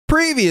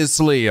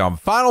Previously on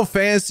Final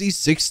Fantasy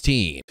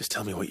XVI. Just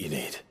tell me what you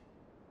need.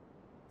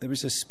 There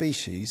is a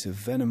species of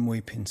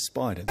venom-weeping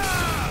spider.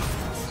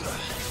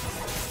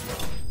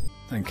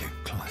 Thank you,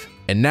 Clive.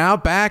 And now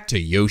back to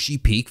Yoshi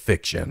Peak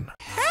Fiction.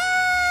 Hello!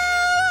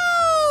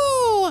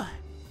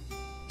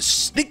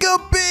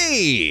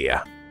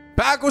 NicoB!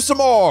 Back with some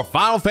more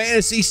Final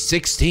Fantasy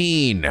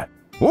XVI.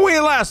 When we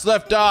last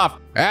left off,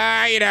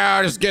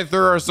 just get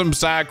through some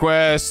side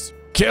quests,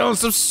 killing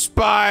some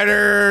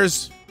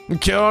spiders,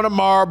 killing a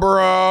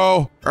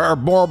Marlboro, or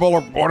Marble,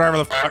 or whatever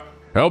the fuck.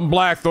 Helping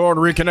Blackthorn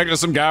reconnect to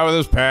some guy with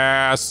his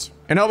past.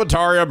 And helping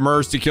Taria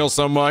Mercy kill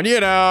someone,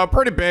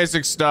 pretty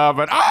basic stuff.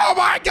 And oh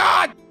my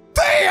god!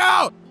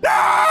 Theo! No!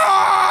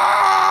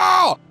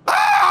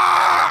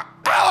 Ah!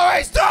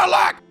 Eloise, don't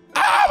look!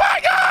 Oh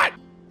my god!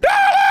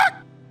 Don't look!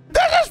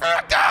 This is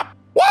fucked up!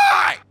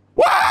 Why?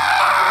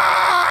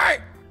 Why?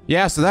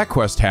 Yeah, so that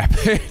quest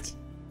happened.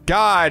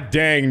 God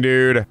dang,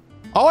 dude.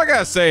 All I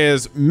gotta say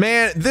is,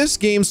 man, this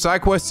game's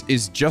side quest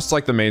is just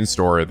like the main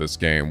story of this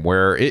game,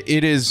 where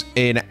it is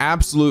an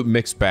absolute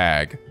mixed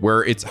bag,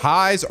 where its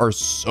highs are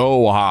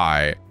so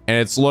high and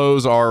its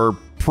lows are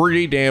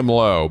pretty damn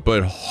low.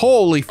 But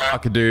holy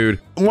fuck,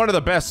 dude, one of the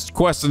best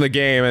quests in the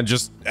game, and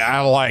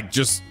I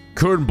just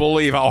couldn't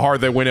believe how hard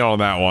they went in on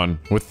that one.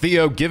 With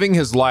Theo giving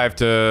his life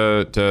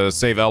to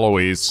save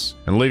Eloise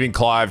and leaving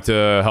Clive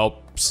to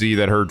help see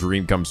that her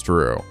dream comes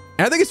true.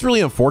 And I think it's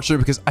really unfortunate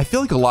because I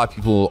feel like a lot of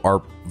people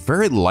are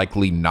very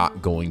likely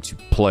not going to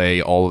play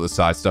all of the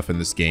side stuff in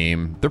this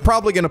game. They're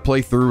probably going to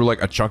play through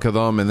like a chunk of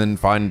them and then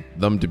find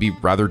them to be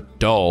rather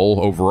dull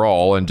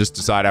overall and just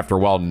decide after a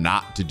while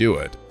not to do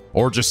it,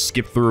 or just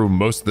skip through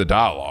most of the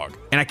dialogue.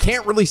 And I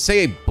can't really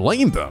say I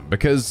blame them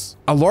because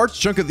a large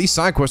chunk of these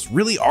side quests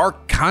really are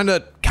kind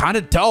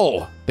of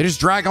dull. They just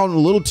drag on a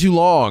little too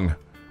long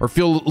or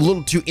feel a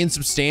little too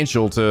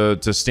insubstantial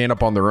to stand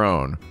up on their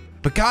own.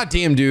 But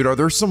goddamn, dude, are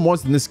there some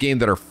ones in this game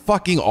that are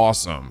fucking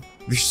awesome?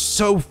 They're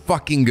so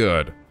fucking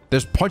good. They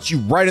just punch you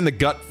right in the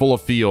gut full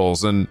of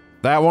feels, and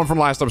that one from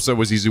last episode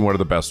was easily one of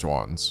the best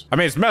ones. I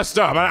mean, it's messed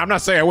up. I'm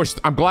not saying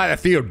I'm glad that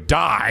Theo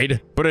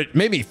died, but it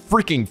made me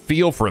freaking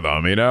feel for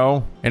them,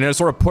 And it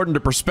sort of put into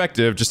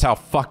perspective just how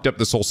fucked up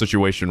this whole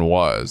situation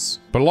was.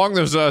 But along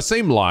those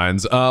same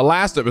lines,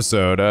 last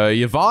episode,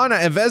 Yvonne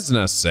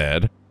Evezna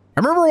said, I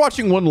remember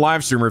watching one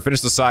live streamer finish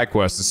the side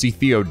quest to see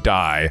Theo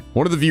die.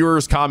 One of the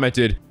viewers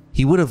commented,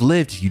 he would have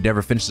lived if you'd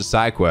never finished the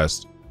side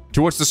quest.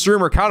 To which the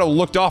streamer kind of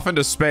looked off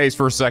into space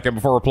for a second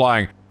before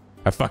replying,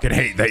 I fucking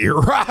hate that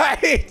you're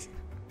right.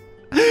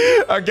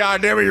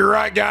 God damn it, you're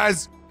right,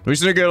 guys. We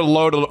just need to get a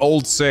load of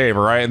old save,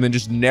 all right? And then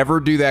just never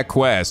do that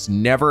quest.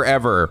 Never,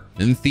 ever.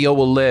 And Theo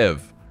will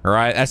live, all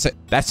right?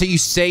 That's how you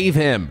save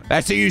him.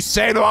 That's how you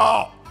save them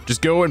all.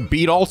 Just go and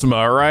beat Ultima,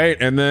 all right?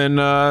 And then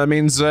it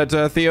means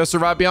that Theo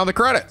survived beyond the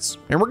credits.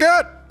 And we're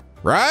good,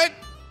 right?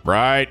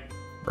 Right.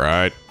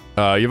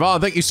 Yvonne,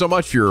 thank you so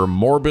much for your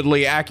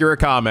morbidly accurate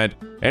comment.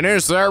 And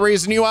here's the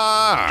reason you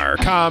are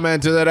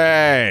comment of the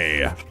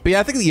day. But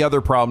yeah, I think the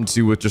other problem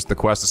too with just the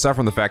quest, aside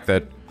from the fact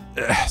that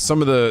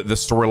some of the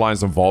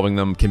storylines involving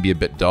them can be a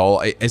bit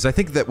dull, is I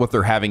think that what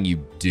they're having you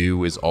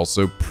do is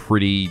also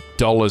pretty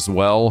dull as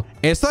well.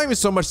 And it's not even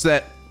so much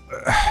that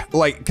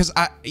because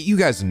you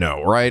guys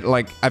know, right?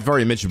 Like I've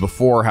already mentioned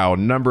before how a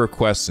number of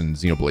quests in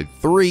Xenoblade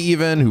 3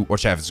 even,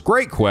 which has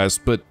great quests,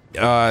 but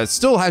it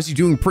still has you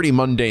doing pretty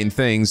mundane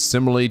things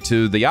similarly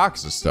to the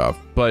Yakuza stuff.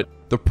 But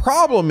the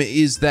problem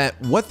is that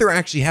what they're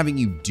actually having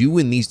you do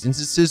in these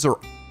instances are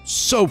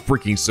so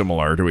freaking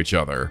similar to each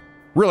other.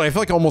 Really, I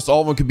feel like almost all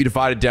of them could be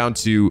divided down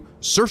to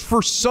search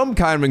for some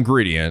kind of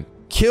ingredient,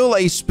 kill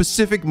a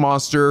specific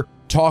monster,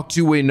 talk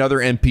to another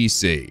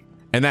NPC,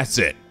 and that's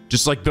it.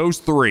 Just like those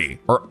three,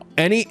 or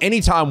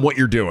anytime what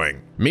you're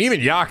doing. I mean, even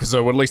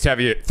Yakuza would at least have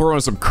you throw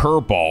in some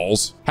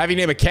curveballs, have you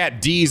name a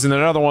cat D's and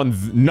another one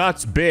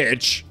Nuts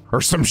Bitch,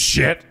 or some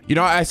shit.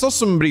 I saw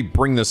somebody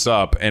bring this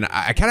up, and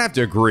I kind of have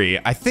to agree.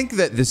 I think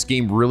that this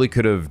game really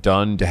could have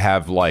done to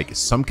have like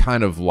some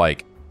kind of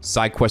like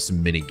side quest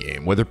mini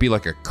game, whether it be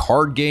like a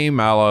card game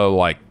a la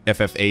like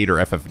FF8 or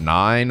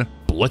FF9,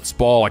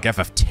 Blitzball like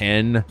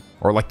FF10,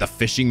 or like the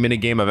fishing mini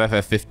game of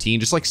FF15,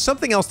 just like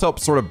something else to help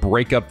sort of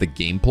break up the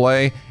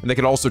gameplay, and they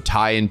could also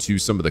tie into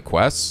some of the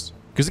quests.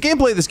 Because the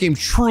gameplay of this game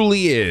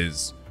truly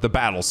is the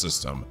battle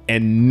system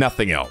and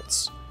nothing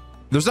else.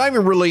 There's not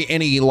even really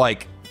any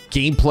like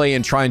gameplay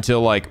in trying to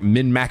like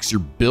min-max your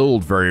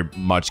build very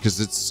much, because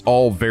it's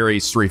all very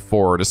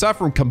straightforward, aside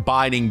from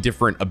combining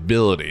different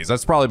abilities.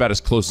 That's probably about as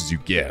close as you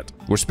get.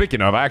 Well,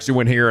 speaking of, I actually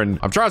went here and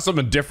I'm trying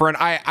something different.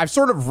 I've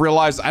sort of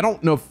realized, I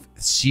don't know if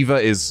Shiva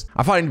is,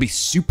 I find her to be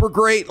super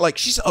great. Like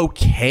she's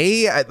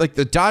okay. Like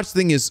the dodge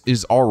thing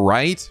is all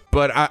right,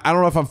 but I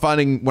don't know if I'm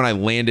finding when I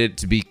land it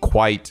to be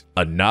quite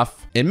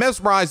enough. And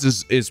Mesmerize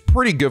is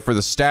pretty good for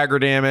the stagger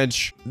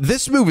damage.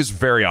 This move is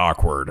very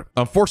awkward.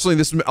 Unfortunately,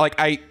 this like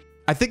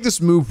I think this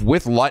move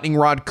with Lightning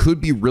Rod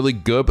could be really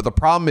good, but the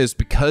problem is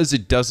because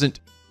it doesn't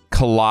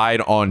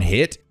collide on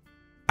hit,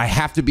 I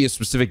have to be a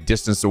specific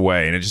distance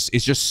away, and it's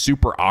just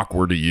super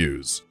awkward to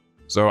use.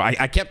 So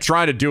I kept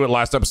trying to do it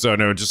last episode,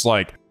 and it was just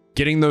like,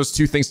 getting those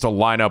two things to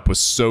line up was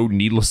so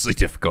needlessly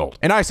difficult.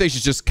 And Ice Age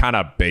is just kind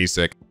of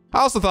basic. I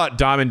also thought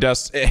Diamond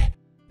Dust,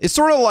 it's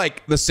sort of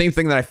like the same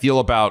thing that I feel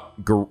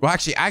about, well,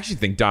 actually, I actually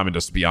think Diamond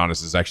Dust, to be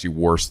honest, is actually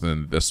worse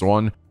than this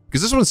one.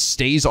 Because this one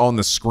stays on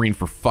the screen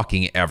for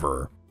fucking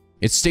ever.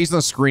 It stays on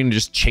the screen and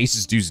just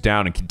chases dudes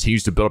down and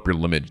continues to build up your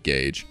limit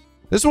gauge.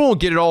 This one will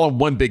get it all in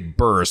one big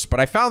burst,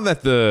 but I found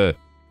that the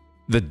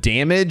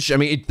damage, I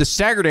mean, the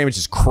stagger damage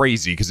is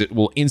crazy because it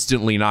will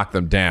instantly knock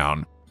them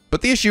down.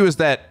 But the issue is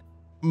that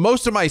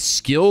most of my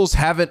skills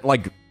haven't,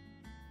 like,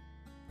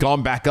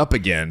 gone back up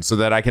again so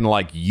that I can,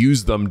 like,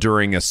 use them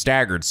during a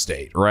staggered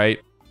state, right?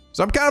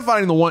 So I'm kind of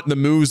finding the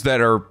moves that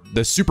are,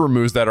 the super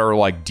moves that are,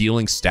 like,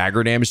 dealing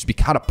stagger damage to be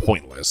kind of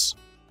pointless.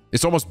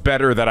 It's almost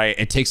better that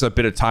it takes a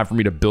bit of time for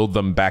me to build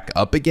them back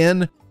up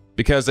again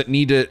because I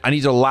need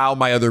to allow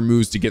my other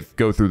moves to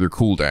go through their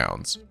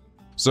cooldowns.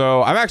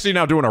 So I'm actually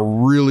now doing a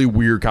really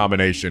weird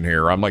combination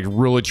here. I'm like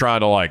really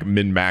trying to like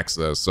min-max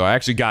this. So I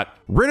actually got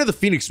rid of the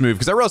Phoenix move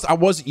because I realized I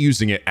wasn't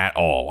using it at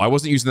all. I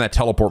wasn't using that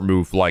teleport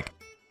move like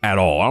at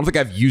all. I don't think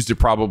I've used it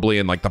probably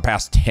in like the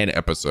past 10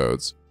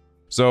 episodes.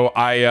 So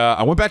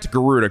I went back to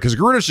Garuda because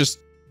Garuda's just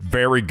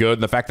very good.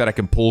 And the fact that I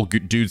can pull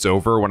dudes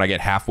over when I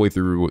get halfway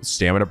through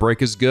stamina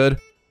break is good.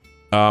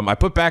 I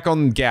put back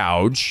on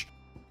Gouge.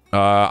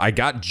 I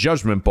got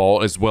Judgment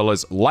Ball as well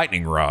as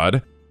Lightning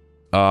Rod.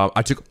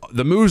 I took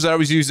the moves that I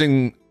was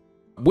using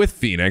with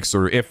Phoenix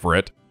or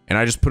Ifrit, and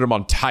I just put them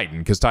on Titan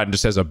because Titan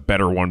just has a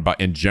better one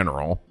in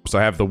general. So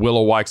I have the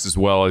Willow Wikes as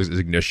well as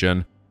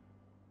Ignition.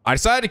 I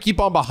decided to keep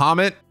on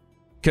Bahamut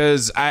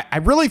because I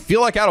really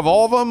feel like out of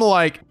all of them,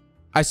 like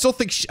I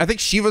think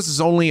Shiva's is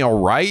only all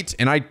right,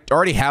 and I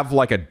already have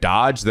like a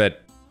dodge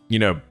that, you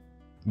know,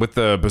 with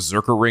the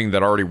Berserker Ring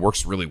that already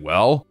works really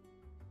well.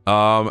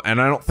 And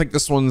I don't think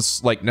this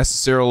one's like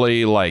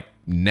necessarily like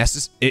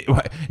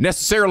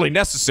necessarily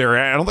necessary.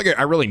 I don't think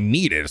I really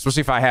need it,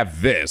 especially if I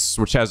have this,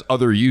 which has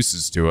other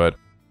uses to it.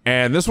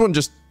 And this one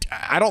just,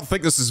 I don't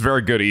think this is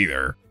very good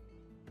either.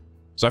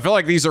 So I feel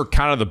like these are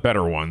kind of the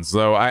better ones,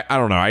 though. I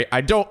don't know.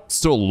 I don't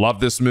still love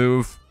this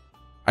move.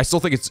 I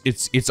still think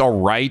it's all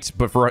right,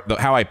 but for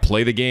how I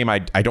play the game, I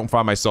don't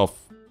find myself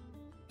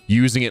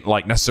using it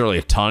like necessarily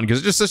a ton because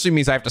it just essentially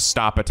means I have to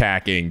stop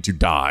attacking to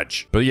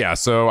dodge. But yeah,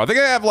 so I think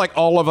I have like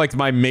all of like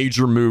my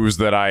major moves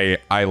that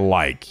I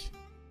like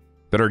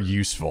that are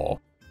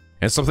useful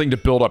and something to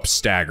build up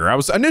stagger. I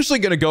was initially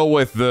gonna go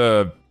with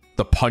the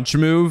punch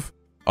move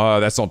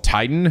that's on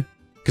Titan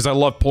because I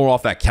love pulling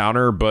off that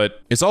counter,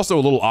 but it's also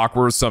a little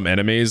awkward with some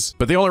enemies.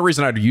 But the only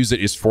reason I'd use it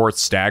is for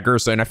its stagger.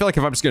 So, and I feel like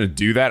if I'm just gonna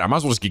do that, I might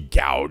as well just get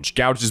Gouge.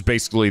 Gouge is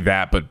basically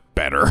that, but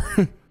better.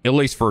 At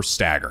least for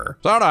stagger.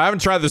 So I don't know, I haven't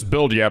tried this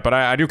build yet, but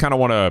I do kind of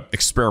want to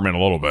experiment a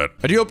little bit.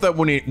 I do hope that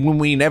when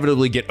we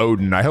inevitably get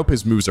Odin, I hope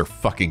his moves are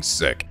fucking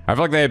sick. I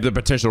feel like they have the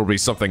potential to be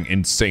something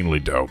insanely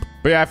dope.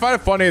 But yeah, I find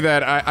it funny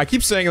that I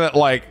keep saying that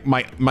like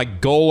my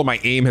goal and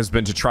my aim has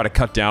been to try to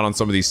cut down on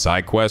some of these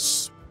side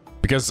quests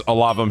because a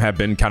lot of them have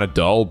been kind of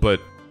dull, but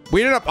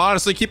we ended up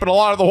honestly keeping a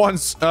lot of the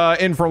ones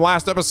in from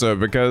last episode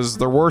because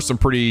there were some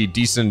pretty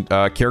decent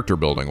character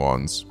building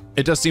ones.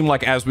 It does seem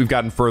like as we've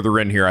gotten further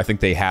in here, I think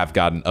they have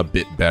gotten a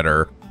bit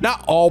better.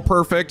 Not all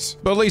perfect,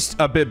 but at least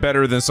a bit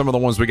better than some of the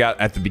ones we got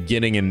at the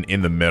beginning and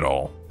in the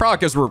middle. Probably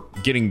because we're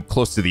getting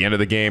close to the end of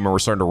the game and we're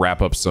starting to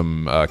wrap up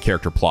some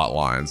character plot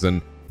lines.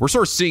 And we're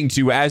sort of seeing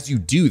too, as you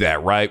do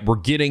that, right? We're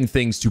getting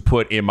things to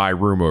put in my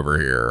room over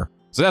here.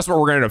 So that's what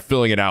we're going to end up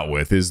filling it out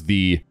with, is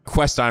the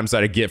quest items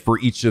that I get for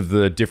each of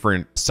the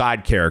different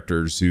side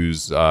characters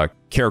whose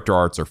character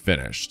arts are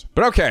finished.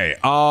 But okay,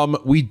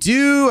 we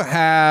do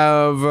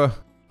have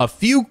a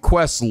few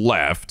quests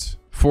left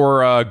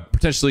for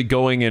potentially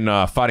going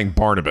and fighting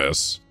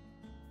Barnabas.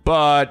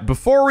 But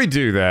before we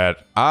do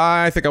that,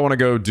 I think I want to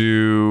go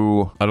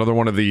do another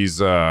one of these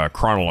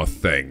Chronolith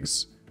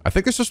things. I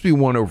think there's supposed to be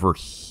one over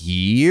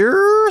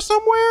here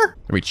somewhere.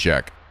 Let me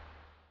check.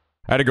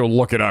 I had to go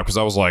look it up because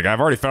I was like, I've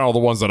already found all the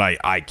ones that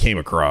I came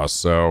across,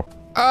 so.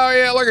 Oh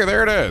yeah, look,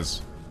 there it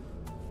is.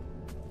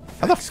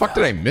 How the fuck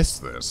did I miss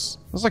this?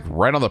 It was like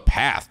right on the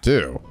path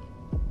too.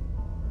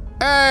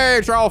 Hey,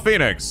 Trial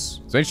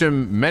Phoenix. Is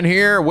ancient men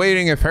here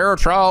waiting if Hero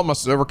Trial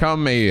must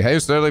overcome a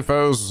haste of deadly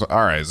foes?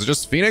 All right, is it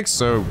just Phoenix?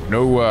 So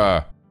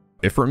no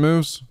Ifrit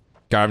moves?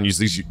 God, I haven't used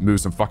these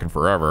moves in fucking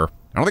forever.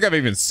 I don't think I've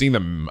even seen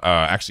them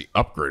actually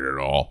upgraded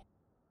at all.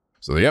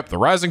 So yep, the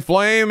Rising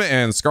Flame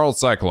and Scarlet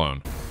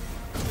Cyclone.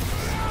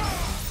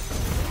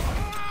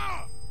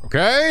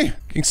 Okay,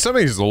 some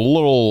of these are a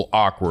little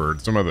awkward,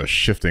 some of the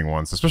shifting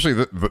ones,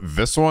 especially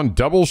this one.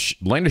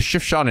 Land a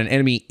shift shot on an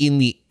enemy in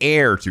the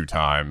air 2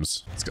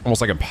 times. It's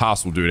almost like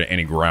impossible to do to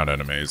any ground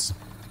enemies.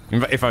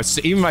 Even if I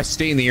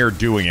stay in the air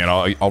doing it,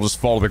 I'll just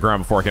fall to the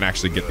ground before I can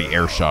actually get the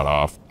air shot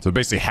off. So it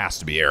basically has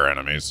to be air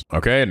enemies.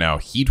 Okay, now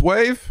Heat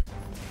Wave.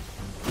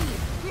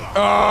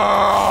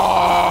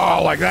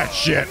 Oh, like that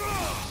shit.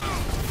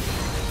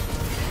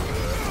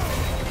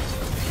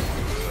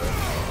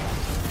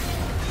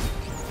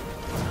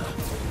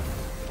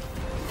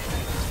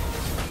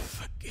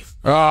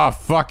 Oh,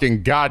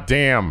 fucking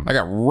goddamn. I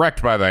got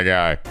wrecked by that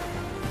guy.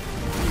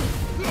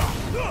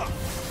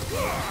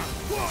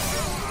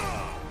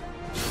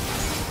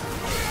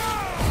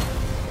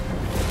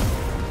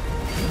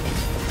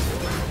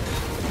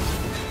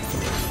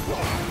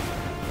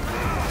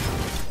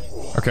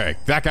 Okay,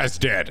 that guy's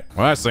dead.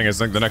 Well, last thing is,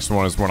 I think the next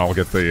one is when I'll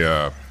get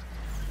the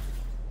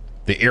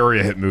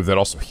area hit move that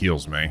also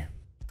heals me.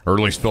 Or at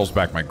least fills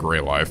back my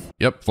gray life.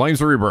 Yep,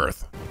 Flames of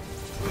Rebirth.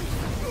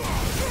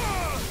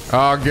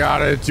 Oh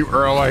god, it's too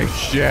early.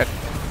 Shit.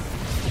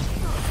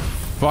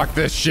 Fuck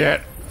this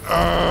shit.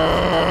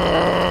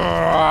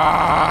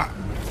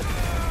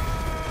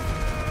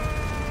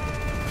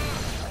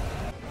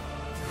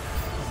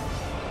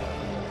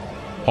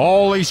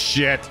 Holy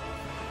shit.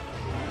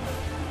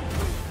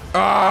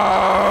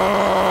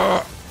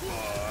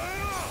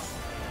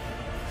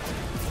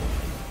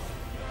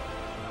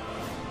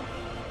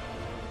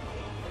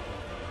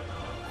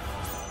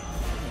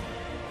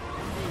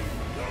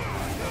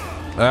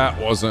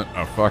 That wasn't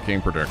a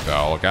fucking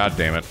projectile. God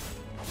damn it.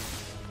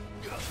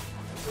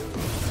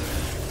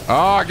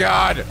 Oh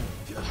god.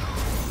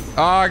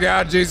 Oh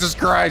god, Jesus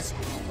Christ.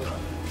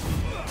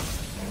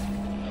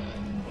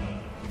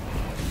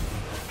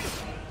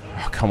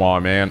 Oh, come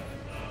on, man.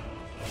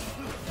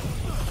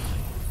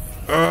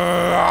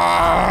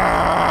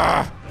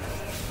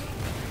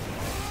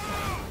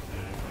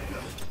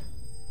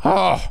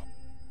 Oh,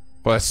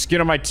 well, the skin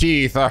of my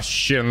teeth. Oh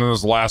shit, and then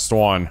this last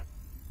one.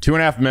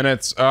 2.5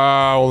 minutes.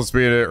 Will this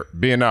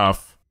be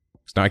enough?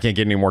 Because now I can't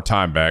get any more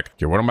time back.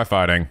 Okay, what am I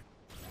fighting?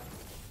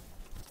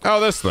 Oh,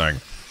 this thing.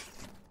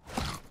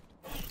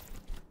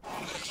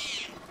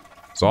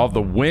 Solve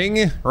the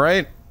wing,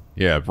 right?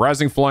 Yeah,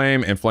 Rising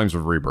Flame and Flames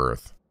of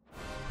Rebirth.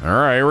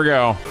 Alright, here we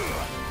go.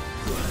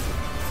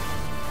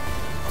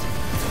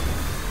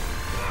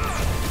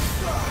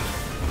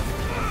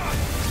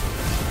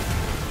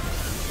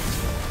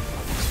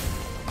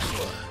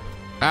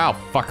 Ow,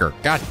 fucker.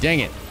 God dang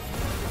it.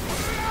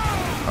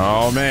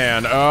 Oh,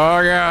 man. Oh,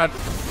 God.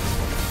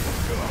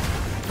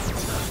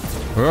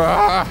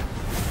 Ah.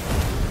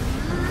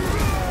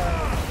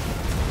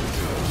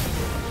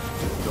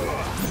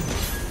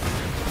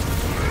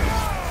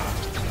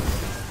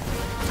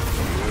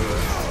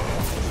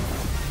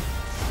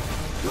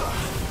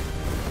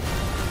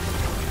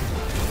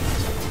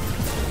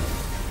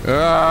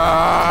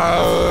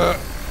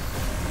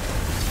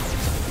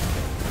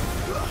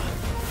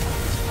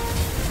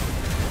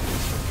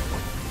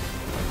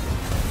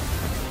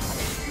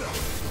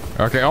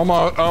 Okay,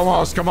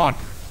 almost, come on.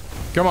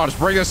 Come on, just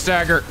bring this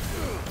stagger.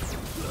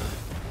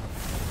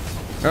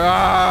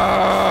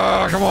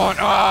 Come on.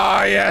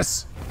 Ah,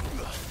 yes.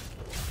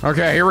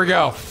 Okay, here we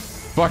go.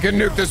 Fucking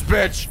nuke this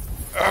bitch.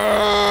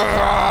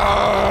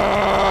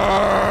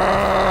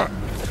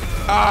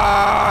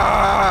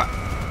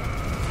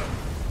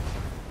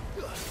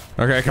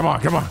 Okay, come on,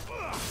 come on.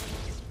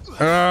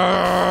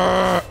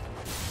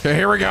 Okay,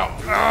 here we go.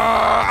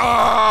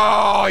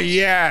 Oh,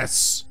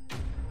 yes.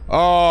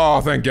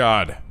 Oh, thank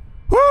God.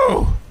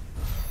 Woo!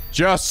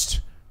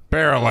 Just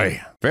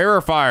barely. Favor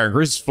Fire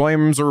increases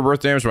flames or rebirth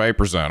damage by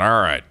 8%.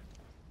 All right.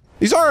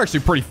 These are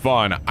actually pretty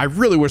fun. I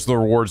really wish the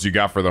rewards you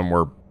got for them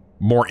were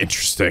more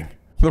interesting.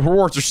 The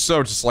rewards are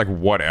so just like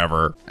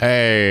whatever.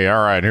 Hey,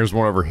 all right, here's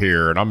one over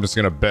here, and I'm just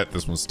gonna bet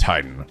this one's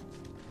Titan.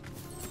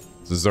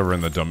 This is over in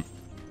the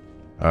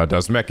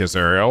Dusmekis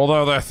area,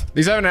 although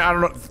these haven't, I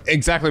don't know,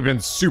 exactly been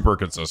super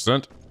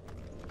consistent.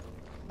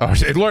 Oh,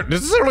 does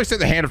this literally say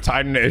the Hand of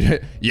Titan?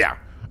 Yeah,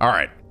 all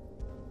right.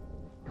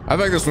 I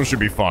think this one should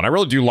be fun. I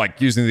really do like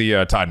using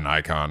the Titan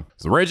icon.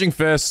 So Raging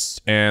Fist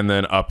and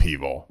then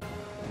Upheaval.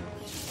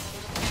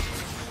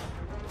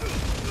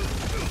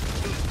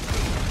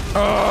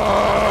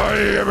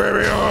 Yeah,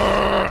 baby.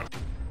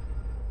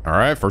 All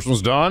right, first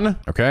one's done.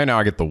 Okay, now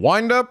I get the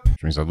wind up,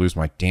 which means I lose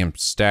my damn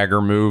stagger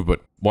move,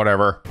 but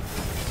whatever.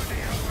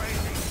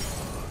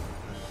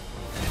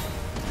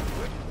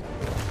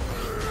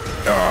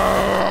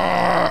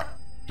 Yeah,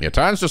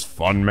 Titan's just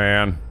fun,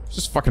 man. It's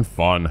just fucking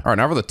fun. All right,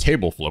 now for the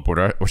table flip,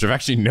 which I've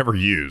actually never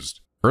used.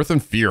 Earth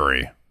and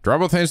Fury. Draw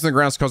both hands to the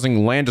ground,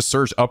 causing land to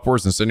surge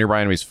upwards and send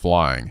nearby enemies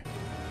flying.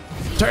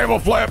 Table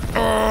flip!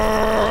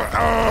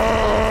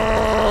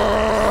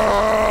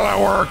 That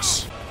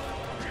works.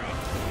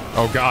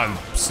 Oh God,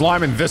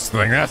 slime in this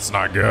thing, that's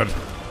not good.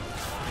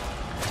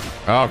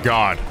 Oh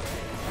God.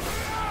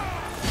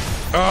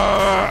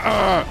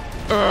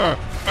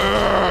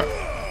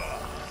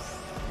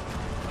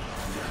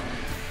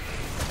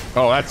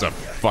 Oh, that's a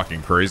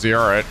fucking crazy.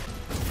 All right.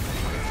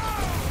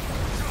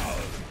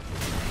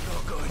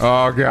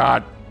 Oh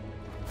God.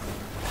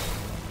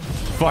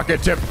 Fuck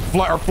it,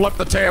 flip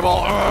the table.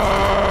 All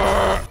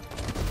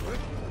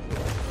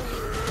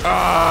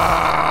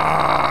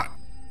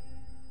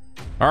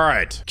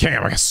right.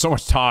 Damn, I got so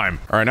much time.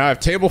 All right, now I have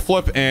table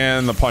flip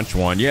and the punch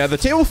one. Yeah, the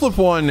table flip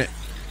one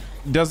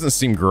doesn't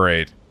seem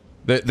great.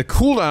 The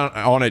cooldown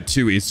on it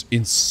too is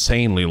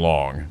insanely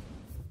long.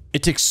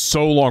 It takes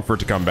so long for it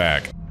to come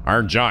back.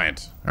 Iron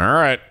Giant. All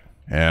right.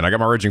 And I got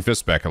my Raging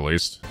Fist back at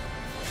least.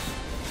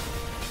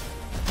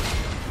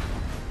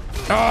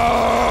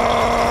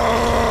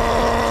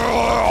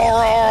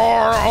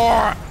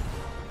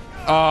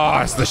 Oh,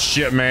 it's the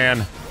shit,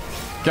 man.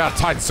 God,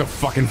 Titan's so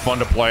fucking fun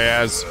to play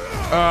as.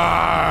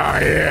 Ah,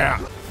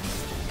 yeah.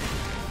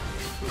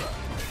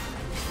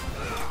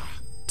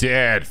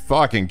 Dead.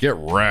 Fucking get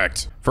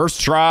wrecked.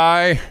 First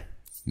try,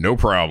 no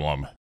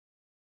problem.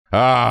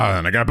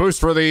 And I got a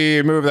boost for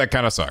the move that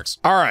kind of sucks.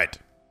 All right.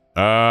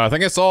 I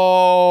think that's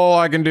all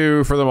I can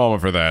do for the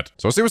moment for that.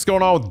 So let's see what's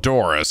going on with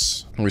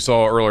Doris. We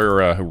saw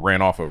earlier who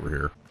ran off over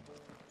here.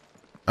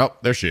 Oh,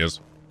 there she is.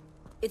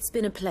 It's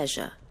been a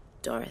pleasure,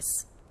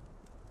 Doris.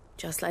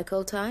 Just like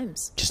old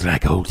times. Just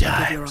like old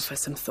times. Give your offer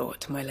some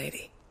thought, my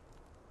lady.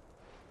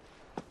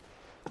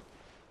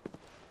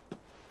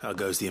 How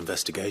goes the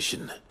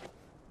investigation?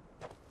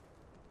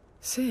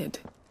 Sid,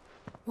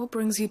 what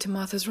brings you to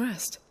Martha's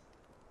Rest?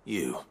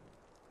 You.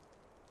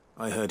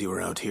 I heard you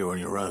were out here on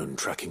your own,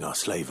 tracking our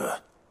slaver.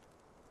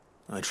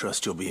 I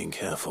trust you're being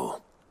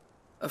careful.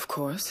 Of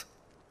course.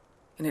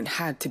 And it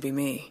had to be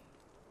me.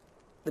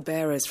 The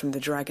bearers from the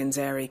Dragon's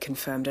Eyrie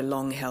confirmed a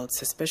long-held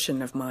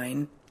suspicion of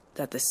mine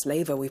that the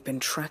slaver we've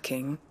been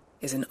tracking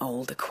is an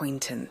old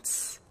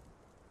acquaintance.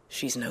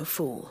 She's no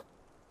fool.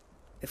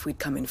 If we'd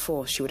come in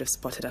force, she would have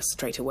spotted us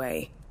straight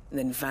away, and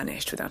then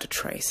vanished without a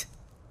trace.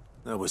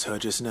 That was her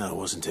just now,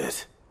 wasn't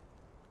it?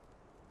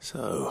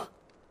 So,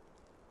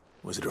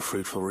 was it a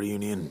fruitful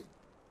reunion?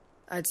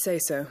 I'd say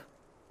so.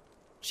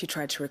 She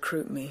tried to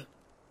recruit me.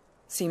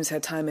 Seems her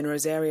time in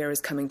Rosaria is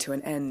coming to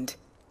an end.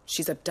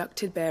 She's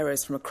abducted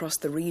bearers from across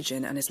the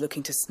region and is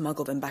looking to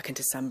smuggle them back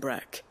into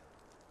Sambrek.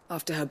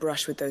 After her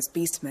brush with those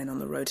beastmen on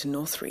the road to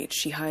Northreach,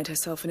 she hired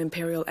herself an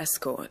Imperial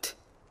escort,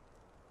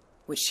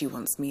 which she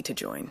wants me to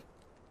join.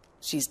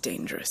 She's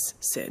dangerous,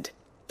 Sid,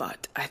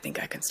 but I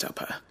think I can stop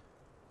her.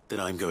 Then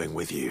I'm going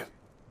with you.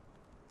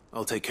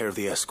 I'll take care of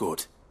the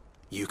escort.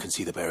 You can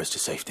see the bearers to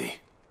safety.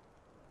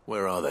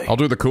 Where are they? I'll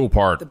do the cool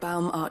part. The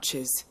Baum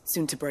Archers,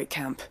 soon to break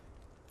camp.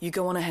 You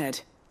go on ahead.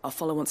 I'll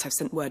follow once I've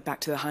sent word back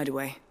to the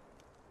hideaway.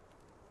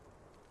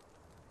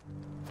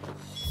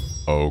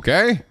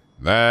 Okay,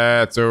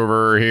 that's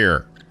over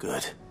here.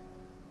 Good.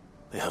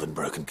 They haven't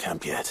broken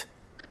camp yet.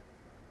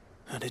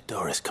 How did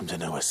Doris come to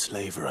know a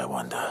slaver, I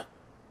wonder?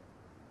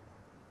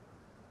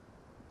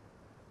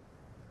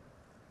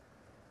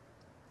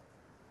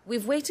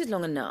 We've waited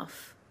long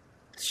enough.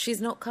 She's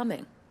not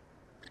coming.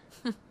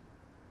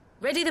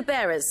 Ready the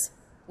bearers.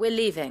 We're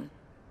leaving.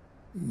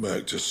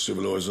 Back to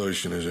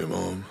civilization, is it,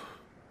 Mom?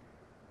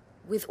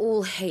 With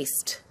all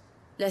haste.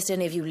 Lest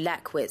any of you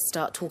lackwits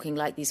start talking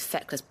like these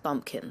feckless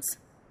bumpkins.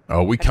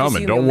 Oh, we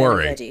coming, don't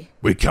worry.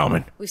 We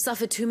coming. We've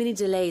suffered too many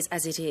delays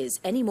as it is.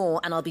 Any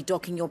more and I'll be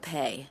docking your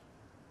pay.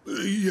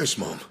 Yes,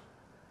 Mom.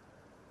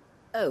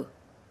 Oh,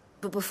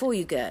 but before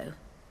you go,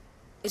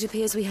 it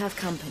appears we have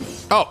company.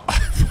 Oh,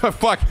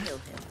 fuck.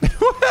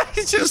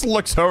 He just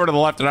looks over to the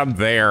left and I'm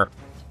there.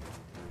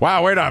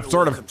 Wow, wait, I'm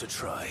sort of to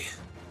try.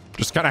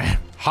 just kind of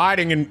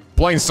hiding in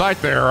plain sight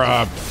there,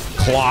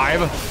 Clive.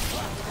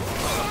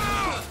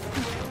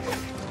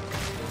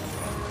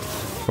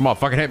 Come on,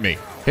 fucking hit me.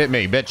 Hit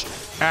me, bitch.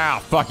 Ow,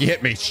 fuck, you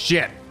hit me.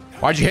 Shit.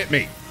 Why'd you hit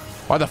me?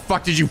 Why the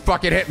fuck did you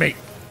fucking hit me?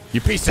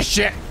 You piece of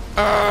shit.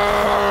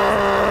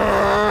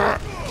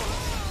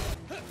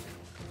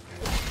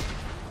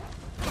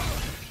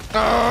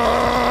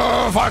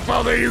 Fuck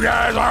both of you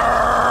guys.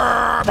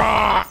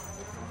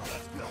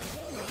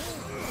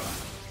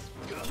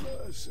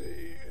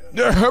 Mercy.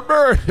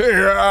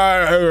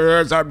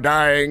 I'm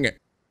dying.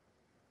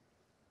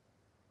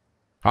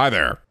 Hi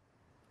there.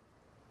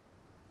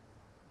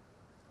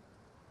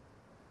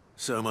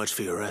 So much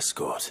for your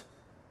escort.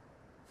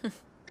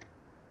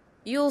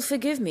 You'll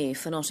forgive me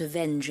for not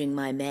avenging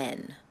my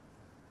men.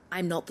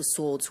 I'm not the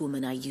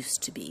swordswoman I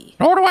used to be.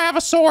 Nor do I have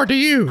a sword to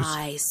use.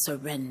 I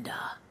surrender.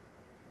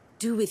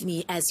 Do with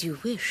me as you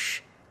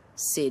wish,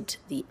 Sid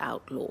the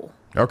Outlaw.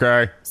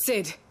 Okay.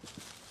 Sid!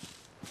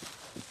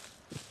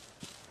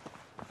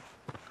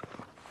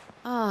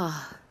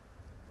 Ah,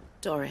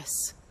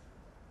 Doris.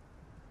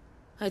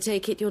 I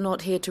take it you're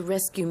not here to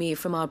rescue me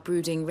from our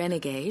brooding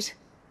renegade?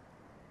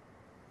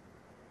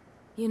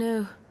 You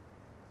know,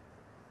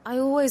 I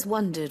always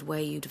wondered where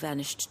you'd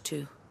vanished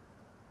to.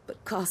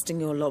 But casting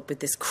your lot with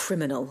this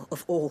criminal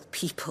of all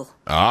people.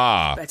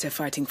 Ah. Better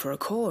fighting for a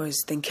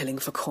cause than killing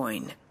for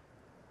coin.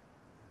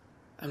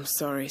 I'm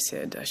sorry,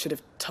 Sid. I should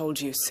have told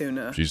you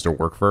sooner. She used to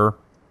work for her?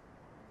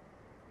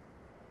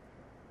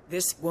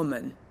 This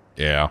woman,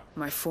 Yeah.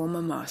 my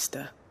former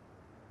master,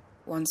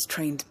 once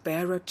trained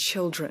bearer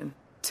children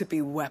to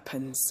be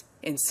weapons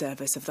in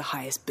service of the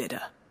highest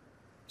bidder.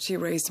 She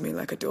raised me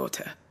like a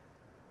daughter,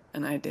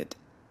 and I did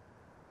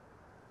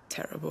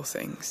terrible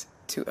things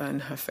to earn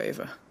her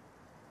favor.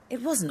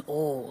 It wasn't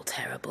all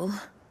terrible.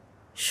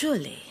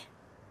 Surely.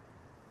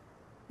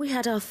 We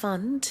had our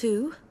fun,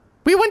 too.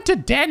 We went to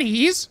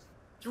Denny's.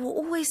 You were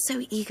always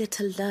so eager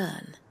to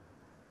learn,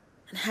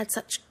 and had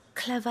such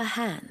clever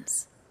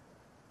hands.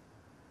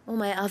 All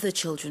my other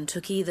children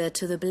took either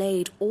to the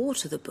blade or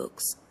to the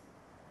books.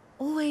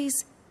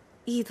 Always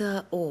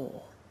either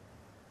or.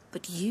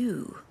 But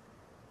you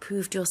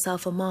proved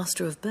yourself a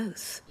master of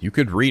both. You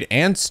could read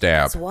and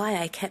stab. That's why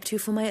I kept you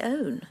for my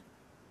own.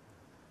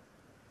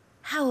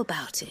 How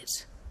about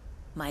it,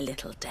 my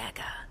little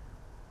dagger?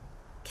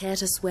 Care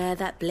to swear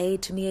that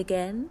blade to me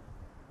again?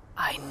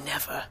 I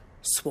never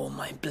swore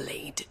my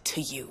blade to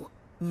you,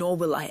 nor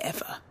will I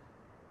ever.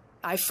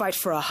 I fight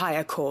for a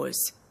higher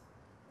cause,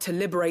 to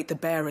liberate the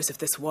bearers of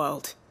this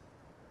world.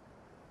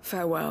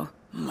 Farewell,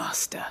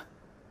 Master.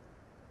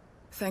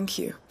 Thank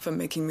you for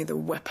making me the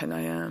weapon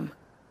I am.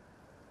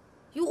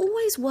 You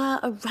always were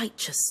a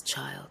righteous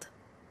child.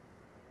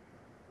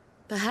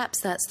 Perhaps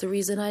that's the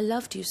reason I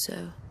loved you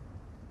so.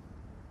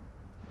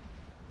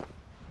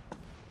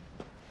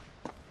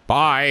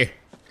 Bye.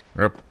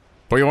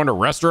 Put you under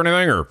arrest or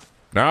anything, or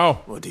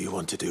no? What do you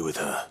want to do with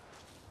her?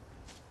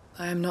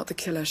 I am not the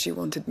killer she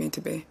wanted me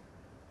to be.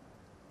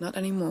 Not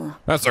anymore.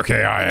 That's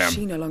okay, I am.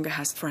 She no longer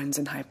has friends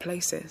in high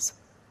places.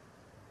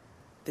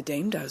 The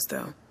Dame does,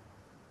 though.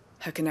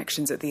 Her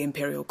connections at the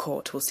Imperial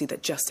Court will see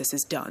that justice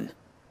is done.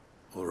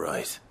 All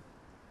right.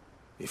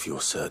 If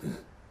you're certain.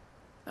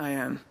 I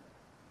am.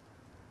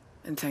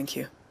 And thank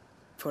you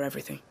for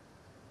everything.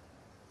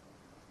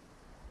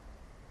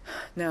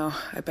 Now,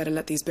 I better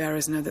let these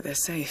bearers know that they're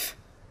safe.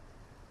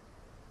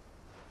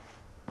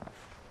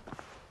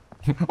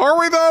 Are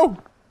we, though?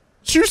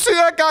 Did you see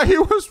that guy? He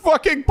was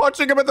fucking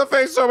punching him in the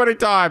face so many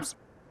times.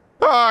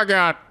 Oh,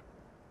 God.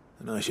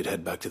 And I should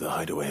head back to the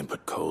hideaway and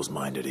put Cole's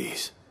mind at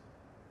ease.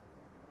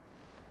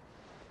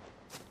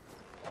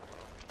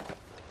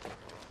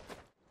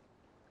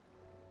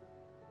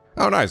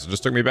 Oh, nice. It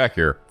just took me back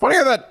here. Funny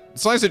how that...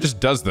 It's nice it just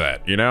does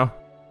that, you know?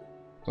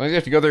 As long as you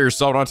have to go there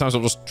yourself, a lot of times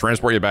it'll just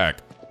transport you back.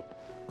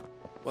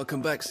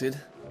 Welcome back,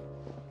 Sid.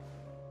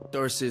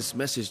 Doris's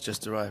message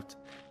just arrived.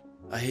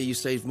 I hear you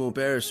saved more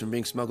bearers from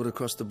being smuggled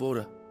across the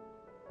border.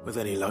 With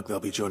any luck,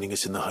 they'll be joining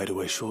us in the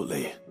hideaway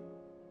shortly.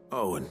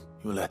 Oh, and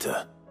your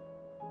letter.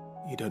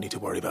 You don't need to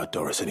worry about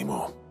Doris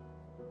anymore.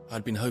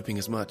 I'd been hoping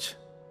as much.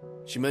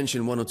 She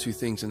mentioned one or two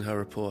things in her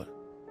report.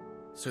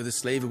 So the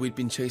slaver we'd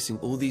been chasing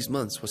all these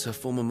months was her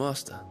former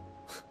master.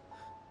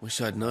 Wish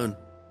I'd known.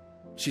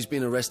 She's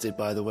been arrested,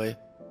 by the way,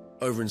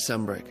 over in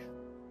Sunbreak.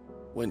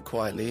 Went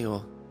quietly,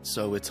 or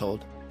so we're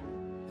told.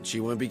 And she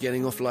won't be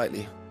getting off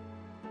lightly.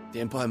 The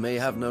Empire may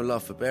have no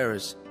love for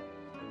bearers,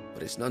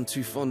 but it's none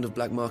too fond of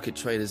black market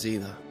traders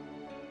either.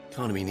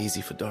 Can't have been easy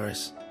for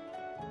Doris.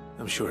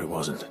 I'm sure it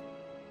wasn't.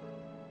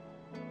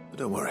 But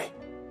don't worry.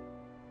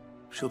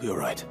 She'll be all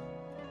right.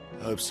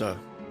 I hope so.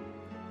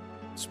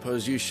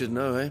 Suppose you should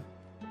know, eh?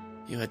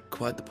 You had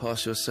quite the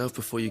past yourself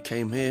before you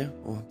came here,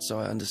 or so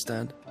I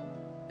understand.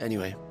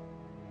 Anyway,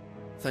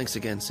 thanks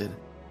again, Sid.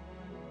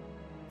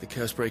 The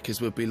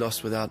Cursebreakers would be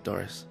lost without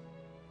Doris.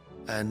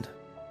 And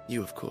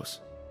you, of course.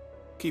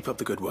 Keep up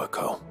the good work,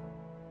 Cole.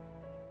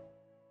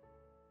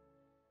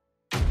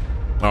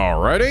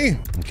 Alrighty.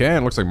 Okay,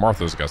 it looks like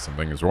Martha's got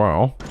something as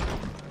well.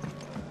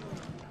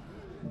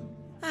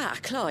 Ah,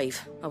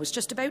 Clive. I was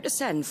just about to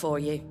send for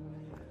you.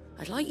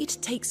 I'd like you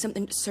to take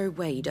something to Sir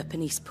Wade up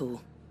in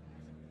Eastpool.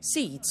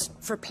 Seeds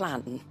for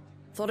planting.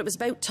 Thought it was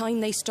about time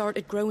they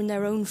started growing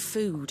their own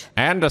food.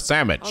 And a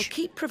sandwich. I'll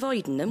keep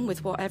providing them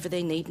with whatever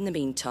they need in the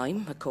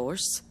meantime, of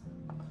course.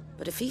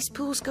 But if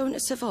Eastpool's going to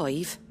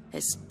survive,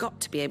 it's got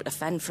to be able to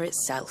fend for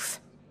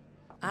itself.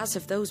 As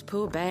have those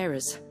poor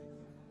bearers.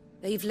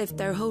 They've lived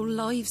their whole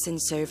lives in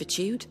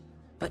servitude,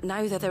 but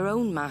now they're their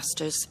own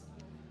masters.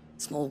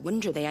 Small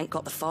wonder they ain't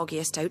got the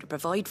foggiest how to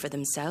provide for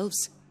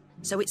themselves.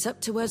 So it's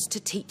up to us to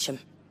teach them.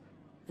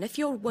 And if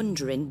you're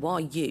wondering why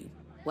you,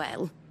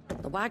 well,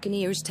 the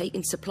Wagoneers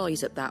taking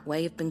supplies up that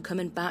way have been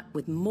coming back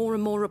with more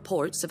and more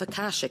reports of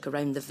Akashic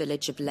around the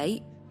village of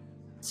late.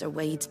 Sir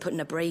Wade's putting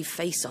a brave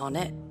face on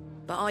it,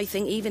 but I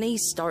think even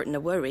he's starting to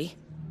worry.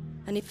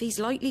 And if he's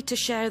likely to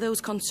share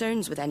those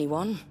concerns with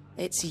anyone,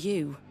 it's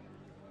you.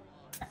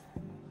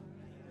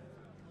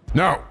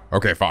 No.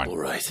 Okay, fine. All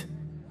right.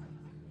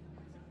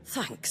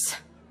 Thanks.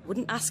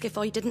 Wouldn't ask if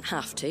I didn't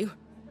have to.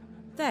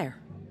 There.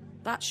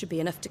 That should be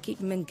enough to keep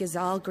him in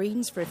Gazal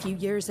Greens for a few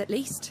years at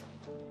least.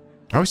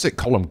 I always say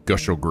call them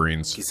Gusho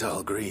Greens.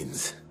 Gazal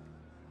Greens.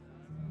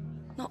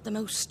 Not the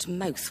most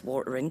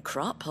mouth-watering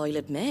crop, I'll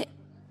admit.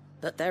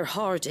 But they're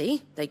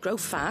hardy, they grow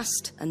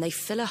fast, and they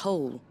fill a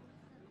hole.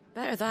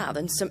 Better that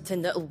than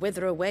something that'll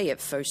wither away at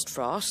first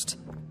frost.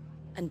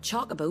 And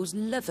chocobos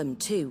love 'em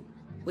too,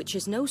 which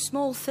is no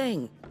small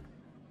thing.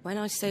 When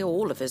I say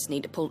all of us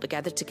need to pull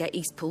together to get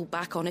Eastpool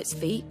back on its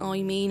feet,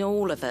 I mean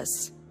all of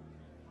us.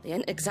 They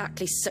ain't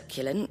exactly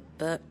succulent,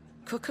 but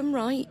cook 'em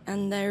right,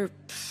 and they're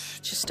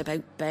just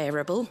about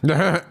bearable.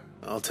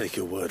 I'll take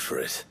your word for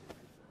it.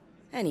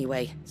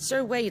 Anyway,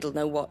 Sir Wade'll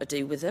know what to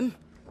do with them.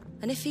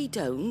 And if he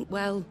don't,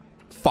 well...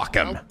 Fuck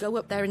him. I'll go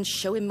up there and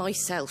show him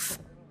myself.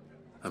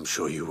 I'm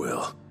sure you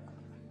will.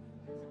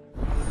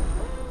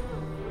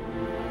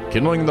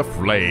 Kindling the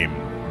flame.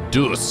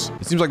 Dus.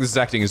 It seems like this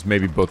acting is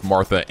maybe both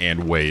Martha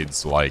and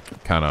Wade's,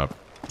 like, kind of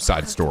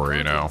side story,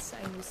 you know?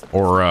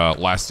 Or,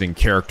 lasting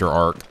character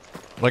arc.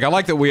 Like, I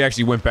like that we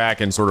actually went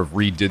back and sort of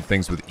redid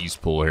things with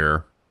Eastpool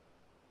here.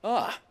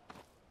 Ah,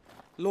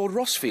 Lord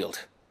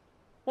Rosfield.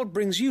 What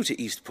brings you to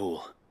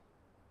Eastpool?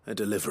 A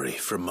delivery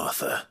from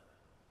Martha.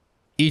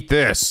 Eat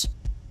this.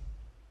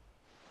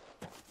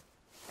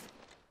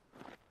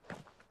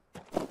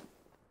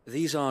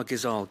 These are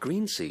Gizal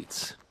green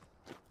seeds.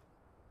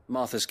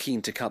 Martha's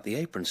keen to cut the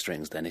apron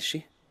strings then, is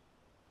she?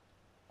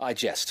 I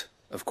jest,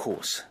 of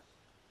course.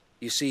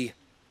 You see,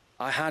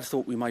 I had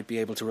thought we might be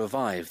able to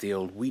revive the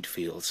old wheat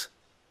fields,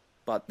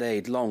 but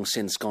they'd long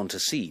since gone to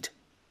seed,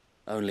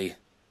 only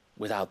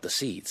without the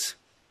seeds.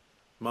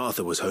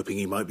 Martha was hoping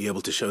he might be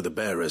able to show the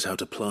bearers how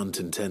to plant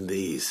and tend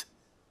these,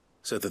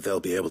 so that they'll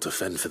be able to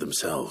fend for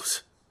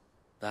themselves.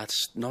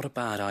 That's not a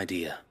bad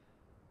idea.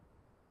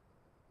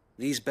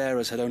 These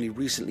bearers had only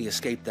recently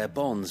escaped their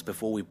bonds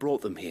before we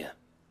brought them here.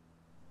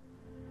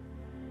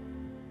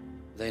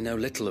 They know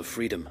little of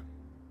freedom,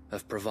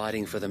 of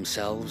providing for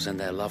themselves and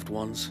their loved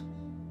ones.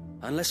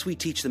 Unless we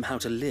teach them how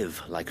to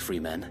live like free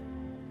men,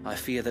 I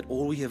fear that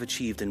all we have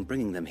achieved in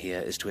bringing them here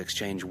is to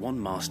exchange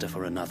one master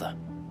for another.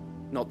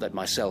 Not that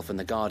myself and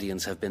the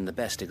Guardians have been the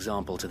best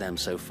example to them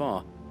so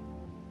far,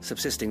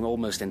 subsisting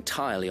almost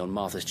entirely on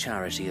Martha's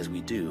charity as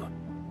we do.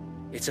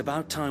 It's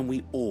about time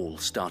we all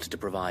started to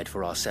provide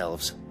for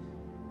ourselves,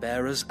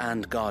 bearers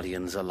and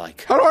Guardians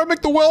alike. How do I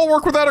make the well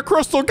work without a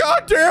crystal?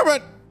 God damn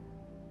it!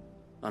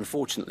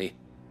 Unfortunately,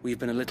 we've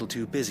been a little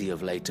too busy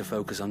of late to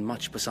focus on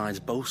much besides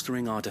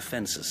bolstering our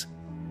defenses.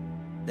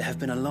 There have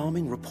been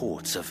alarming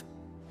reports of...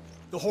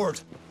 The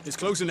Horde is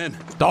closing in.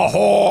 The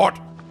Horde!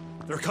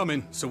 They're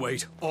coming, so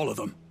wait, all of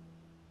them.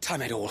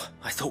 Damn it all,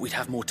 I thought we'd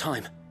have more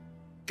time.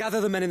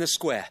 Gather the men in the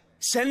square.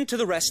 Send to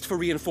the rest for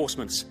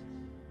reinforcements.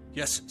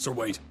 Yes, Sir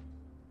Wade.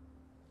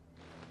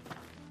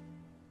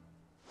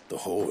 The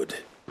Horde.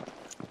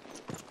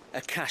 A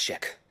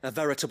Kashek, a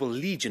veritable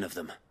legion of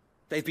them.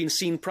 They've been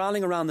seen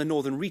prowling around the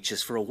northern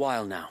reaches for a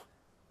while now.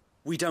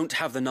 We don't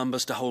have the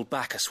numbers to hold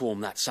back a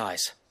swarm that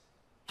size.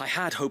 I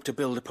had hoped to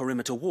build a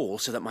perimeter wall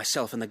so that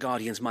myself and the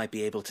Guardians might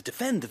be able to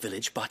defend the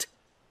village, but...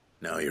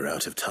 Now you're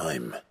out of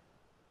time.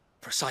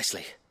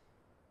 Precisely.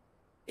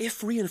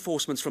 If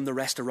reinforcements from the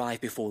rest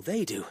arrive before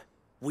they do,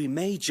 we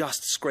may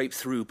just scrape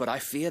through, but I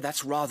fear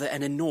that's rather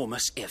an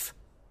enormous if.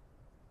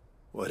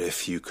 What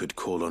if you could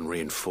call on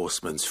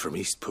reinforcements from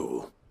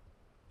Eastpool?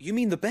 You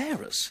mean the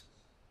bearers?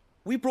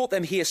 We brought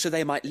them here so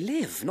they might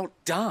live, not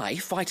die,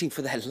 fighting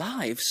for their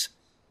lives.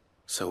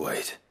 So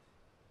wait.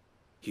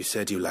 You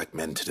said you lack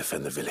men to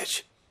defend the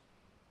village.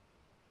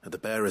 Are the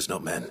bearers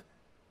not men?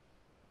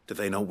 Do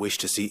they not wish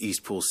to see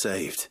Eastpool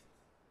saved?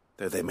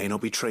 Though they may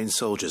not be trained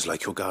soldiers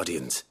like your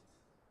Guardians.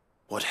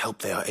 What help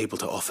they are able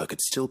to offer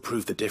could still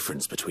prove the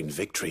difference between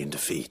victory and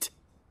defeat.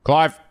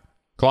 Clive,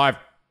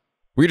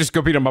 we just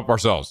go beat them up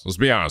ourselves. Let's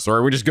be honest, all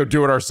right? We just go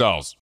do it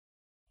ourselves.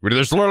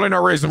 There's literally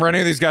no reason for any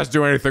of these guys to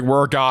do anything.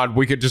 We're a god.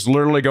 We could just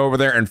literally go over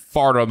there and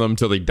fart on them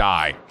till they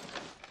die.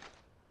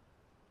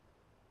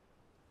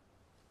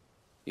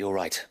 You're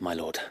right, my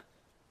lord.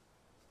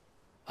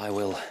 I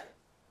will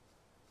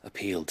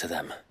appeal to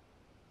them.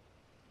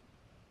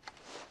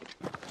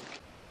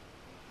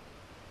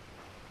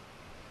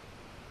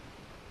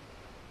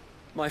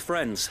 My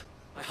friends,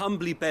 I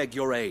humbly beg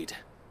your aid.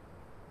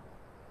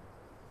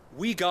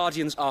 We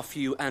Guardians are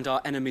few and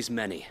our enemies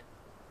many.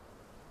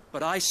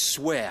 But I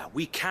swear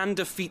we can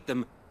defeat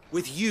them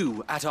with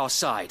you at our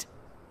side.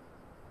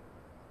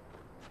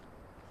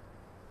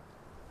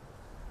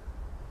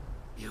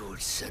 You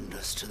would send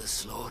us to the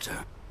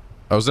slaughter.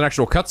 That was an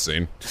actual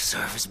cutscene. To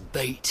serve as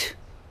bait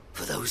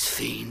for those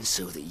fiends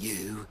so that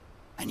you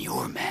and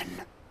your men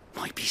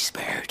might be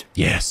spared.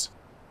 Yes.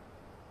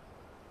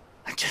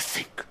 And to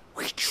think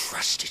we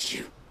trusted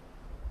you.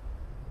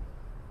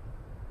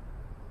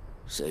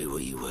 Say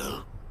what you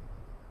will.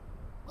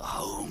 A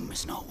home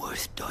is not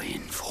worth dying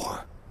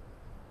for.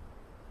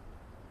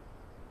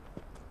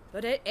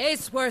 But it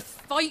is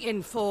worth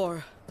fighting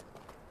for.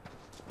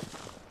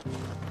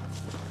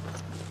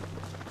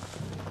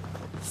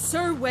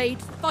 Sir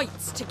Wade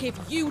fights to give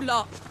you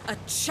lot a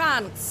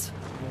chance.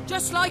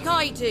 Just like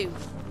I do.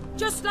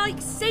 Just like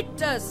Sid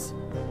does.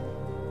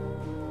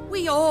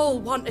 We all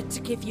wanted to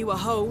give you a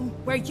home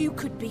where you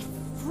could be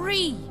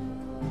free.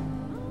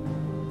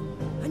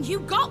 And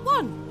you got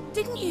one,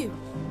 didn't you?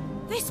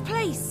 This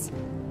place.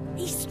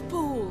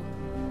 Eastpool.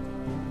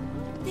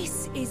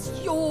 This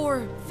is your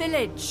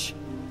village.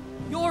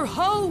 Your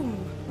home.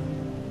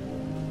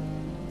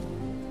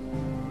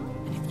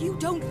 And if you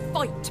don't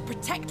fight to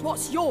protect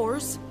what's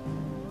yours,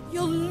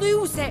 you'll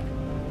lose it.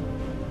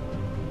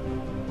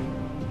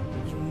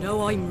 You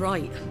know I'm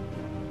right.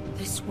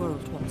 This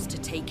world wants to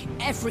take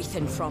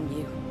everything from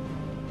you.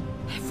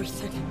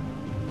 Everything.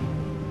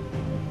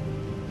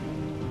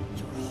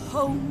 Your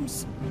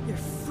homes, your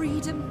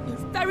freedom, your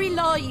very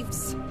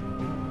lives.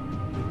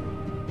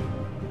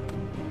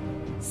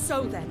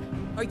 So then,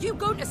 are you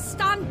going to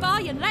stand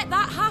by and let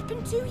that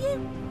happen to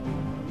you?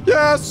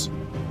 Yes!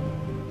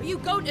 Are you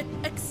going to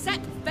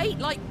accept fate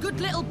like good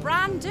little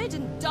Bran did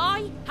and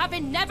die,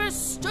 having never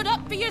stood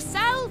up for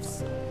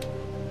yourselves?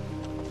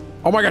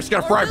 Oh my gosh, you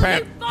got a fry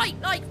pan! Or will you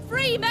fight like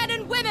free men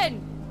and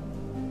women?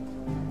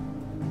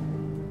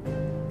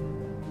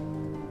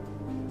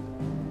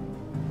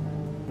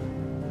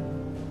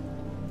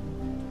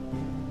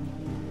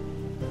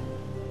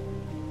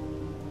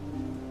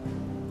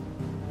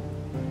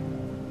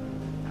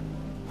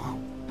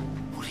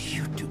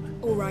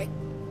 right.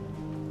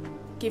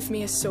 Give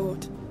me a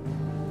sword.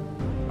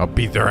 I'll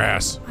beat their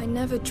ass. I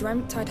never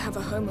dreamt I'd have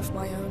a home of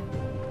my own.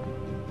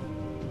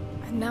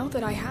 And now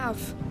that I have,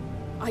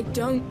 I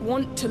don't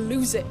want to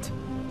lose it.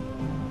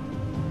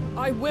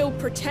 I will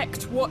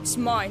protect what's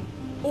mine,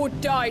 or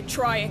die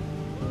trying.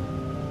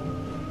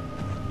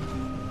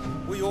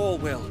 We all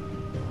will.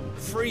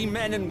 Free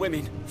men and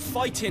women,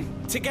 fighting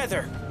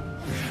together.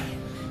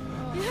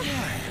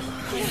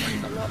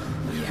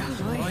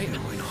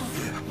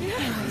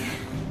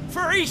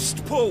 For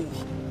Eastpool!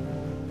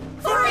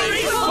 For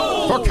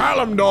Eastpool! For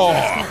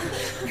Kalimdor!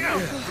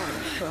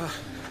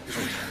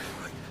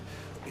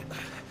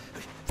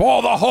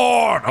 For the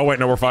Horde! Oh wait,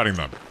 no, we're fighting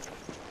them.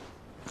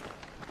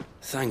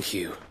 Thank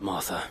you,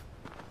 Martha.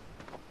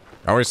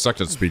 I always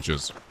sucked at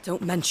speeches.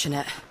 Don't mention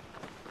it.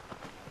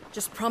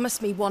 Just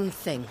promise me one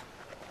thing.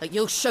 That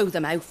you'll show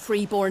them how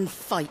freeborn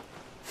fight.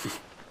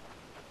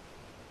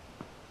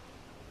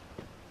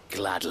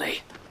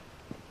 Gladly.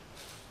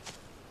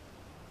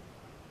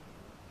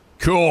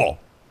 Cool.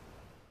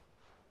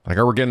 Like,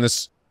 we're getting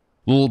this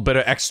little bit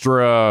of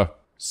extra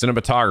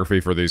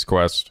cinematography for these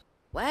quests.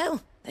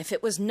 Well, if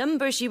it was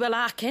numbers you were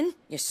lacking,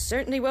 you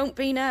certainly won't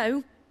be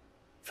now.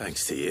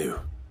 Thanks to you.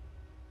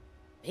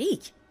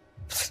 Me?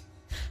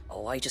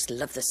 Oh, I just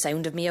love the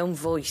sound of my own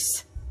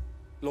voice.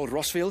 Lord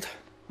Rosfield,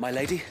 my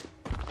lady,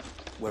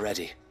 we're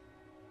ready.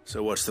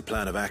 So what's the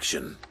plan of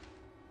action?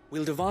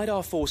 We'll divide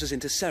our forces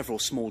into several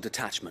small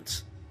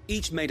detachments,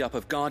 each made up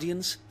of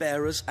guardians,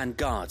 bearers, and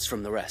guards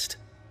from the rest.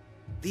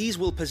 These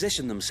will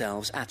position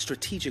themselves at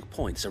strategic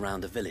points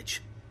around the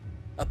village.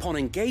 Upon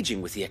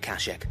engaging with the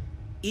Akashic,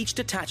 each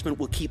detachment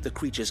will keep the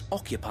creatures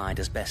occupied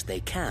as best they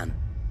can,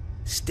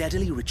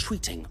 steadily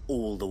retreating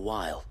all the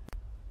while.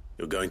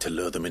 You're going to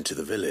lure them into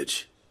the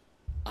village?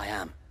 I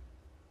am.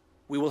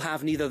 We will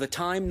have neither the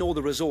time nor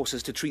the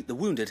resources to treat the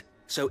wounded,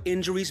 so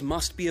injuries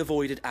must be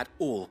avoided at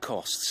all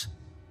costs.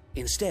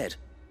 Instead,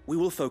 we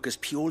will focus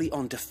purely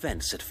on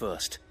defense at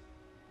first.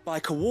 By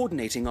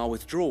coordinating our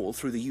withdrawal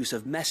through the use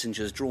of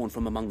messengers drawn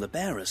from among the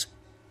bearers,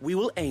 we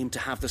will aim to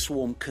have the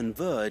swarm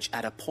converge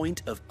at a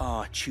point of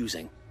our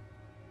choosing.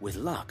 With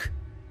luck,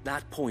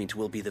 that point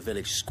will be the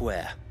village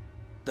square,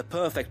 the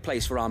perfect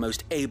place for our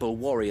most able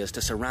warriors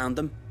to surround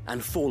them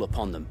and fall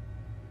upon them,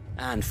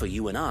 and for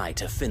you and I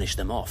to finish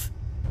them off.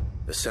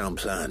 A sound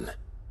plan,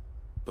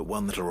 but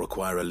one that'll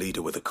require a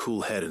leader with a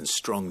cool head and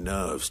strong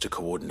nerves to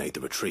coordinate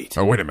the retreat.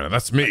 Oh, wait a minute,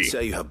 that's me. I'd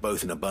say you have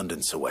both in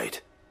abundance,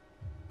 Waloed,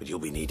 but you'll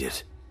be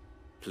needed.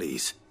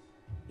 Please,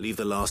 leave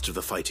the last of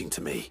the fighting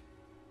to me.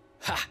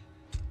 Ha!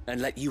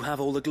 And let you have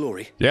all the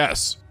glory?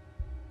 Yes.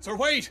 Sir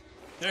Wade,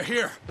 they're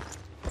here.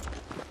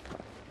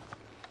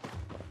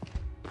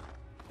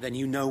 Then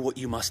you know what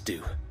you must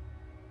do.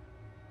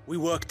 We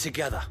work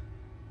together,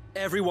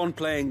 everyone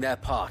playing their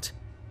part,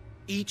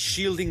 each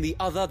shielding the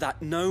other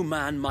that no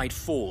man might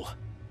fall,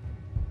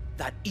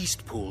 that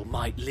Eastpool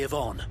might live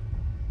on.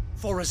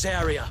 For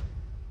Rosaria.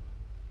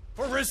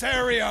 For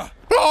Rosaria!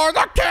 For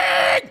the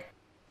king!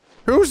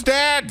 Who's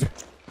dead?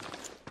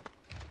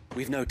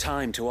 We've no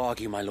time to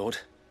argue, my lord.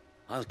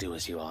 I'll do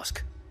as you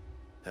ask.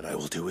 And I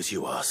will do as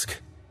you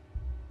ask.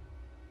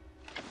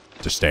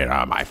 Just stay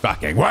out of my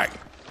fucking way.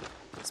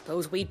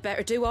 Suppose we'd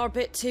better do our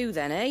bit too,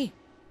 then, eh?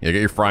 Yeah, get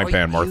your frying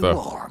pan, Martha. You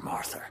are,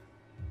 Martha.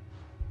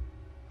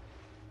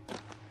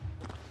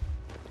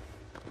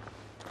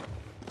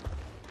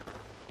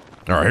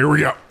 Alright, here we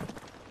go.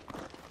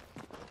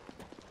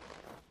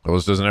 Well,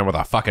 this doesn't end with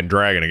a fucking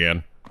dragon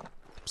again. I'm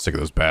sick of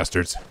those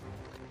bastards.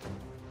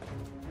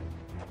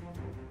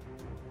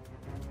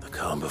 The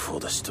calm before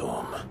the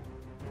storm.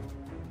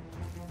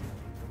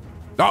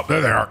 Oh,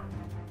 there they are.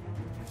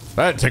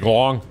 That didn't take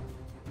long.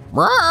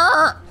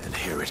 And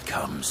here it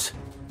comes.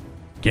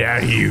 Get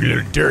out of here, you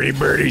little dirty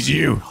birdies,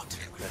 you.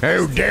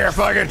 Who dare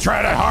fucking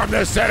try to harm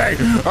this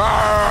city?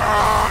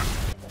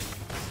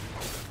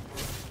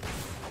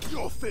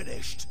 You're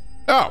finished.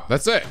 Oh,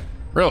 that's it.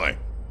 Really?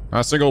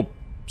 Not a single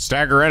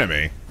stagger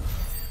enemy.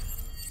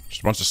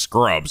 Just a bunch of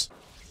scrubs.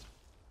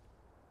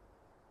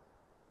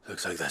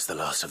 Looks like that's the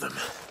last of them.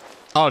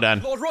 All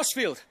done. Lord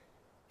Rosfield!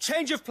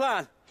 Change of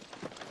plan!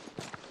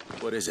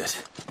 What is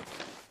it?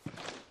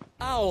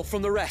 Owl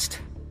from the rest.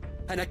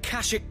 An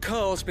Akashic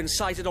curl's been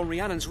sighted on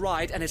Rhiannon's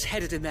ride and is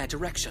headed in their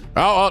direction.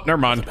 Oh, never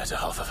mind. The better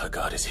half of her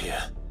guard is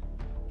here.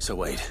 So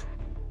wait,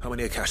 how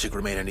many Akashic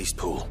remain in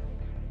Eastpool?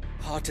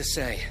 Hard to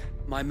say.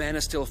 My men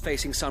are still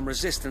facing some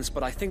resistance,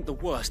 but I think the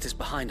worst is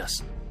behind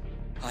us.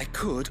 I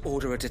could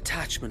order a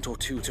detachment or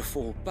two to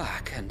fall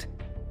back and...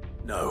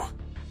 No,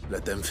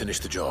 let them finish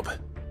the job.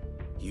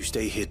 You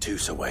stay here too,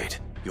 Sir Wade.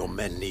 Your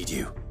men need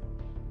you.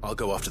 I'll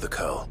go after the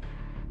curl.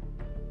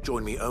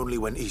 Join me only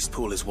when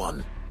Eastpool is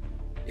won.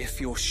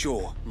 If you're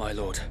sure, my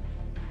lord.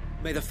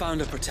 May the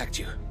Founder protect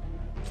you.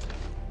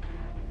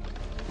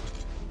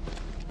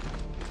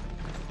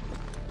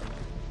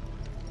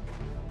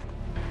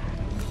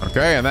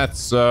 Okay, and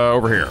that's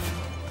over here.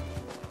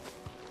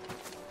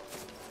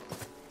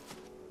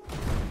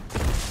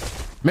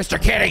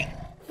 Mr. Kitty,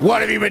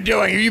 what have you been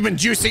doing? Have you been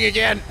juicing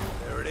again?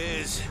 There it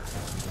is.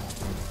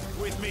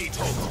 With me,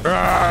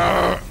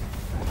 Togo.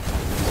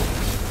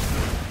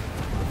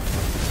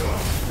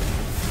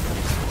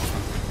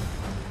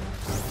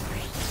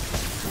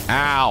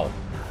 Ow.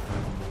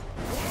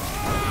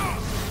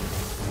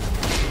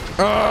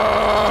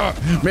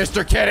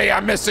 Mr. Kitty,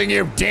 I'm missing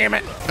you, damn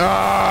it.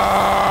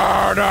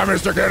 Oh, no,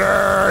 Mr.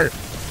 Kitty.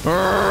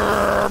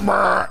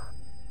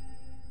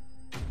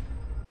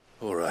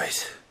 All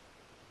right.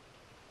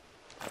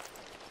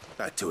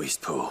 Back to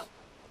Eastpool.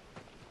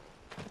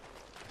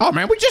 Oh,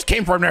 man, we just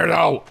came from there,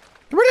 though.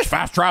 Can we just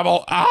fast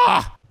travel?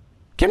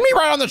 Can we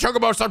ride on the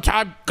chocobo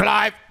sometime,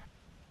 Clive?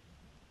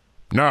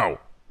 No.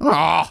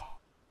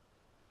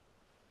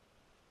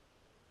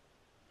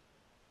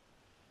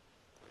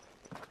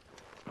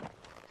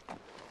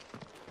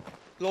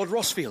 Lord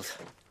Rosfield,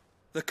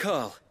 the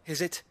Curl,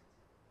 is it?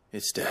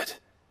 It's dead.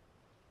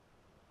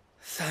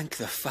 Thank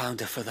the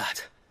Founder for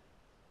that.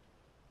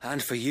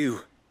 And for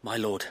you, my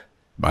lord.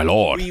 My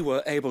lord. We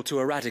were able to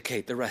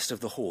eradicate the rest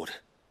of the Horde.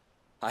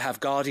 I have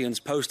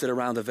guardians posted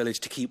around the village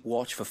to keep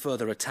watch for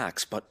further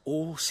attacks, but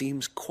all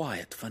seems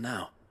quiet for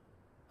now.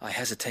 I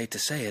hesitate to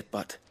say it,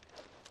 but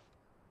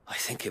I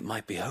think it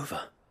might be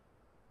over.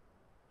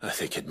 I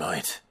think it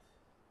might.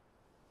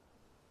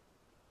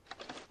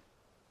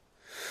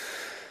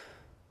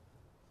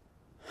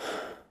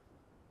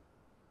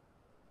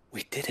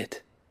 We did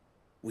it.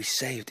 We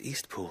saved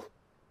Eastpool.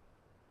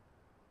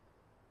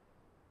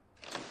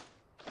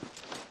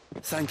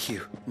 Thank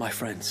you, my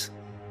friends.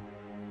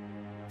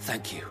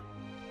 Thank you.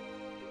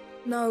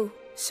 No,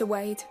 Sir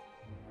Wade.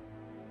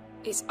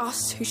 It's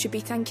us who should be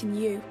thanking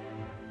you.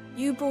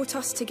 You brought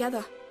us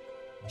together.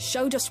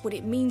 Showed us what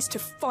it means to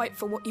fight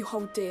for what you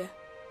hold dear.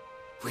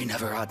 We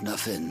never had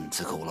nothing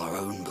to call our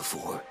own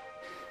before.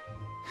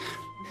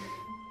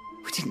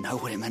 We didn't know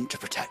what it meant to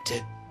protect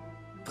it,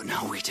 but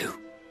now we do.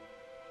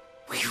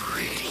 We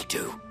really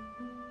do.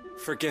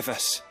 Forgive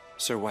us,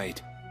 Sir Wade.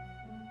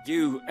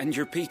 You and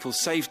your people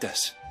saved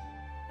us,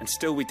 and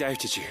still we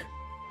doubted you.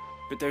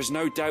 But there's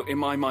no doubt in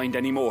my mind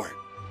anymore.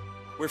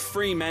 We're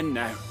free men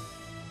now,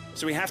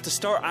 so we have to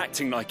start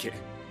acting like it.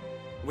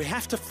 We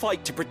have to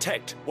fight to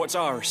protect what's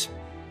ours,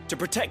 to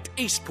protect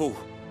Eastpool.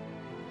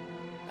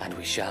 And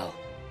we shall.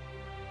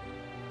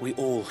 We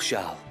all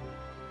shall.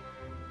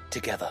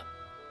 Together.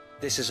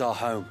 This is our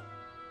home.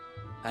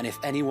 And if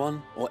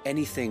anyone or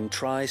anything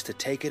tries to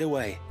take it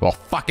away... Well,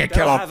 fucking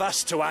kill him. They'll have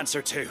us to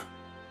answer to.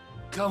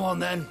 Come on,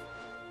 then.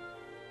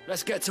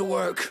 Let's get to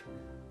work.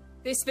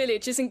 This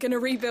village isn't going to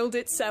rebuild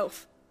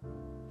itself.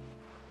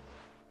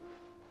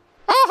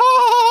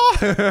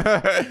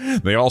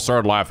 They all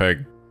started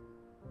laughing.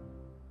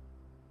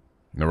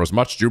 There was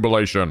much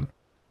jubilation.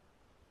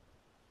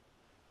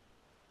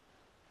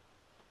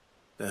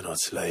 They're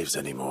not slaves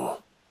anymore.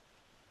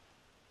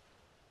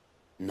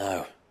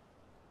 No.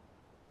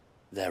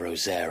 They're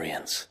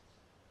Rosarians.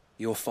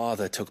 Your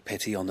father took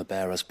pity on the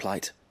bearer's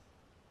plight,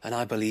 and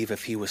I believe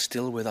if he was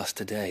still with us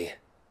today,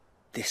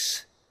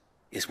 this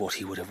is what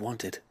he would have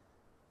wanted.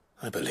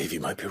 I believe you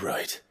might be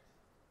right.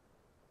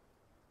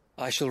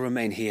 I shall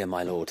remain here,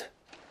 my lord,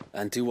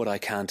 and do what I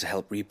can to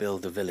help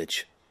rebuild the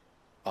village.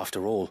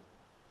 After all,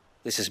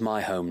 this is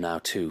my home now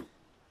too,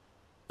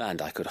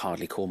 and I could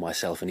hardly call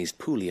myself an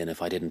Eastpoolian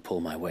if I didn't pull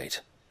my weight.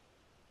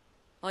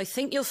 I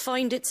think you'll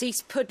find it's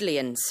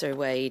Eastpudlian, Sir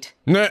Wade.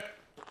 Nah.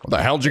 Where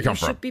the hell did you come You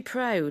from? should be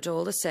proud,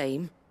 all the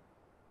same.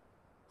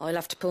 I'll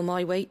have to pull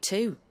my weight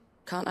too.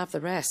 Can't have the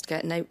rest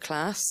getting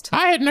outclassed.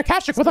 I hit an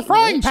Akashic with a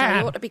frying pan.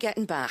 I ought to be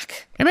getting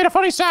back. It made a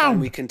funny sound. Can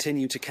we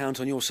continue to count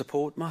on your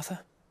support,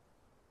 Martha?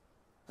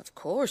 Of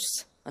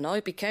course. And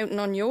I'd be counting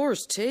on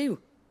yours too.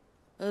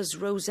 Us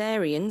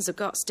Rosarians have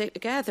got to stick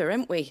together,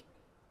 haven't we?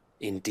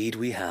 Indeed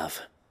we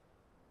have.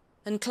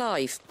 And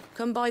Clive,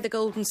 come by the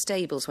Golden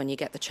Stables when you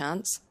get the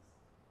chance.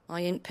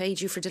 I ain't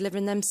paid you for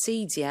delivering them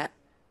seeds yet.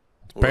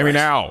 Pay me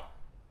now.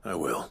 I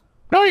will.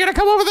 No, you gotta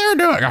come over there and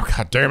do it. Oh,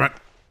 god damn it.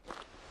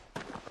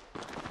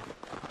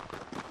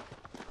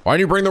 Why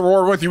didn't you bring the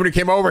roar with you when you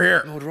came over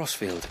here? Lord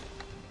Rosfield,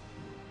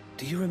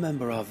 do you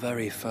remember our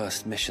very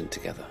first mission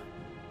together?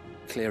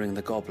 Clearing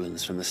the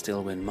goblins from the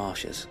Stillwind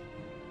marshes?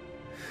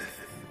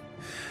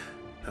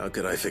 How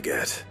could I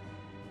forget?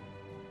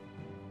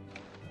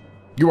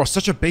 You are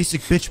such a basic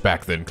bitch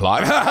back then,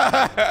 Clive.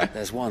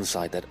 There's one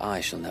side that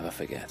I shall never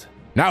forget.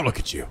 Now look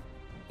at you.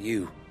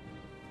 You,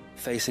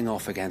 facing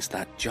off against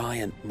that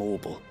giant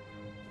Morble.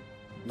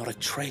 Not a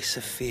trace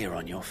of fear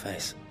on your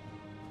face.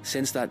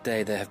 Since that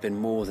day, there have been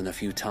more than a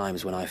few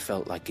times when I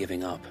felt like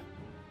giving up.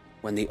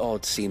 When the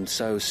odds seemed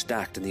so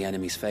stacked in the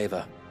enemy's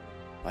favor,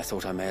 I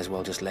thought I may as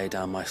well just lay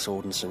down my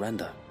sword and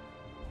surrender.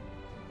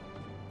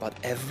 But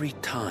every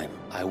time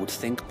I would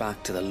think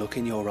back to the look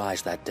in your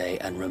eyes that day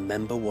and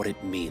remember what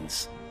it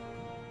means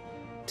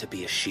to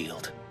be a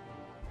shield.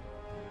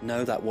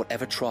 Know that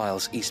whatever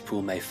trials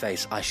Eastpool may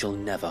face, I shall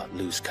never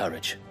lose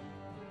courage.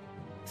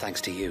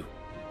 Thanks to you.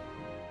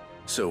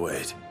 So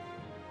Wade,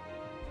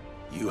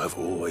 you have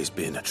always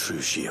been a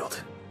true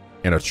shield.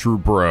 And a true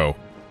bro.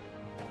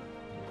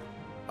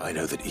 I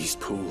know that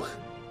Eastpool,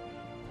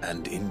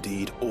 and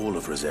indeed all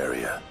of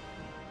Rosaria,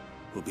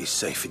 will be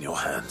safe in your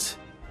hands.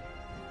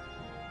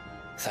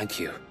 Thank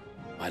you,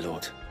 my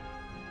lord.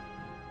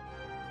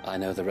 I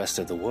know the rest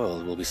of the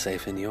world will be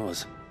safe in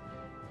yours.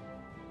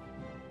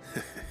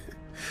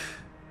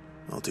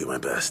 I'll do my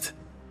best.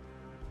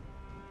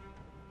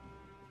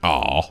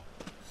 Aw.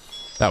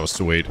 That was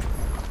sweet.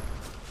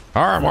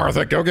 Alright,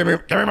 Martha, go give me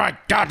my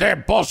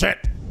goddamn bullshit!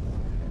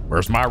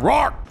 Where's my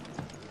rock?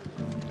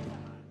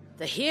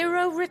 The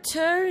hero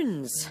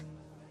returns.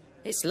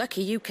 It's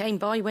lucky you came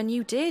by when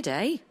you did,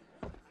 eh?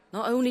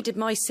 Not only did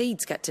my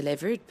seeds get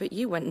delivered, but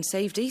you went and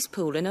saved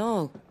Eastpool and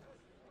all.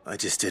 I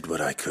just did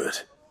what I could.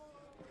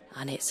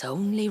 And it's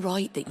only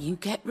right that you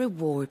get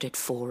rewarded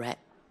for it.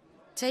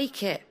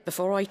 Take it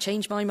before I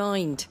change my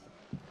mind.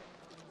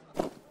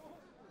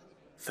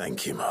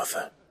 Thank you,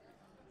 Martha.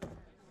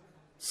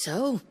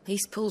 So,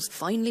 Eastpool's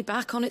finally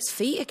back on its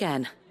feet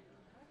again.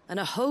 And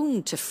a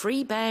home to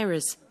free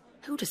bearers.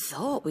 Who'd have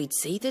thought we'd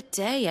see the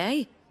day,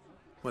 eh?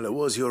 Well, it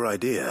was your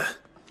idea.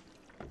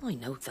 I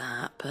know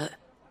that, but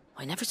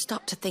I never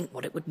stopped to think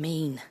what it would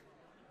mean.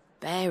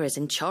 Bearers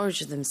in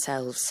charge of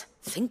themselves,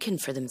 thinking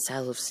for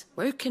themselves,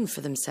 working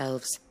for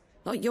themselves.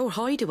 Like your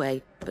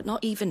hideaway, but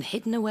not even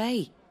hidden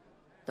away.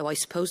 Though I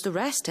suppose the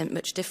rest ain't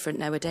much different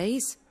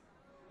nowadays.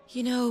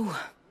 You know,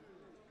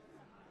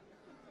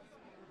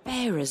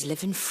 bearers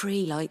living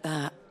free like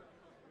that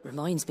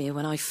reminds me of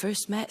when I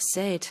first met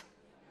Sid.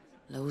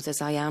 Loath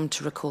as I am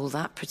to recall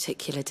that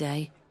particular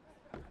day.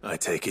 I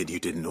take it you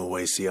didn't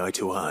always see eye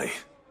to eye.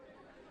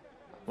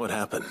 What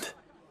happened?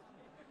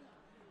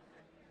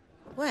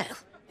 Well,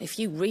 if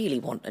you really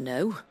want to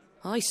know,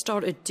 I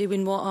started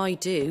doing what I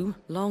do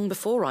long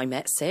before I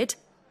met Sid.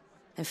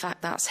 In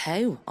fact, that's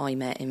how I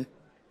met him.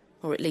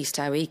 Or at least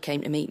how he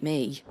came to meet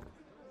me.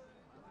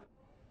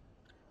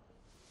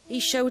 He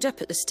showed up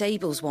at the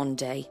stables one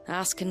day,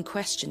 asking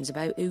questions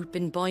about who'd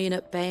been buying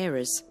up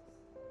bearers.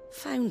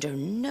 Founder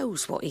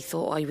knows what he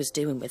thought I was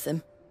doing with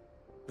them.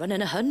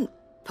 Running a hunt,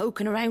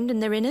 poking around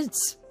in their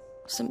innards.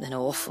 Something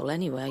awful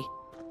anyway.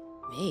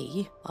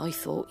 Me, I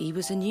thought he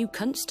was a new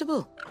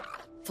constable.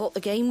 Thought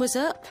the game was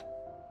up.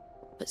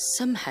 But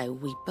somehow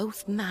we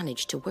both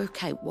managed to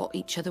work out what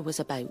each other was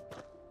about.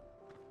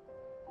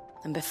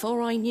 And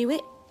before I knew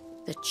it,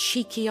 the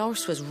cheeky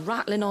arse was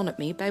rattling on at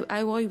me about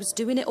how I was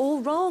doing it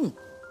all wrong.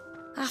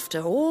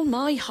 After all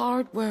my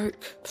hard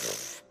work.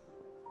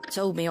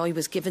 Told me I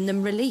was giving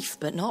them relief,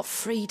 but not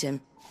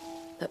freedom.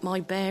 That my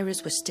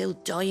bearers were still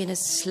dying as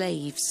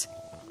slaves.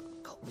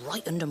 Got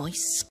right under my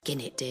skin,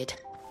 it did.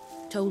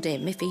 Told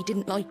him if he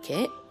didn't like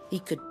it, he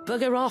could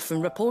bugger off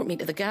and report me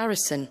to the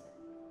garrison.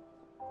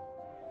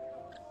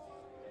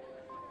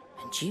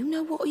 And do you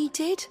know what he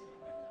did?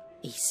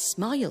 He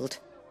smiled.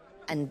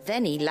 And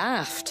then he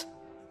laughed.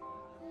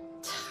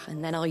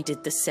 And then I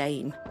did the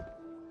same.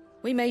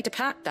 We made a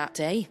pact that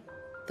day,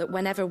 that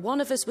whenever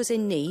one of us was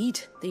in need,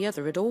 the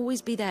other would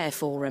always be there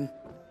for him.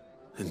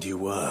 And you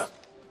were?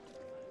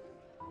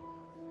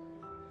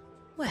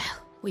 Well,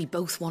 we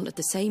both wanted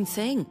the same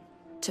thing,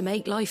 to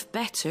make life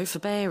better for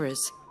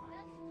bearers.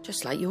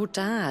 Just like your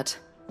dad.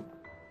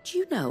 Do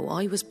you know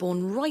I was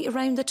born right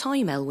around the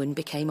time Elwyn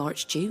became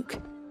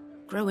Archduke?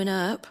 Growing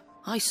up,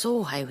 I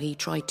saw how he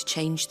tried to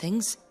change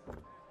things.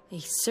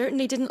 He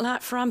certainly didn't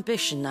lack for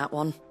ambition, that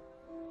one.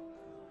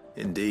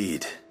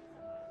 Indeed.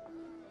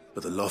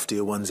 But the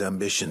loftier one's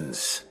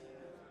ambitions,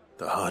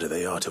 the harder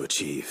they are to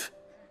achieve.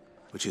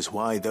 Which is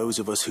why those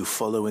of us who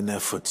follow in their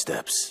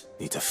footsteps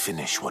need to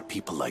finish what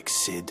people like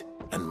Sid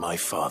and my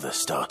father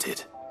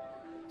started.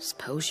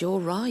 Suppose you're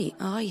right,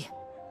 aye.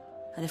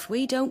 And if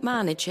we don't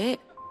manage it,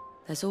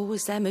 there's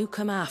always them who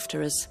come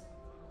after us.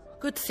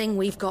 Good thing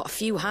we've got a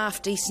few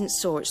half-decent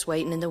sorts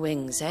waiting in the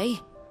wings, eh?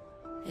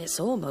 It's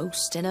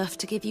almost enough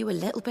to give you a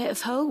little bit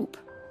of hope.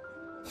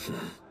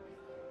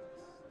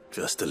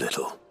 Just a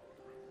little.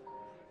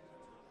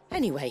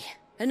 Anyway,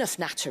 enough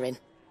nattering.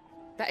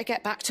 Better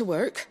get back to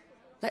work.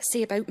 Let's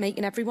see about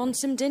making everyone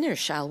some dinner,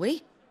 shall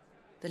we?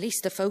 The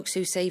least the folks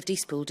who saved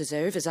Eastpool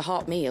deserve is a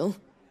hot meal.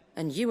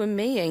 And you and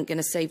me ain't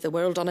gonna save the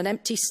world on an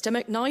empty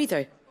stomach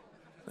neither.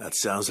 That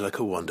sounds like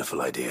a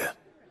wonderful idea.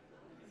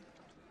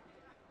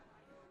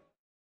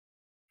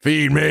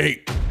 Feed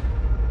me!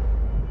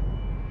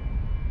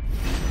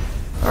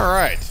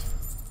 Alright.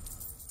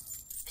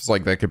 Feels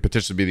like that could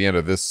potentially be the end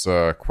of this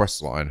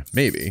quest line.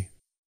 Maybe.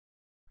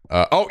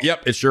 Oh,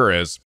 yep, it sure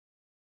is.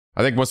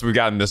 I think once we've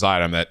gotten this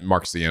item, that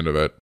marks the end of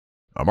it.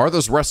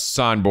 Martha's Rest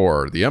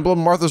signboard. The emblem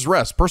of Martha's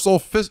Rest. Personal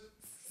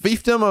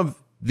fiefdom of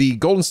the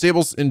Golden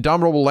Stable's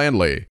indomitable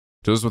landlady.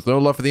 To those with no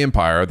love for the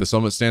Empire, this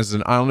element stands as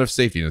an island of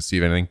safety in a sea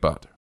of anything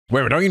but.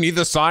 Wait, don't you need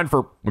this sign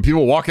for when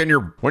people walk in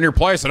your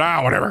place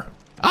and whatever?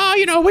 Oh,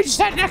 you know, we just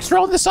had an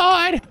extra on the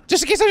side,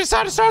 just in case I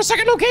decide to start a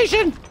second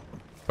location.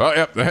 Oh,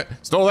 yep,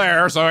 still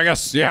there, so I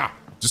guess, yeah.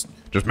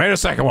 Just made a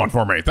second one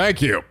for me,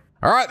 thank you.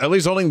 All right, that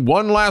leaves only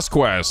one last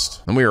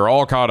quest, and we are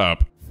all caught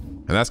up.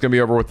 And that's gonna be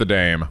over with the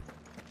dame.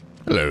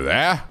 Hello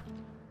there.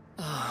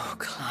 Oh,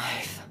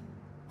 Clive,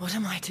 what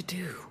am I to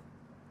do?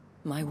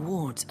 My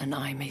wards and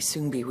I may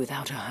soon be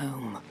without a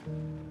home.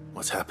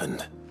 What's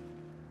happened?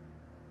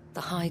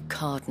 The High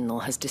Cardinal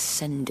has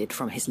descended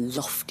from his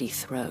lofty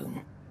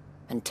throne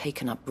and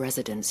taken up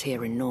residence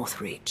here in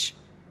Northreach.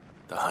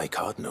 The High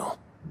Cardinal?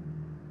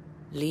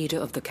 Leader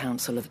of the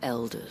Council of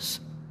Elders,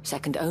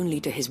 second only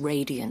to his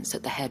radiance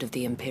at the head of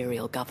the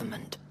Imperial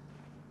government.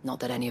 Not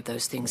that any of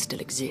those things still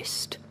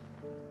exist.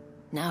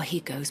 Now he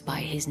goes by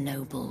his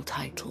noble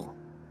title,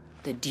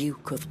 the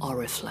Duke of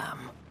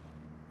Oriflamme.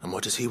 And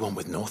what does he want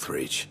with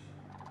Northreach?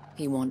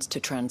 He wants to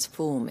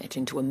transform it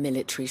into a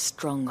military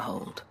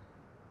stronghold,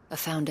 a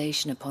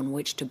foundation upon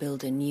which to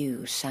build a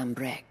new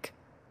Sambrec.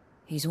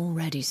 He's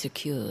already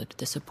secured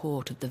the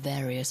support of the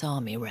various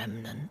army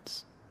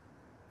remnants,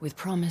 with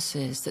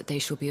promises that they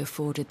shall be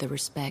afforded the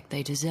respect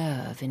they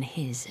deserve in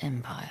his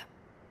empire.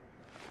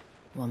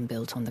 One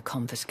built on the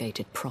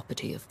confiscated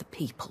property of the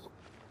people.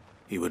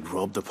 He would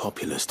rob the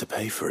populace to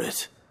pay for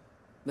it.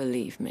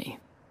 Believe me,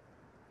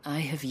 I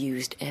have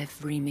used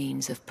every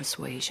means of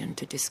persuasion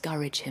to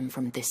discourage him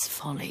from this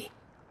folly.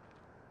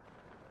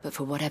 But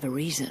for whatever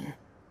reason,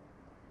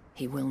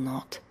 he will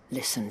not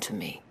listen to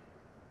me.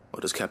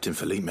 What does Captain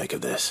Philippe make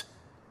of this?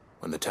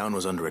 When the town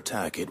was under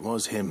attack, it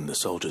was him the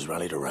soldiers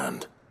rallied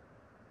around.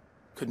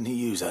 Couldn't he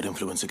use that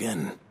influence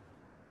again?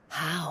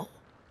 How?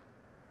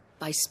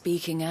 By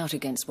speaking out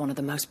against one of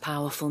the most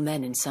powerful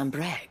men in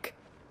Sambrec.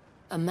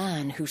 A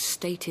man whose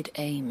stated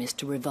aim is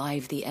to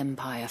revive the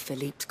empire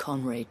Philippe's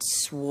comrades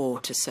swore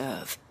to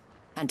serve,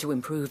 and to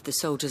improve the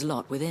soldiers'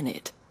 lot within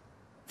it.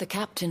 The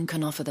captain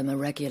can offer them a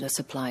regular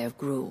supply of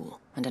gruel,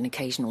 and an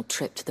occasional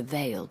trip to the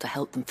Vale to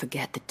help them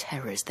forget the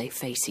terrors they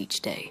face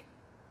each day.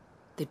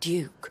 The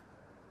Duke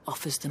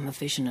offers them a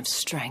vision of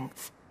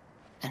strength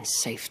and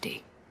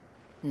safety.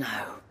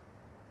 No.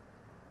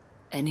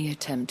 Any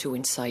attempt to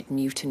incite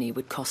mutiny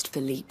would cost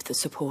Philippe the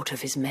support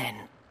of his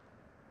men,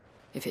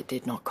 if it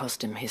did not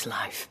cost him his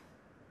life.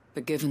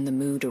 But given the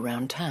mood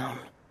around town,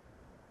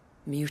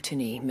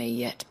 mutiny may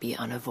yet be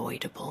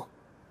unavoidable.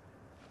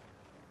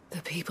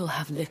 The people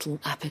have little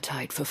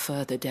appetite for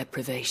further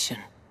deprivation,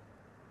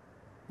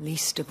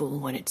 least of all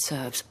when it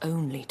serves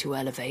only to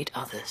elevate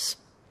others.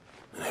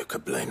 Who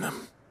could blame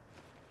them?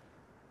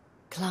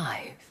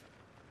 Clive,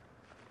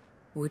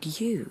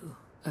 would you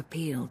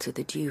appeal to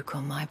the Duke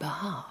on my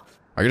behalf?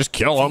 I can just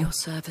kill him. For your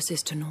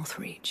services to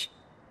Northreach,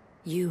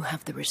 you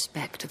have the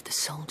respect of the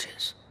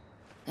soldiers,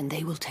 and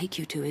they will take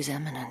you to His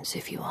Eminence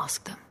if you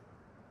ask them.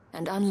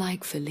 And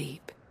unlike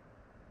Philippe,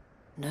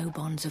 no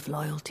bonds of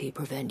loyalty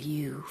prevent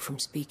you from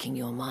speaking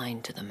your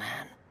mind to the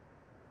man.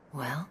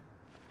 Well,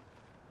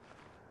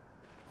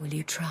 will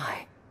you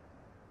try?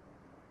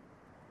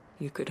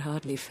 You could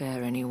hardly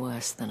fare any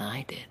worse than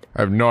I did.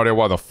 I have no idea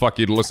why the fuck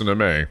you'd listen to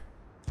me.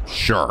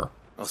 Sure.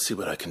 I'll see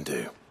what I can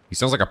do. He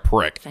sounds like a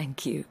prick.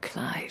 Thank you,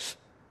 Clive.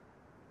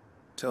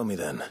 Tell me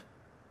then,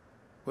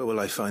 where will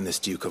I find this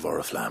Duke of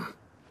Oriflamme?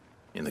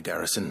 In the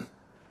garrison?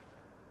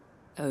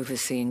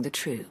 Overseeing the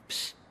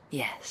troops,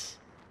 yes.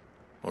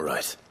 All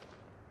right.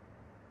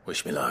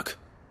 Wish me luck.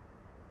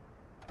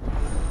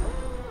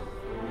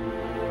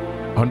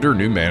 Under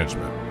new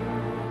management.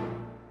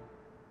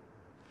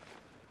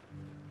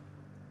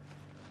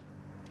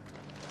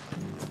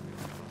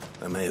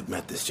 I may have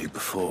met this Duke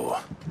before,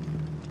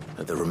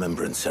 at the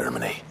Remembrance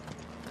Ceremony.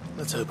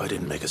 Let's hope I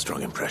didn't make a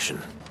strong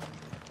impression.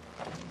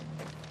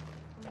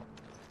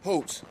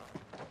 Halt!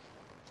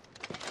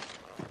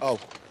 Oh,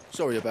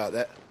 sorry about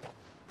that.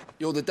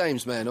 You're the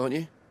dame's man, aren't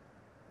you?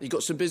 You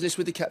got some business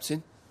with the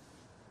captain?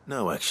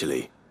 No,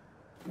 actually.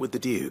 With the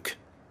Duke.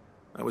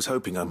 I was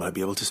hoping I might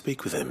be able to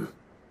speak with him.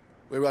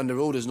 We're under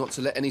orders not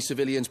to let any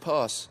civilians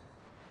pass.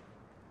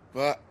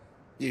 But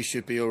you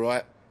should be all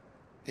right.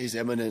 His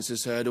Eminence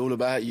has heard all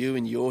about you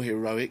and your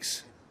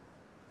heroics.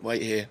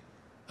 Wait here.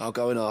 I'll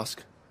go and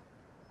ask.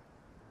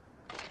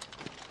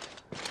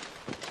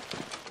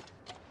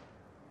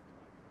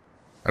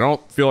 I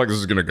don't feel like this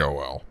is gonna go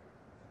well.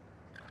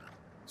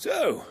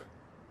 So,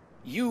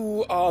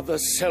 you are the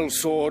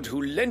sellsword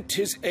who lent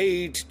his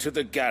aid to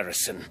the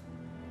garrison.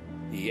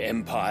 The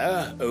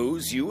Empire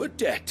owes you a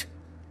debt,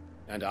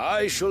 and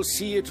I shall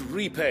see it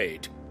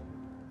repaid.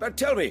 But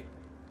tell me,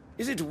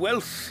 is it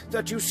wealth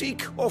that you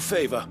seek, or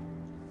favor?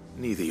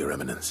 Neither, Your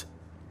Eminence.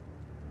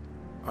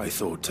 I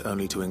thought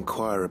only to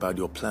inquire about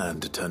your plan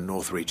to turn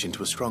Northreach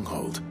into a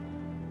stronghold.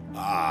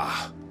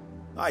 Ah,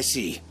 I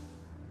see.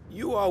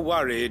 You are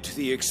worried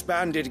the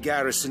expanded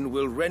garrison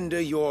will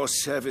render your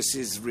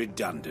services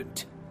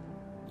redundant.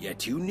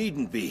 Yet you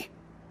needn't be.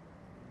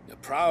 A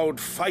proud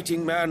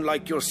fighting man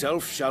like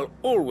yourself shall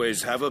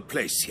always have a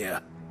place here.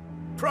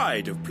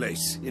 Pride of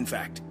place, in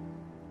fact.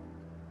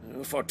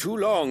 For too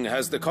long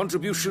has the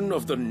contribution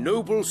of the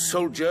noble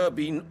soldier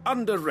been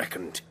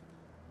under-reckoned.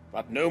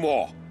 But no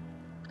more.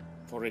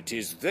 For it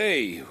is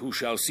they who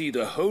shall see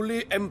the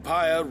Holy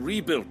Empire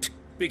rebuilt,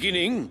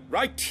 beginning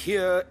right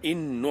here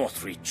in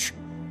Northreach.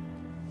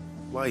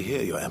 Why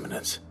here, Your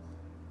Eminence?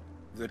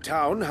 The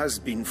town has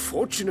been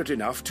fortunate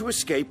enough to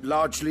escape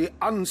largely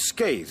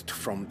unscathed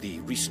from the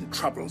recent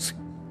troubles.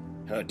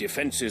 Her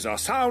defenses are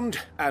sound,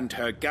 and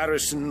her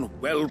garrison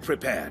well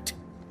prepared.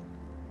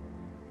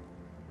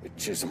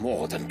 Which is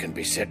more than can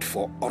be said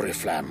for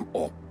Oriflamme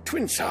or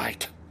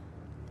Twinside.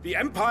 The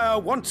Empire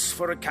wants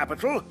for a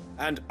capital,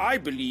 and I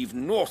believe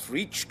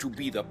Northreach to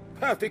be the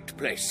perfect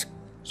place.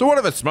 So what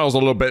if it smells a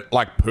little bit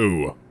like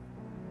poo?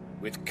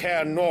 with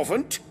Caer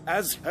Norvent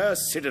as her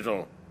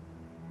citadel.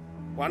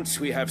 Once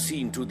we have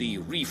seen to the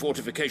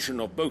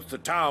refortification of both the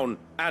town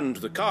and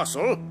the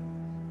castle,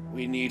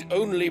 we need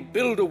only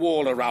build a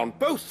wall around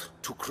both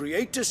to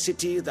create a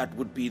city that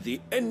would be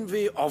the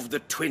envy of the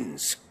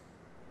twins.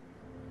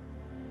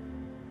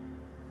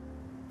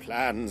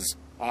 Plans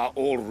are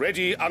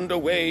already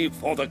underway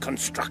for the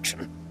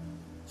construction.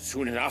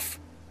 Soon enough,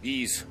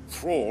 these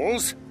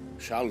thralls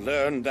shall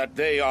learn that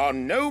they are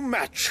no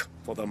match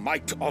for the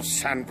might of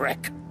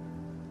Sanbreque.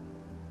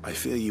 I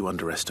fear you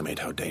underestimate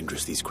how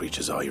dangerous these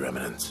creatures are, Your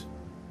Eminence.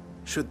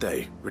 Should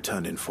they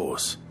return in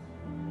force,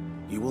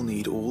 you will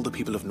need all the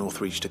people of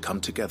Northreach to come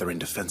together in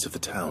defense of the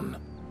town.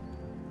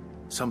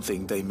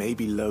 Something they may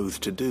be loath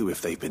to do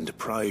if they've been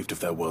deprived of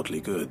their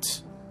worldly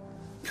goods.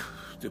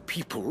 The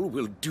people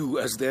will do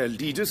as their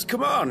leaders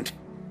command.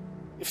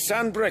 If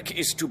Sanbreque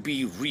is to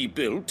be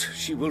rebuilt,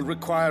 she will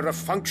require a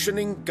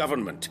functioning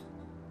government.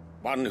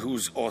 One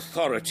whose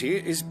authority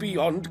is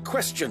beyond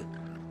question.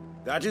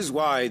 That is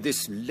why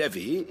this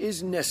levy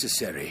is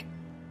necessary.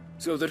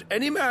 So that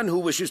any man who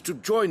wishes to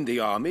join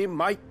the army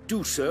might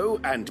do so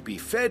and be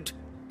fed,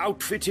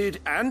 outfitted,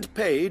 and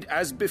paid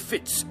as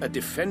befits a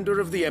defender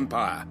of the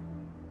Empire.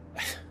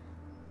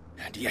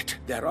 And yet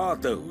there are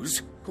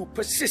those who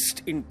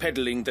persist in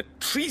peddling the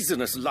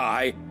treasonous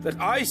lie that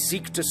I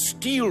seek to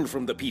steal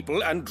from the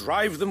people and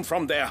drive them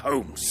from their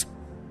homes.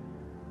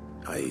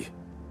 I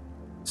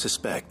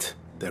suspect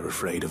they're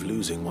afraid of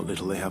losing what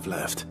little they have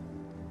left.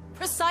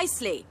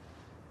 Precisely.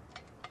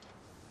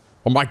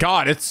 Oh my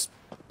god, it's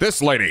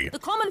this lady. The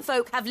common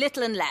folk have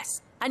little and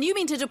less, and you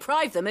mean to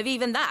deprive them of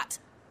even that.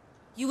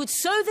 You would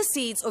sow the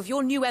seeds of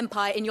your new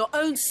empire in your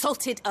own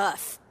salted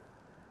earth.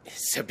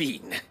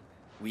 Sabine,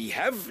 we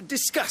have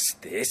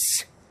discussed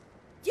this.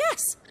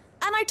 Yes,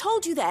 and I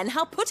told you then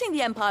how putting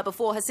the empire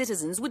before her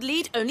citizens would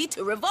lead only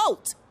to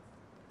revolt.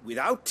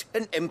 Without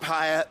an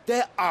empire,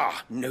 there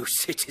are no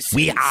citizens.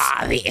 We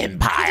are the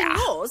empire. And in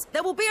yours,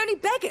 there will be only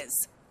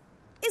beggars.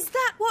 Is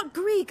that what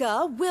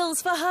Griga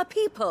wills for her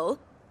people?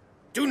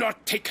 Do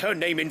not take her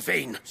name in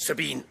vain,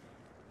 Sabine.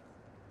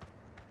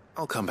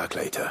 I'll come back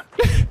later.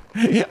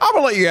 I'm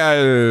gonna let you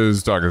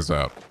guys talk this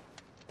out.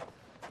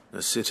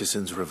 The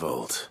citizens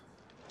revolt.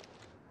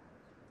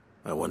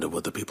 I wonder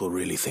what the people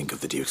really think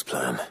of the Duke's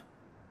plan.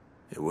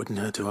 It wouldn't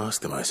hurt to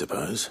ask them, I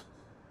suppose.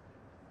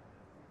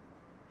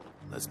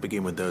 Let's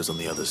begin with those on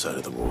the other side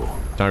of the wall.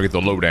 Time to get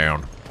the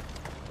lowdown.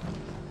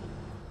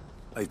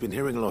 I've been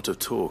hearing a lot of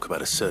talk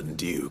about a certain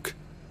Duke.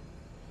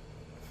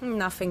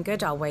 Nothing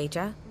good, I'll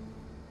wager.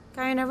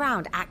 Going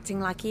around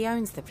acting like he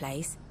owns the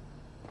place.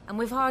 And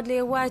with hardly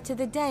a word to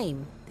the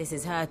dame. This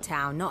is her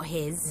town, not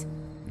his.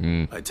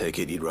 I take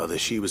it you'd rather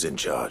she was in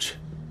charge.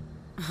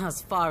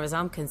 As far as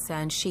I'm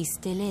concerned, she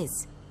still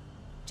is.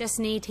 Just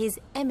need his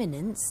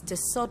eminence to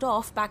sod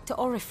off back to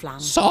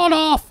Oriflamme. Sod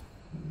off!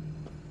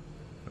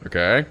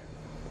 Okay.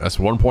 That's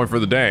 1 point for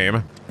the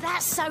dame.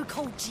 That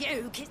so-called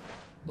Duke is...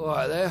 All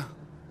right there.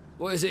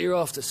 What is it you're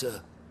after,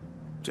 sir?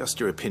 Just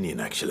your opinion,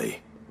 actually.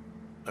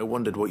 I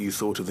wondered what you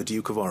thought of the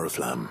Duke of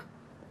Oriflamme.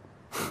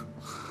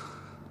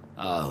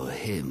 Oh,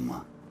 him.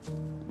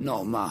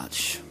 Not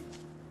much.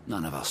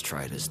 None of us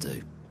traders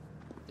do.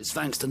 It's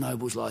thanks to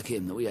nobles like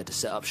him that we had to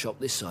set up shop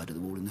this side of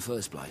the wall in the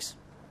first place.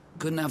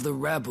 Couldn't have the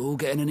rabble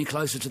getting any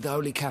closer to the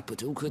holy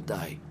capital, could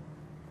they?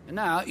 And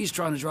now he's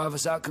trying to drive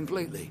us out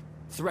completely,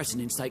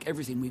 threatening to take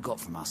everything we got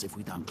from us if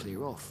we don't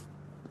clear off.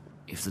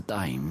 If the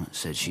dame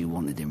said she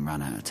wanted him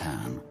run out of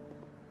town,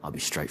 I'd be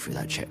straight through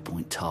that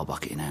checkpoint, tar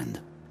bucket in hand.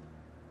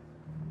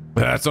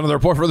 That's another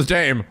point for the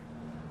dame.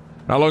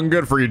 Not looking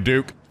good for you,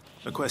 Duke.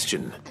 A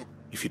question,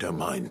 if you don't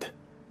mind.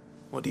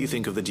 What do you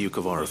think of the Duke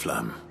of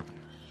Oriflamme?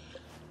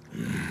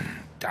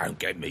 Don't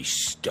get me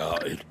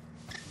started.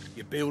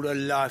 You build a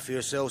life for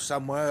yourself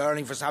somewhere,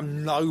 only for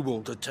some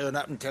noble to turn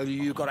up and tell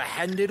you you've got to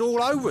hand it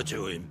all over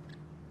to him.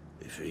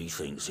 If he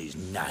thinks his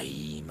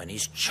name and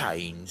his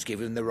chains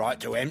give him the right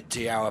to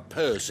empty our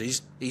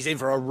purses, he's in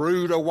for a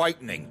rude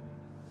awakening.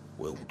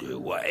 We'll do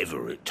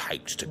whatever it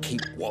takes to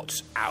keep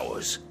what's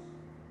ours.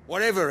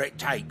 Whatever it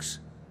takes.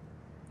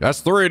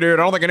 That's 3, dude.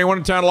 I don't think anyone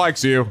in town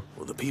likes you.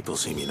 Well, the people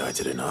seem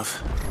united enough.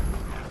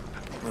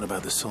 What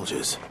about the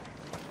soldiers?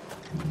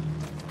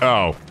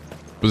 Oh.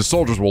 But the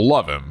soldiers will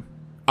love him.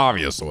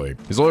 Obviously.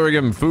 He's literally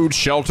giving food,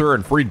 shelter,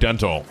 and free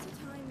dental.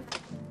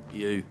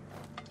 You're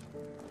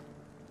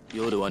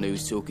the one who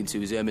was talking to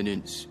his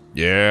eminence.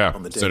 Yeah,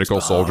 On the cynical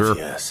Dane's soldier.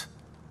 behalf, yes.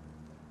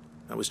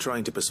 I was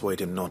trying to persuade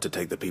him not to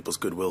take the people's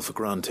goodwill for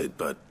granted,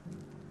 but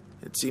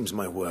it seems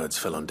my words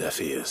fell on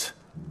deaf ears.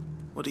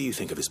 What do you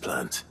think of his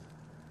plans?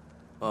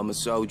 I'm a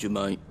soldier,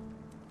 mate.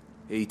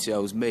 He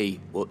tells me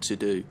what to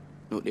do,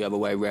 not the other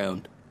way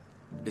round.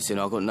 Listen,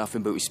 I've got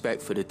nothing but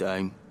respect for the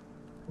dame,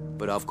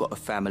 but I've got a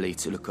family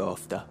to look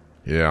after.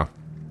 Yeah.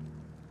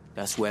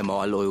 That's where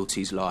my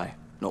loyalties lie,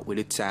 not with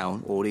the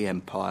town or the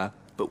empire,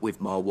 but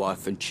with my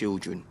wife and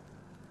children.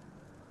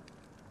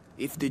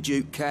 If the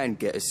Duke can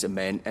get us the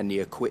men and the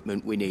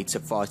equipment we need to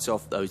fight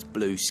off those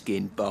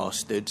blue-skinned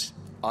bastards,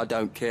 I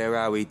don't care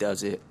how he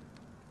does it.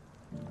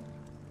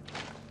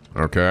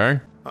 Okay.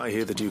 I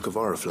hear the Duke of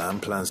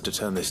Oriflamme plans to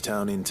turn this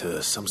town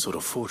into some sort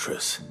of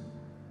fortress.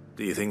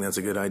 Do you think that's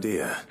a good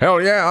idea?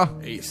 Hell yeah.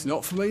 It's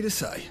not for me to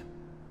say.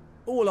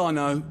 All I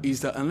know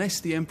is that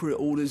unless the Emperor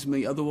orders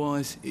me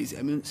otherwise, His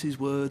Eminence's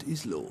word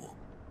is law.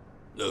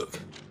 Look,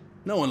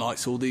 no one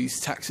likes all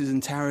these taxes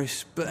and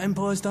tariffs, but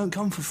empires don't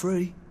come for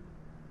free.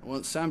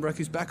 Once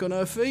Sanbreque is back on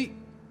her feet,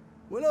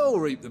 we'll all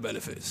reap the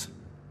benefits.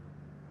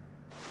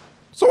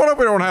 So what if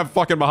we don't have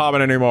fucking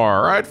Muhammad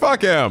anymore, right?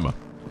 Fuck him.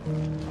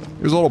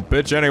 He was a little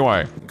bitch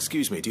anyway.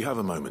 Excuse me, do you have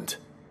a moment?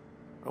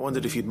 I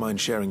wondered if you'd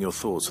mind sharing your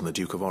thoughts on the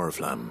Duke of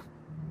Oriflamme.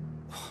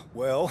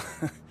 Well,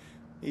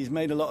 he's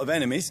made a lot of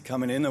enemies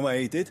coming in the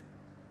way he did.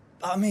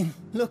 I mean,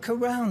 look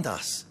around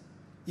us.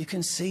 You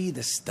can see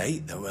the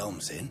state the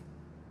realm's in.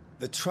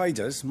 The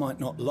traders might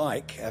not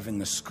like having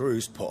the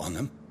screws put on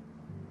them,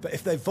 but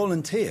if they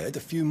volunteered a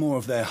few more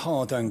of their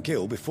hard-earned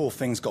gil before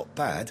things got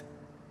bad,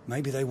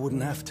 maybe they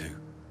wouldn't have to.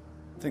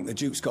 I think the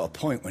Duke's got a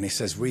point when he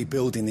says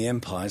rebuilding the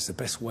Empire is the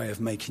best way of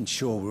making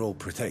sure we're all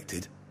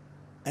protected.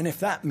 And if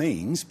that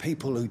means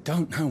people who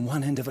don't know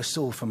one end of a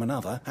sword from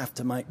another have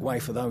to make way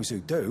for those who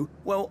do,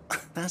 well,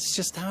 that's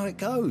just how it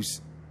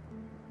goes.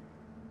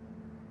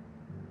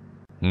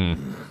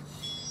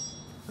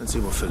 Let's see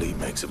what Philippe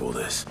makes of all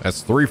this.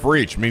 That's 3 for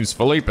each. Means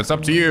Philippe, it's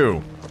up to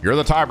you. You're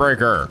the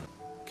tiebreaker.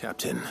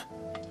 Captain,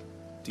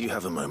 do you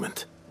have a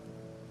moment?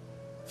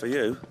 For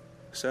you?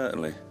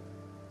 Certainly.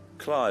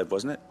 Clive,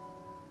 wasn't it?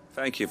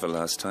 Thank you for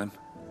last time.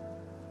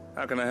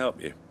 How can I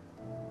help you?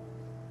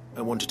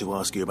 I wanted to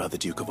ask you about the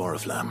Duke of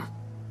Oriflamme.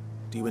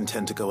 Do you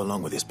intend to go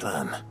along with his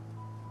plan?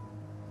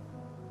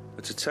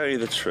 But to tell you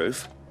the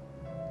truth,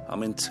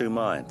 I'm in 2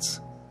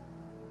 minds.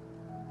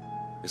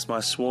 It's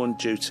my sworn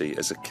duty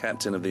as a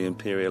captain of the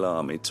Imperial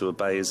Army to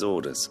obey his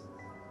orders.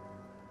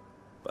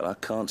 But I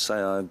can't say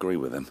I agree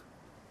with him.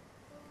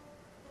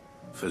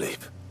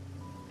 Philippe,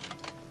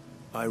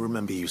 I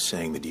remember you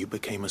saying that you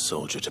became a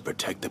soldier to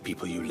protect the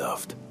people you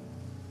loved.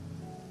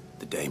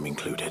 The Dame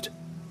included.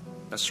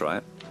 That's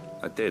right,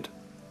 I did.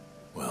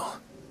 Well,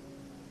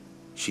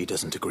 she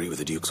doesn't agree with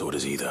the Duke's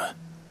orders either.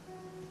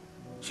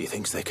 She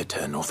thinks they could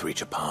tear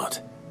Northreach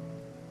apart.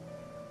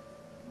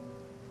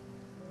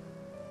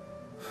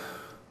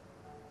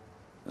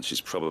 And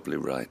she's probably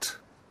right.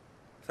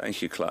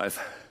 Thank you,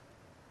 Clive.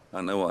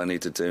 I know what I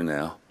need to do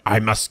now. I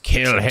must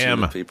kill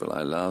him. The people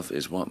I love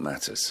is what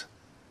matters.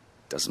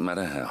 Doesn't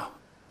matter how.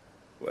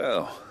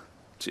 Well,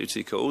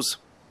 duty calls,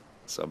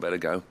 so I better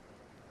go.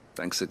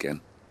 Thanks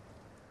again.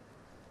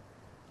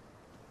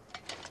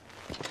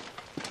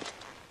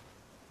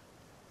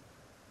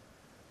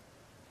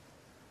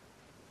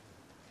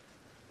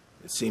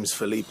 It seems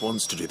Philippe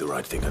wants to do the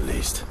right thing at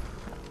least.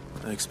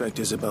 I expect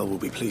Isabel will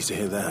be pleased to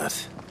hear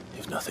that,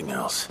 if nothing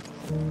else.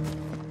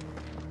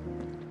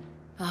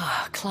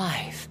 Ah,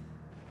 Clive.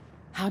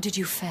 How did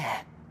you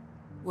fare?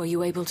 Were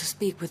you able to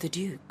speak with the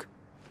Duke?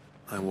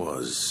 I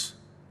was,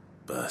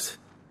 but...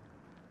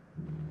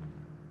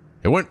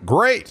 It went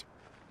great!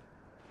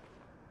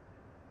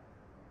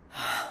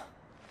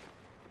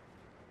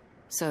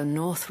 So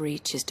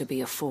Northreach is to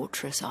be a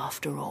fortress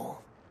after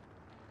all.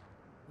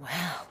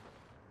 Well,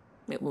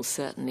 it will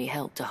certainly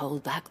help to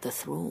hold back the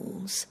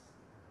thralls.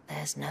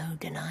 There's no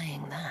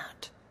denying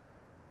that.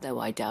 Though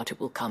I doubt it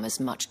will come as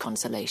much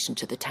consolation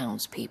to the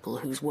townspeople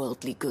whose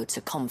worldly goods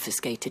are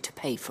confiscated to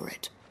pay for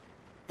it.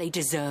 They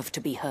deserve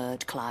to be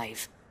heard,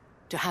 Clive.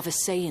 To have a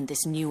say in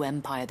this new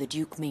empire the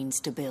Duke means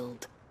to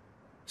build.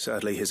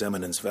 Sadly, His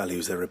Eminence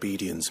values their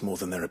obedience more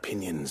than their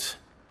opinions,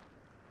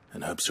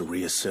 and hopes to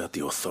reassert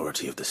the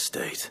authority of the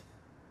state.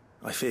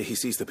 I fear he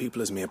sees the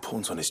people as mere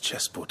pawns on his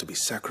chessboard to be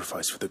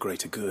sacrificed for the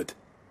greater good.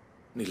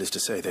 Needless to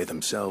say, they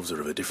themselves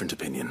are of a different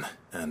opinion,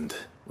 and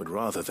would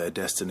rather their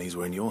destinies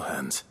were in your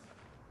hands.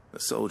 The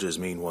soldiers,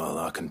 meanwhile,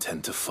 are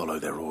content to follow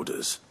their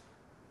orders.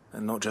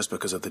 And not just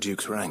because of the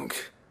Duke's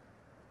rank,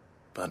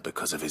 but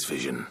because of his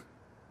vision.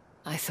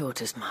 I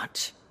thought as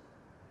much.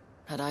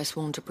 Had I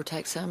sworn to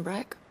protect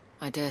Sanbreque,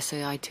 I dare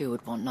say I too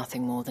would want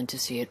nothing more than to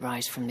see it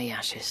rise from the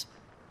ashes.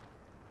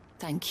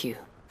 Thank you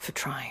for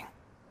trying.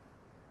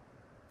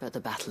 But the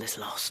battle is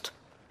lost.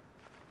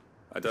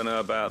 I don't know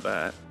about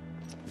that.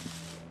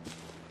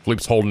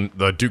 Philippe's holding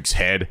the Duke's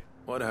head.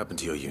 What happened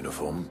to your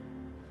uniform?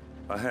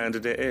 I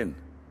handed it in,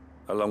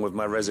 along with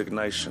my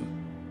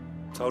resignation.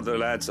 Told the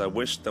lads I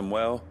wished them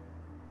well,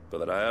 but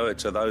that I owe it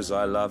to those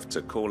I love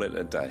to call it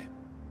a day.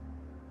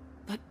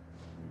 But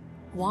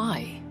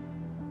why?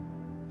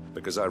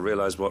 Because I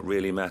realize what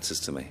really matters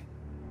to me.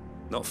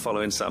 Not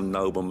following some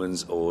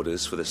nobleman's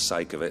orders for the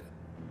sake of it,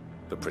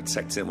 but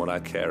protecting what I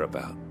care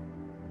about.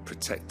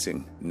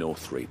 Protecting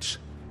Northreach.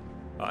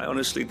 I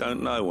honestly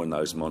don't know when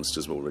those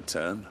monsters will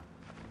return,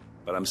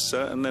 but I'm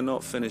certain they're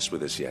not finished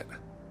with us yet.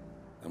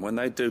 And when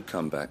they do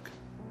come back,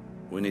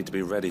 we need to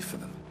be ready for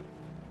them.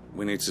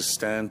 We need to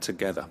stand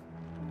together,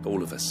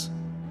 all of us.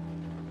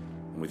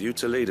 And with you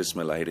to lead us,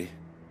 milady,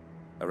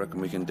 I reckon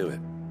we can do it.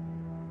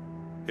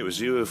 It was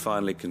you who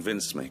finally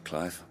convinced me,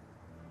 Clive.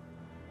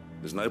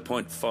 There's no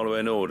point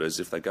following orders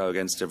if they go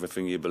against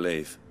everything you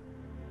believe.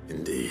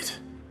 Indeed.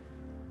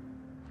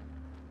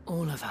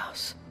 All of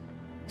us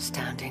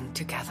standing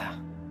together.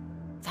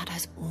 That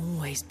has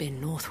always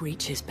been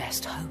Northreach's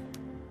best hope,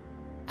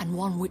 and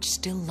one which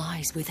still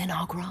lies within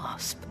our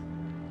grasp.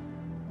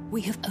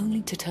 We have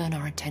only to turn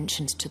our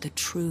attentions to the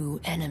true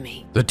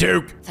enemy. The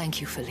Duke! Thank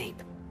you,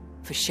 Philippe,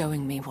 for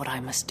showing me what I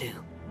must do.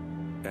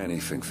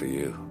 Anything for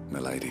you,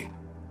 milady.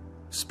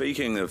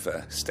 Speaking of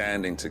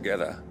standing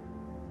together,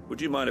 would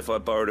you mind if I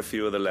borrowed a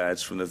few of the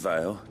lads from the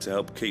Vale to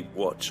help keep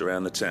watch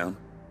around the town?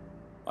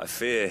 I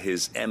fear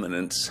His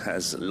Eminence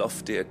has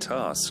loftier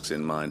tasks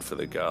in mind for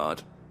the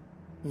guard.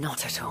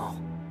 Not at all.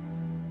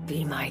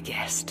 Be my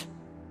guest.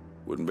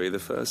 Wouldn't be the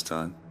first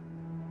time.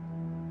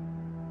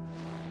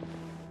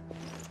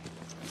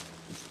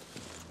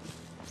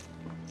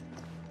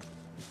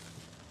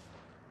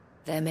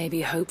 There may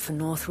be hope for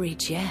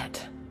Northreach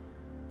yet,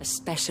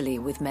 especially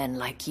with men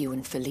like you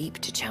and Philippe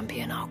to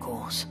champion our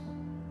cause.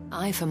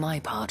 I, for my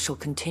part, shall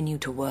continue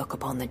to work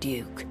upon the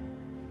Duke,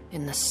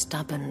 in the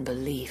stubborn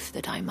belief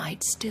that I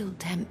might still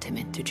tempt him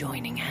into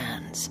joining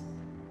hands.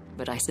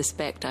 But I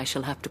suspect I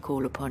shall have to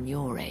call upon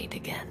your aid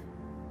again.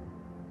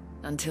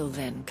 Until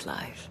then,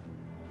 Clive.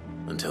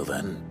 Until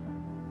then.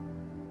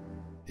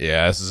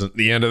 Yeah, this isn't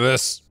the end of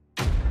this.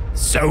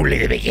 Solely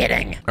the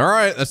beginning. All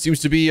right, that seems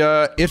to be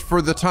it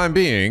for the time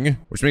being,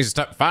 which means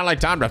it's finally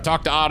time to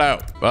talk to Otto.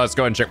 Well, let's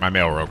go ahead and check my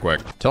mail real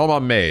quick. Tell him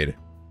I'm made.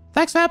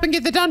 Thanks for helping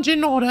get the dungeon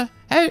in order.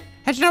 Had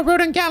you not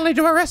rode in gallantly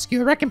to our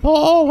rescue, I reckon poor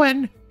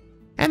Orwin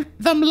and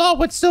them law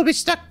would still be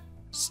stuck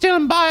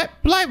stealing by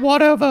Blight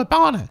water over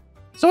Barna.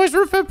 There's always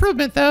room for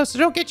improvement, though, so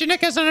don't get your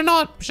knickers in a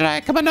knot should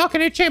I come a knock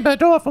on your chamber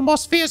door for more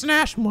spheres and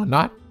ash and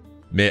whatnot.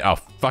 Oh,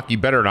 fuck, you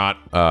better not.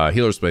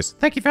 Healer's place.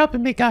 Thank you for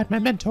helping me guide my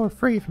mentor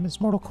free from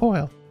his mortal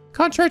coil.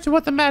 Contrary to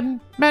what the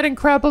maddened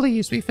crowd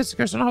believes, we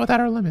physicers are not without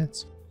our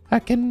limits. I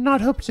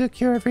cannot hope to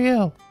cure every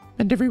ill,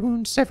 and every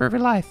wound, save every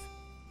life.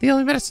 The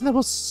only medicine that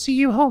will see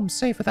you home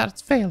safe without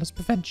its fail is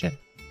prevention.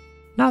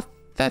 Not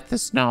that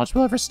this knowledge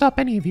will ever stop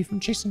any of you from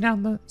chasing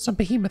down some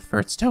behemoth for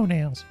its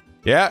toenails.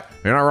 Yeah,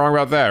 you're not wrong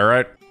about that,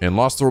 right? And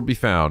Lost will be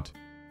found.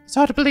 It's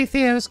hard to believe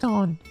Theo is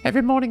gone.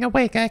 Every morning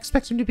awake, I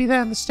expect him to be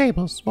there in the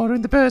stables,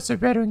 watering the birds or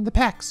bettering the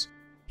packs.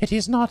 Yet he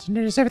is not, and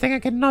it is everything I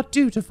cannot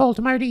do to fall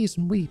to my knees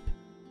and weep.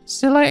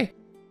 Still, I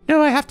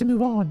know I have to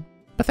move on,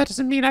 but that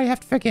doesn't mean I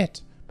have to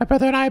forget. My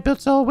brother and I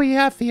built all we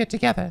have here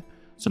together.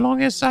 So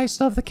long as I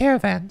still have the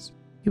caravans,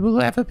 he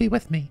will ever be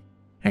with me.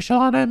 I shall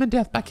honor him in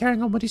death by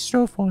carrying on what he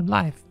strove for in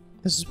life.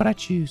 This is what I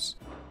choose.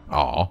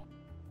 Aw.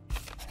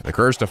 The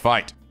courage to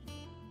fight.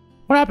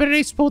 What happened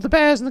in Eastpool, the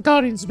Bears and the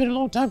Guardians has been a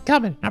long time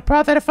coming. I'm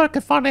proud that it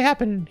could finally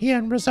happen here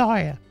in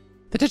Rosaria.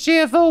 The Duchy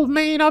of Old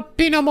may not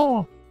be no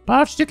more, but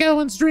Archduke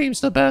Elwin's dream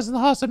still burns in the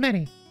hearts of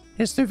many.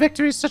 It is through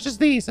victories such as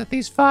these that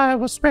these fire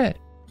will spread.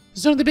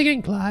 It's only the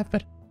beginning, Clive,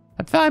 but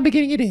a fine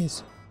beginning it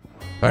is.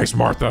 Thanks,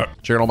 Martha.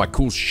 Checking all my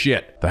cool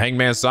shit. The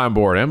Hangman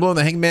signboard. Emblem of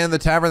the Hangman in the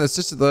tavern that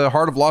sits at the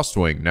heart of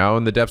Lostwing, now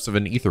in the depths of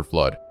an ether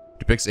flood.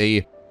 Depicts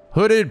a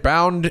hooded,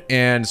 bound,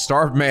 and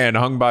starved man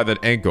hung by the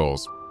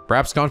ankles.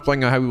 Perhaps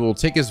contemplating on how he will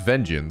take his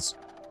vengeance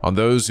on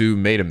those who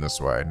made him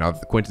this way. Now that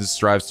the acquaintance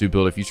strives to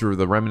build a future of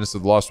the remnants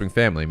of the Lostwing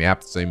family,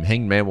 mayhap the same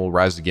Hangman will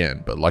rise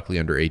again, but likely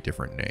under a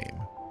different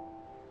name.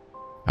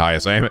 Ah,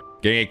 yes, I am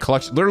getting a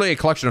collection, literally a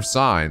collection of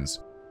signs.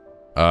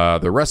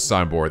 The rest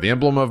signboard. The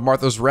emblem of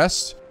Martha's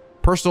Rest.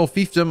 Personal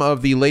fiefdom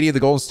of the Lady of the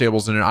Golden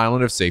Stables in an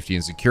island of safety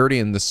and security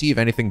in the sea of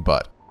anything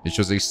but. It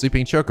shows a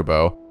sleeping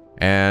chocobo,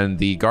 and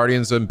the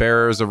guardians and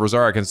bearers of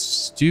Rosaria can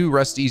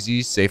rest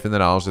easy, safe in the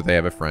knowledge that they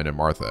have a friend in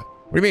Martha.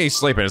 What do you mean he's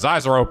sleeping? His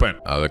eyes are open.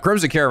 The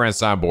Crimson Caravan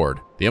signboard.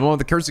 The emblem of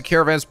the Crimson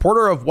Caravan's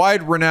porter of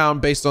wide renown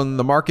based on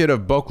the market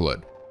of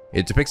Waloed.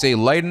 It depicts a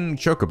Leiden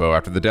chocobo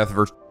after the death of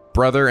her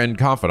brother and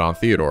confidant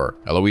Theodore.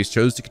 Eloise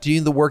chose to continue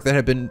the work that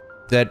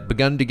had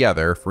begun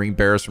together, freeing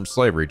bearers from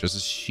slavery, just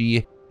as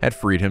she had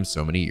freed him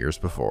so many years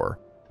before.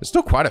 There's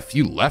still quite a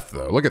few left,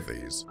 though. Look at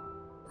these.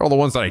 All the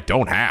ones that I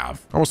don't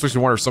have. I almost makes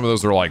me wonder if some of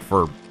those are like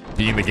for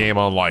beating the game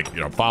on like,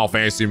 Final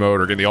Fantasy mode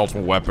or getting the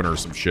ultimate weapon or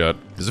some shit.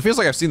 Because it feels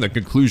like I've seen the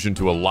conclusion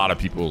to a lot of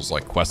people's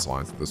like quest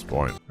lines at this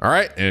point. All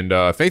right,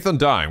 and Faith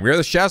Undying. We are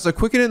the shadows that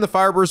quicken in the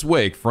Firebird's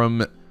wake.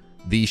 From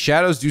the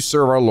shadows do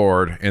serve our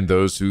Lord and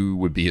those who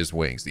would be his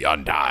wings. The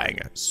Undying.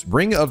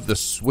 Ring of the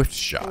Swift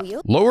Shot.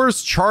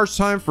 Lowers charge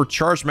time for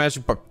charged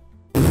magic, but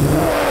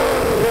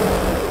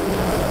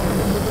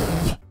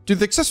dude,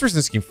 the accessories in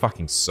this game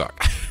fucking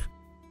suck.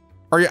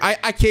 I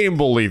can't even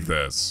believe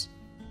this.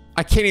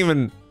 I can't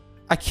even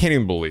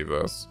believe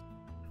this.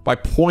 By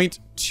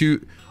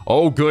 0.2,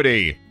 oh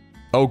goody.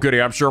 Oh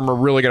goody, I'm sure I'm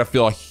really gonna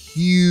feel a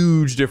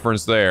huge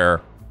difference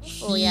there.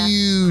 Oh, yeah.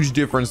 Huge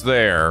difference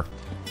there.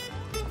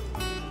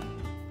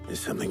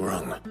 Is something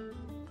wrong?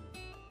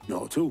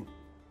 Not at all.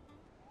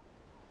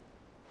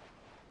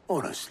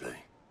 Honestly.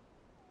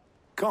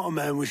 Can't a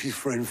man wish his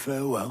friend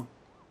farewell?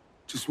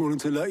 Just wanted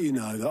to let you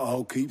know that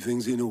I'll keep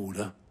things in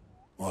order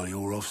while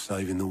you're off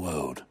saving the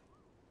world.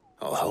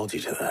 I'll hold you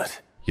to that.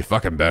 You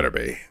fucking better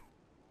be.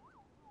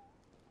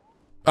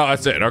 Oh,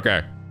 that's it.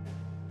 Okay.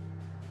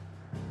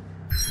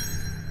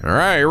 All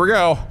right, here we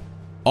go.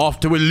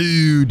 Off to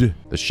Waloed,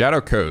 the Shadow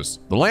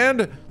Coast. The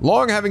land,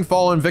 long having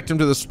fallen victim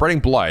to the spreading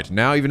blight,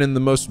 now even in the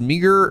most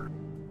meager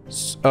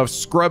of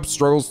scrub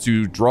struggles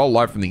to draw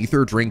life from the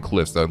ether-drained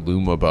cliffs that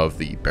loom above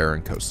the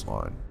barren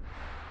coastline.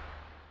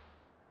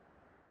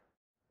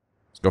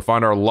 Let's go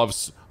find our love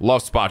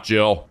spot,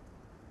 Jill.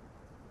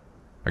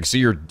 I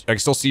can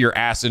still see your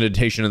ass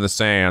indentation in the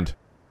sand.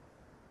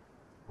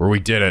 Where we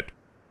did it.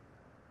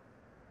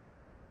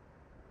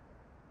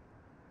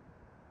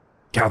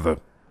 God, the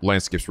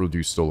landscapes really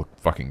do still look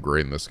fucking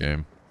great in this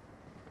game.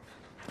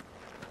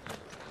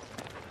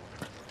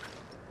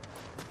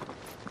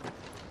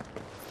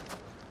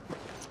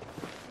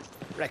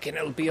 Reckon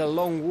it'll be a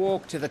long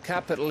walk to the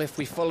capital if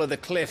we follow the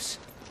cliffs.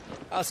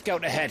 I'll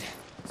scout ahead,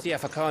 see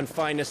if I can't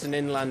find us an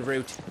inland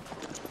route.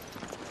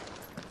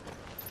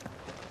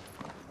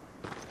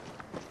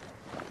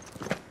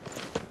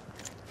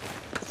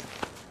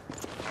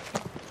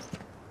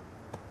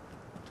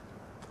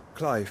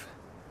 Clive.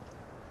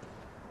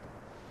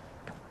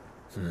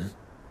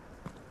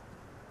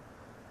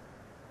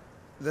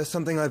 There's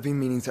something I've been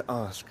meaning to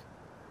ask.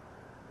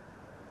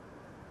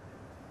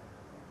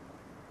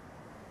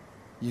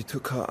 You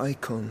took her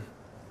Eikon,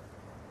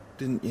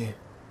 didn't you?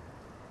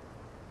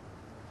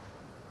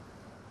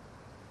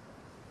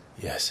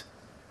 Yes,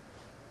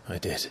 I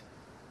did.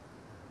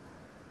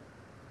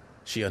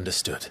 She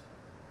understood.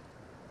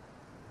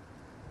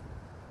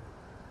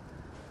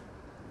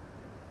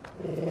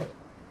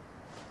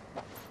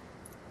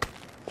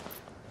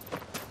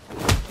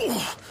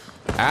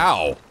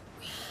 Ow.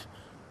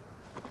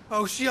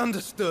 Oh, she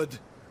understood.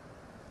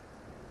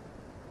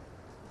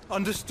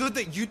 Understood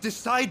that you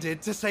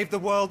decided to save the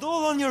world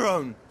all on your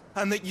own,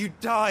 and that you'd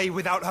die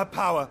without her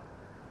power.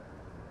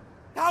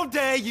 How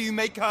dare you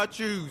make her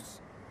choose?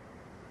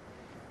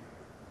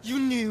 You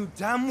knew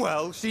damn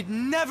well she'd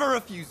never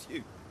refuse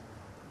you.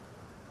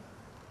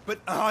 But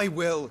I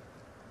will.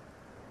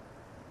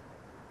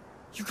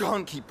 You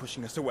can't keep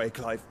pushing us away,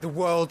 Clive. The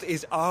world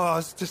is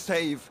ours to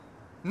save,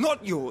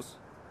 not yours.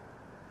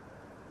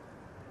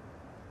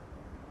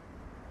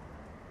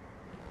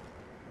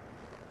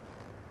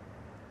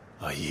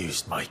 I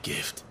used my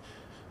gift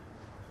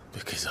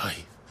because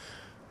I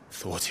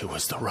thought it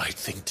was the right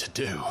thing to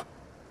do.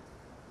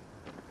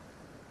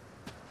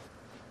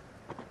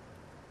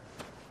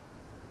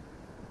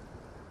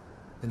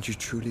 And you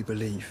truly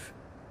believe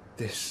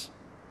this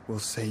will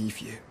save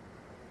you?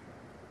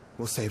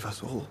 Will save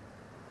us all?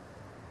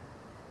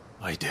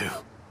 I do.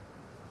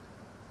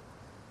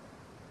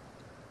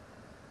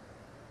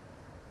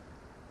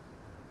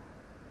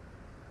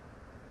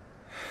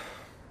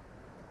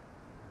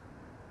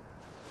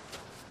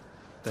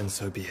 Then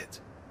so be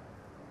it.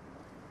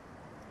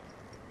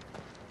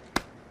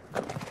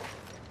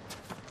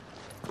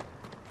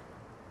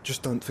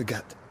 Just don't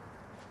forget,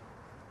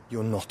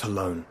 you're not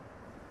alone.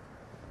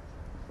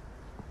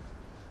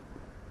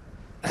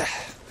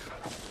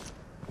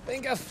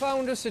 Think I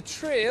found us a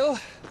trail.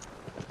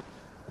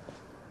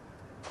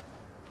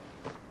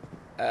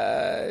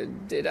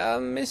 Did I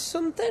miss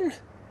something?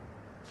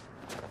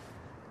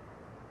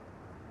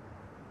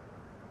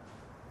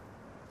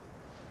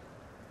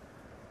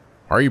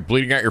 Why are you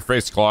bleeding out your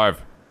face,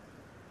 Clive?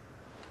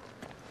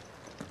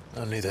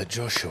 Only that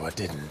Joshua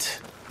didn't.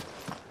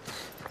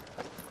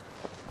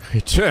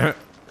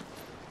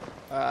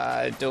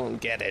 I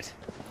don't get it.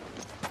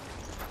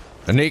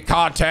 I need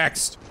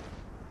context.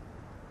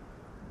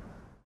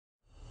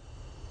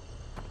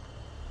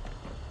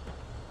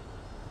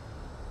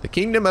 The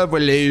Kingdom of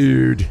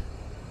Waloed.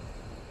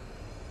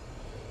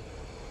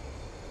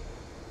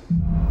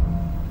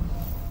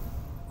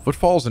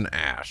 Footfalls in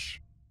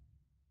ash.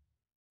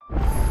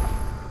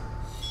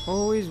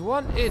 Always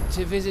wanted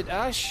to visit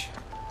Ash.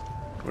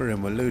 We're in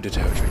Waloed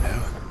territory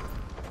now.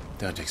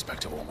 Don't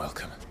expect a warm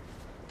welcome.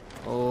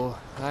 Oh,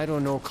 I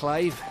don't know,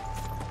 Clive.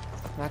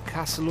 That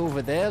castle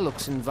over there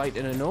looks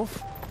inviting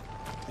enough.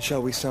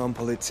 Shall we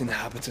sample its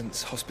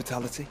inhabitants'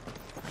 hospitality?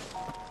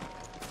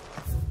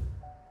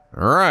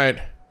 Alright.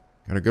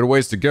 Got a good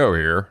ways to go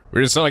here.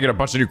 We just suddenly get a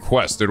bunch of new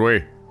quests, did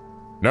we?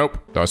 Nope.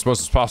 Though I suppose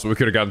it's possible we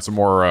could have gotten some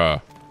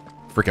more,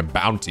 freaking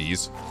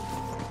bounties.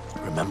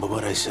 Remember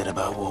what I said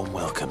about warm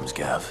welcomes,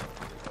 Gav?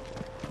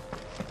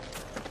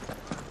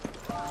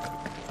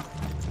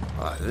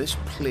 Oh, this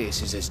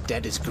place is as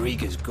dead as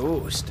Grieger's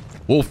ghost.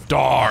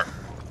 Wolfdar!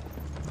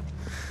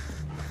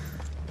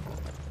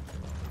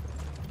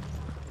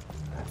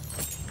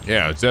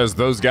 Yeah, it says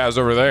those guys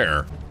over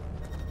there.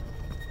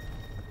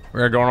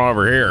 We got going on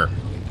over here.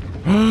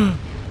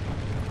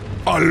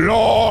 A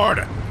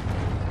lord!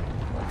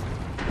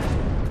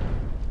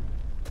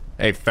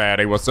 Hey,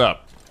 fatty, what's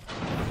up?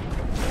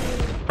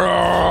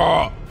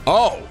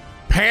 Oh,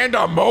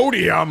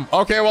 pandemonium.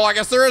 Okay, well, I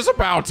guess there is a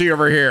bounty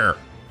over here.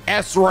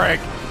 S-rank.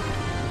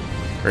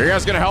 Are you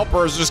guys gonna help,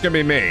 or is it just gonna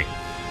be me?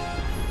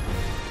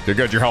 You're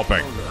good, you're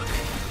helping. Oh, look.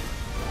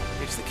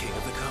 It's the king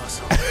of the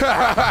castle.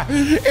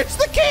 It's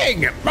the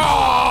king!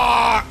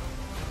 Ah!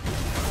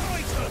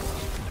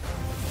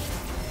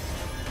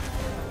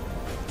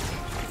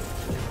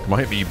 Come on,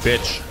 hit me, you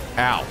bitch.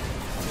 Ow.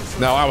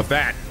 No, out with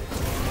that.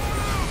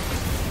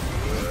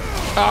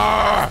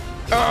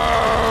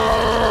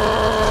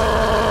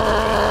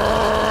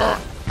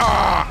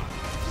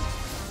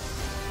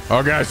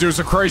 Oh, guys, do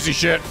some crazy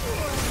shit.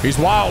 He's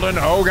wilding.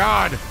 Oh,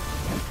 God.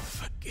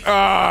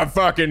 I'm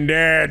fucking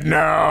dead.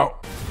 No.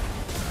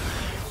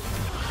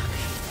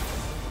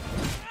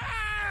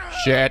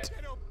 Shit.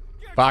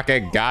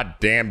 Fucking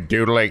goddamn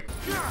doodly.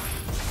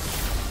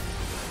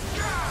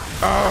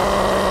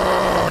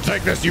 Oh,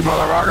 take this, you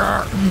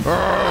motherfucker.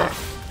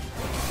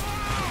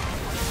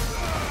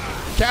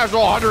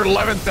 Casual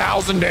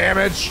 111,000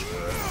 damage.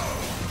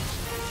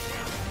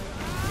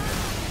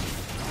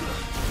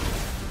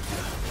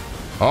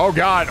 Oh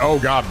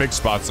God, big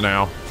spots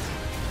now.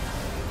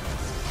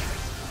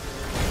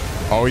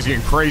 Oh, he's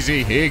getting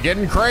crazy. He's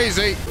getting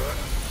crazy.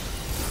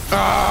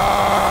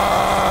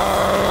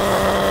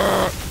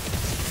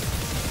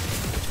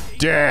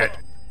 Dead.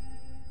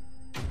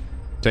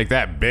 Take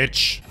that,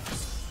 bitch.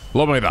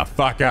 Blow me the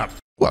fuck up.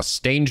 Ooh, a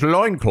stained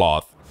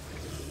loincloth.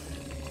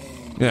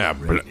 Yeah,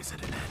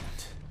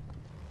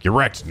 you're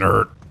wrecked,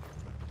 nerd.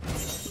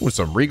 With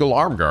some regal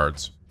arm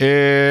guards.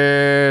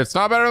 It's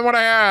not better than what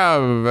I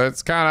have.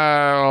 It's kind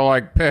of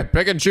like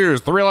pick and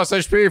choose. 3 less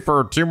HP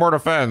for 2 more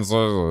defense.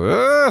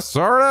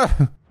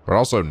 Sorta. But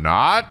also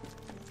not.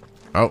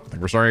 Oh, I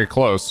think we're starting to get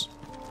close.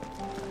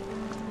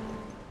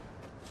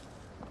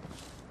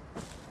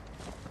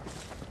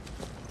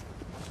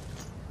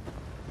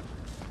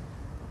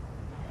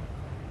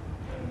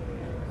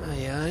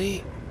 Aye,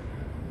 aye.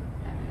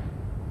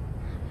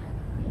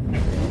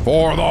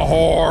 For the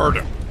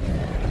Horde.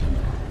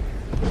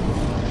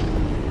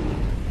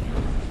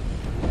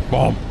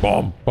 Bump,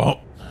 bump, bump.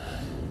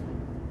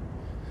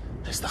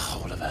 Has the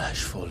whole of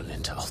Ash fallen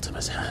into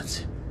Ultima's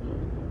hands?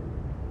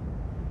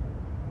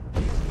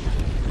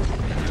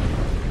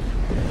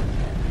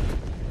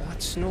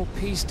 That's no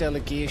peace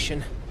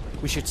delegation.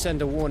 We should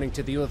send a warning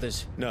to the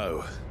others.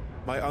 No.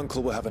 My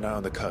uncle will have an eye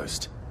on the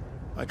coast.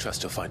 I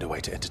trust he'll find a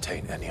way to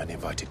entertain any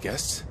uninvited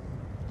guests.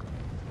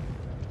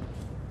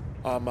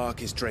 Our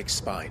mark is Drake's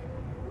Spine,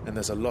 and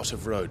there's a lot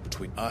of road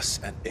between us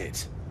and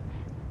it.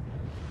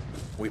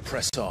 We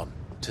press on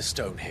to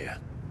Stone here.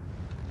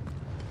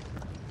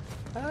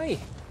 Aye,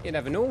 you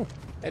never know.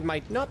 It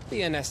might not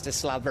be a nest of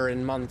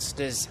slavering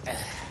monsters.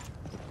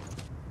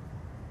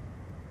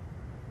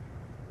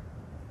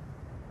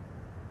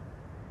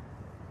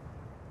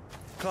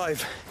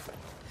 Clive,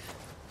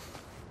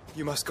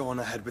 you must go on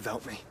ahead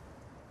without me.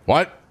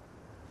 What?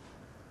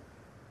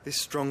 This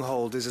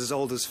stronghold is as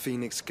old as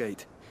Phoenix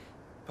Gate,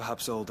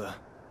 perhaps older.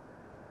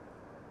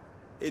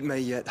 It may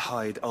yet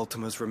hide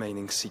Ultima's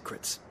remaining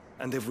secrets,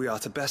 and if we are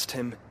to best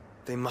him,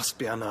 they must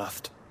be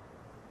unearthed.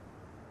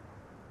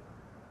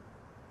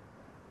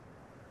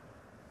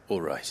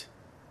 All right.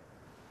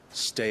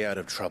 Stay out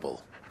of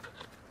trouble.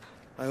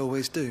 I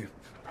always do.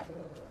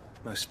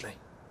 Mostly.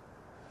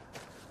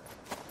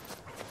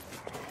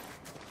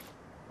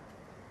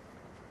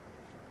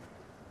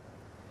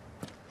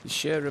 You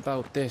sure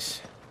about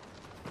this?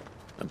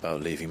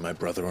 About leaving my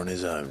brother on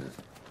his own?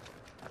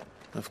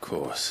 Of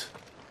course.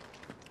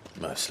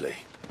 Mostly.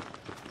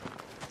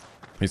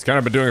 He's kind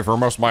of been doing it for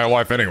most of my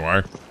life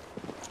anyway.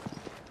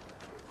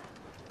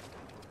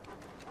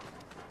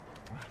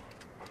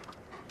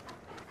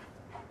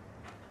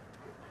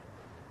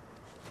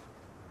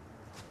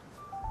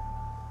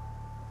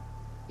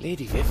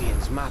 Lady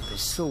Vivian's map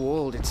is so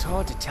old, it's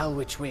hard to tell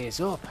which way is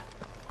up.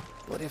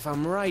 But if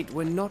I'm right,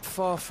 we're not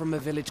far from a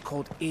village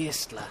called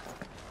Eastla.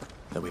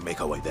 Then we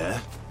make our way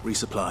there,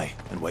 resupply,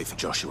 and wait for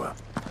Joshua.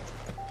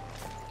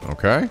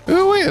 Okay.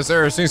 Ooh, has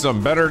there seen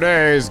some better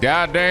days?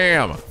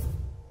 Goddamn.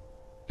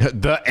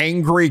 The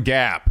Angry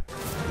Gap.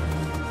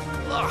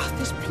 Ugh,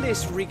 this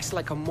place reeks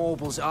like a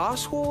mobile's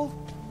arsehole.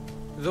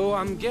 Though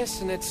I'm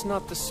guessing it's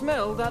not the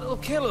smell that'll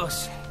kill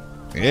us.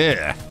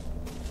 Yeah.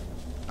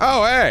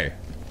 Oh, hey.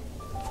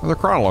 There's a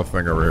chronolith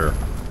thing over here.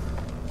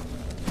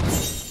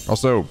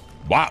 Also,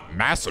 wow,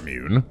 mass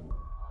immune.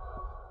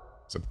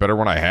 Is it better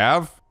when I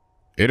have?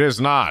 It is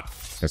not.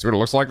 Can I see what it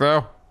looks like,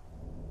 though?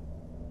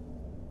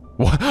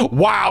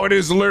 Wow, it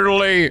is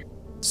literally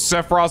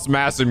Sephiroth's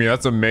mass immune.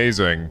 That's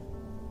amazing.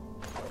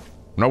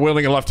 I'm not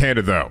wielding it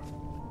left-handed, though.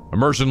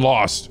 Immersion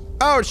lost.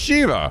 Oh, it's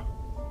Shiva.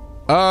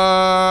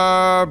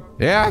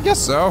 Yeah, I guess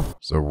so.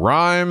 So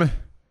rhyme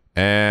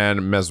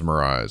and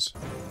mesmerize.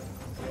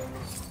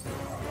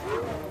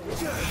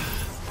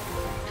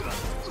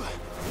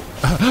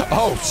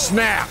 Oh,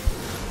 snap.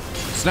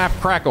 Snap,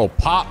 crackle,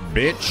 pop,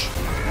 bitch.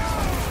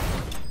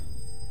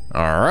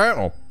 All right,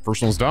 well,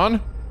 first one's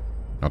done.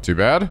 Not too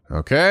bad.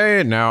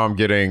 Okay, now I'm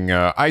getting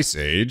Ice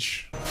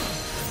Age.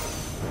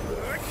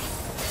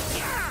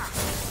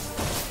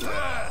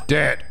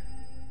 Dead.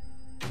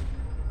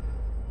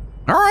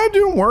 All right,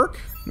 doing work.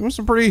 Doing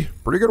some pretty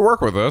good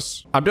work with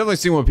this. I'm definitely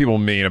seeing what people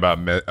mean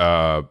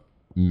about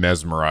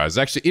mesmerize.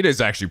 Actually, it is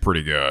actually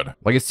pretty good.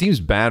 Like, it seems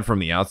bad from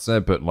the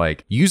outset, but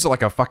like, use it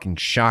like a fucking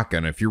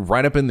shotgun. If you're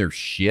right up in their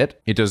shit,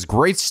 it does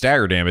great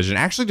stagger damage and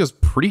actually does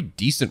pretty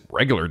decent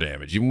regular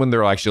damage, even when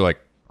they're actually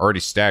like already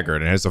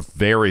staggered, and it has a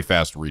very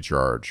fast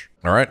recharge.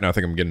 All right, now I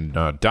think I'm getting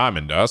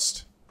Diamond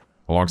Dust.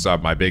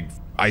 alongside my big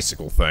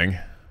icicle thing.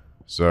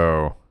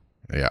 So,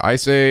 yeah,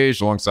 Ice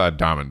Age alongside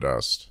Diamond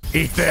Dust.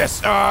 Eat this!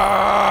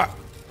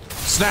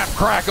 Snap,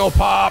 crackle,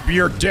 pop,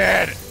 you're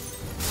dead!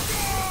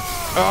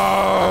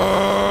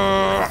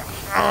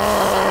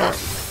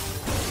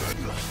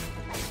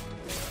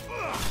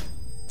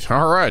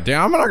 Alright,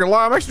 damn, I'm not gonna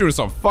lie, I'm actually doing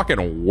some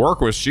fucking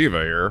work with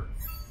Shiva here.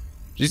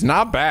 She's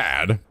not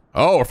bad.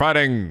 Oh, we're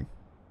fighting...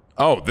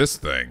 Oh, this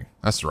thing.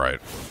 That's right.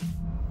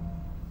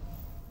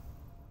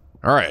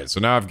 Alright, so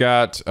now I've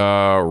got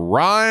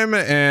Rhyme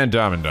and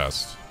Diamond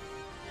Dust.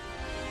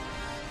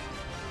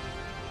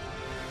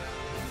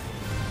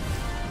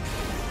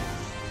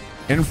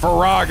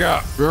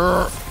 Infaraga.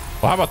 Well,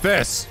 how about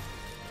this?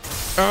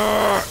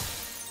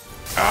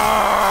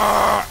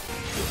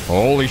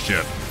 Holy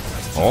shit.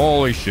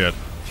 Holy shit.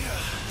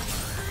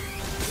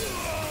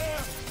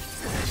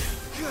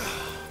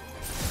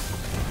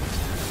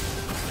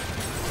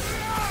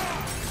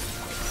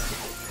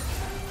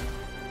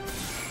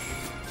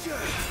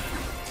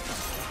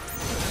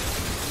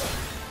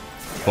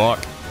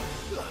 Fuck.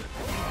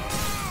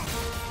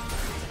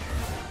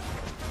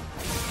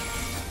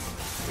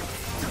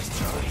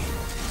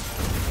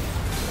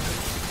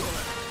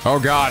 Oh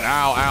god,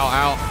 ow, ow,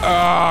 ow.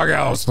 Oh god,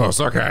 that was close,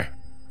 okay.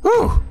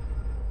 Whew.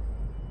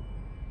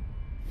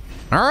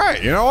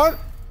 Alright, you know what?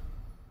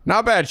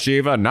 Not bad,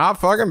 Shiva,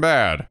 not fucking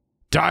bad.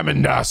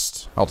 Diamond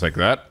Dust. I'll take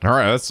that.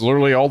 Alright, that's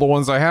literally all the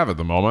ones I have at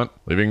the moment.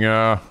 Leaving,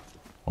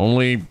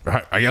 only,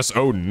 I guess,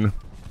 Odin.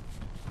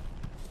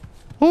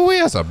 Oh, he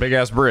has a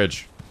big-ass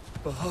bridge.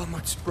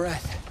 Bahamut's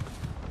breath.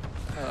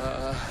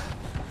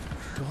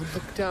 Don't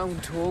look down,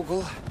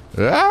 Torgal.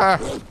 Ah!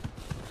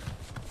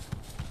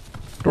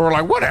 We're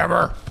like,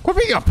 whatever. Quit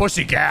being a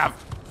pussy, Gav.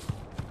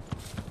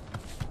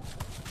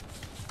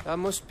 That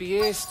must be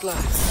Aistla.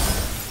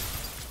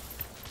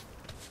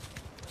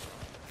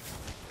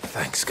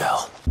 Thanks,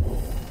 Gal.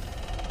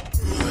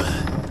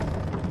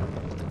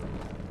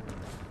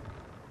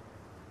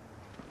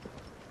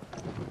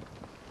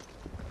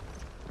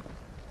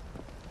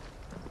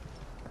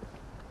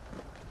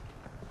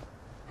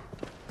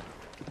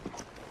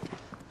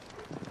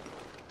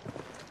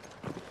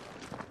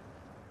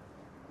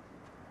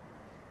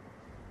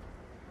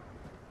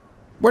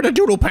 Where the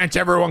doodle pants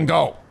everyone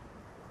go?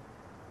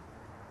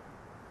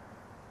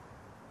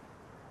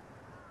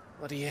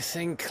 What do you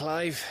think,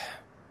 Clive?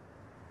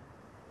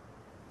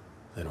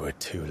 Then we're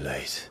too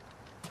late.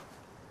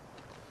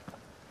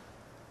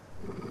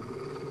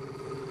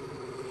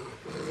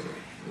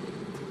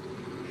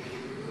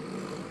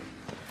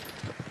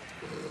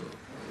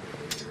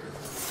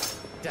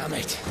 Damn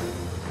it.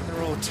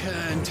 They're all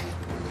turned.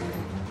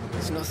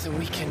 There's nothing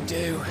we can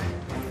do.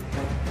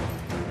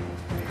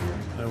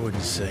 I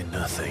wouldn't say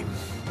nothing.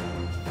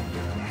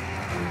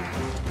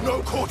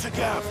 No quarter,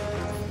 Gav!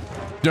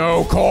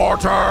 No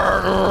quarter!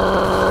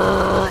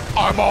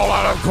 I'm all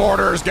out of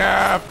quarters,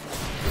 Gav!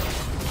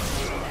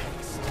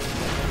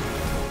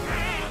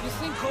 You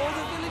think all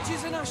the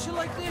villages in Ash are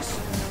like this?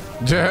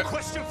 Yeah.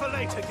 Question for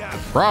later, Gav.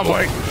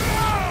 Probably.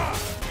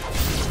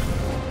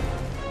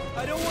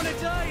 I don't want to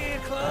die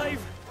here,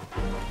 Clive.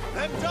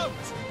 Then don't.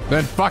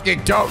 Then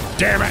fucking don't,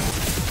 damn it!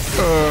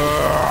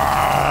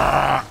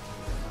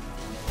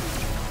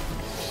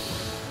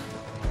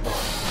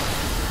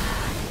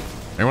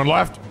 Anyone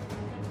left?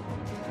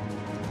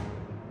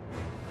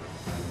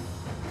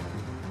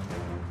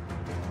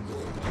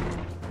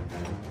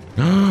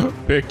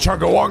 Big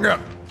chugga-wunga!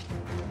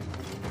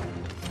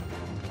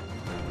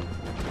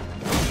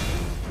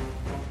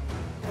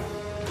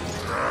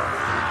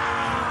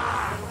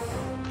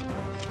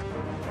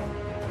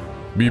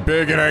 Be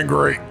big and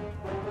angry.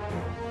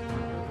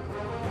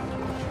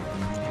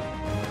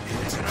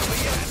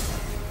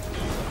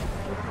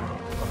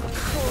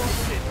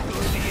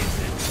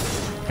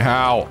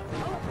 How?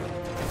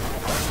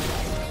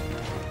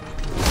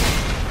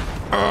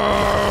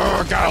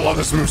 God, I love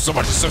this move so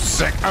much. It's so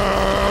sick.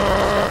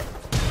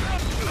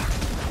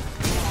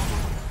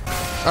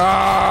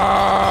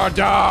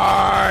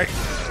 Die!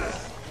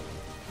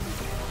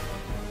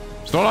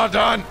 Still not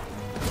done.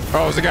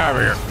 Oh, there's a guy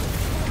over here.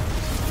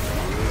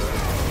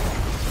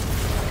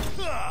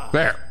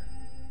 There.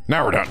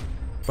 Now we're done.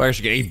 I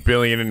should get 8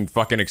 billion in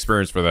fucking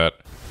experience for that.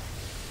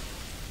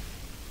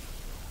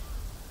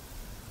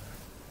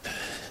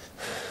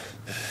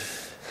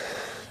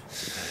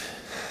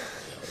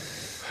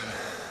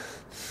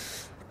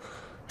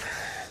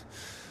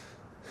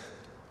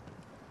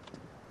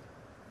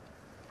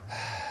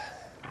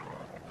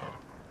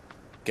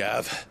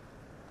 Gav.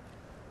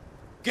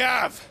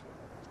 Gav!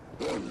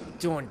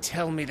 Don't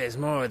tell me there's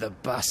more of the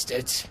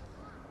bastards.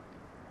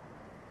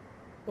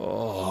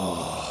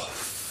 Oh,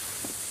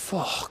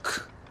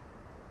 fuck.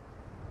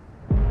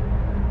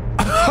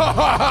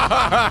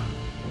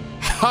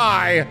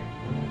 Hi!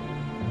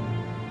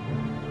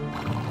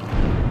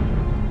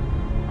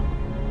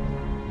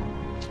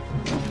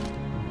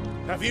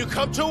 Have you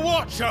come to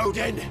watch,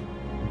 Odin?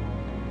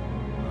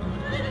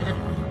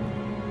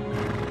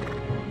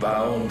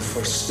 Bound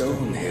for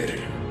Stonehill.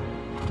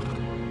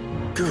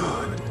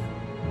 Good.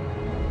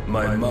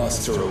 My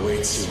master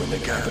awaits you in the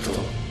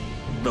capital,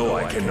 though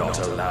I cannot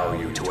allow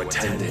you to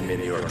attend him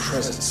in your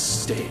present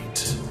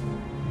state.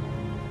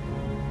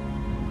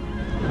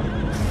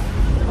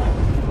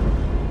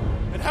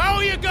 And how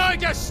are you going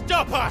to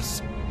stop us?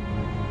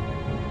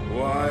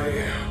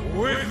 Why,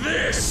 with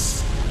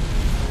this!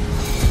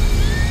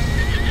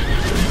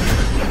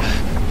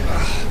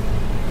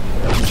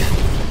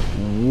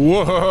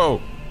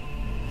 Whoa!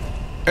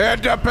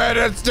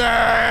 Independence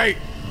Day!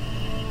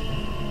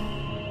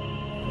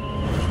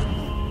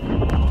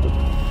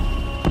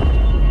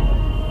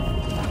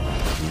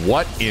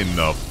 What in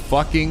the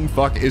fucking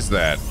fuck is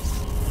that?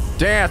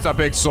 Damn, it's a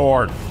big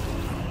sword.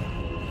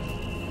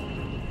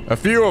 A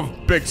few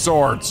of big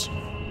swords.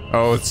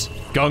 Oh, it's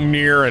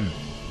Gungnir and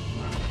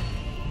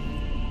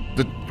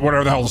the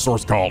whatever the hell the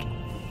sword's called.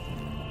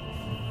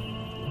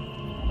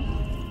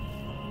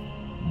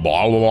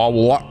 Blah blah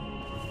blah.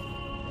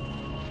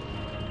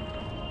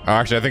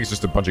 Actually, I think it's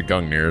just a bunch of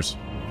Gungnirs.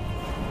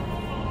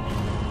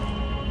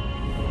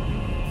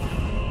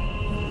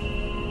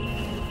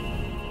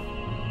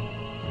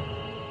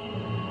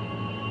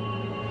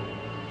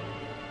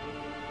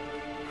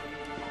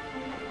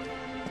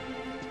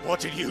 What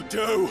did you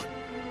do?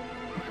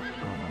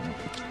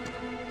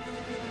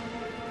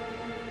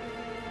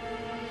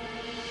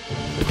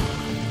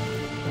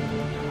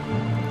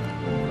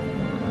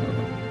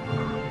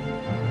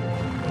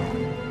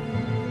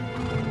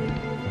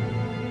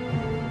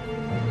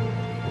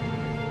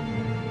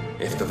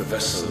 If the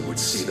vessel would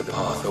see the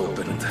path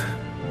opened,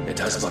 it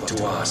has but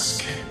to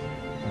ask.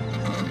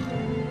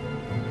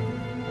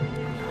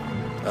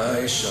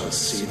 I shall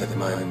see that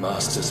my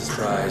master's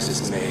prize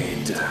is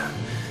made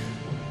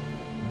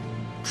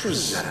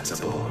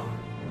presentable.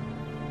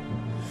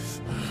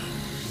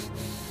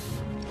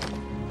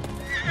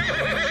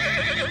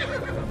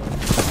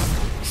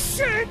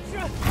 Shit!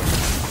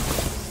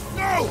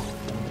 No!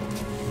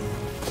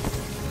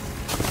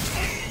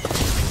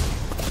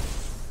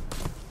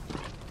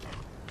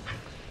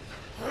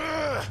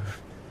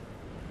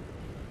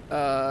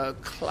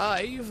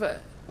 Clive,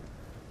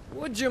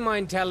 would you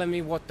mind telling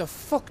me what the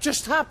fuck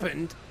just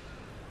happened?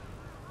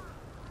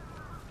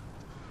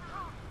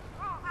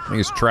 I think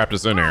he's trapped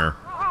us in here.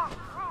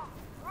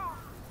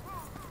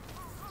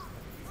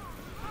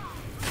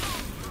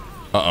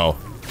 Uh-oh.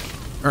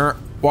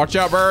 Watch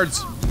out,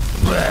 birds!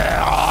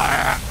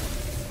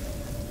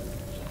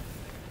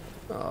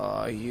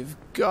 Oh, you've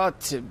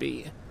got to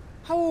be.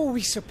 How are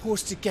we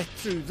supposed to get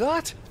through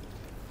that?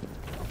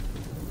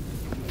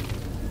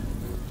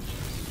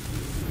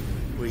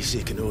 We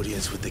seek an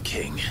audience with the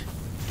king.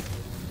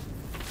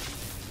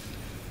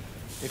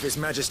 If His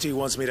Majesty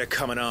wants me to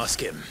come and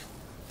ask him,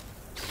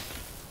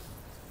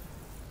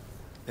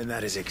 then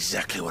that is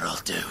exactly what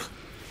I'll do.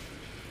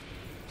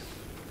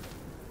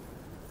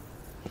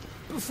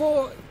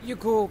 Before you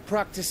go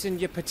practicing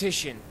your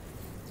petition,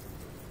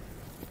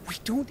 we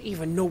don't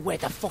even know where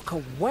the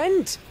fucker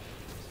went.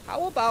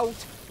 How about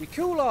we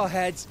cool our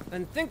heads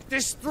and think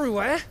this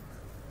through, eh?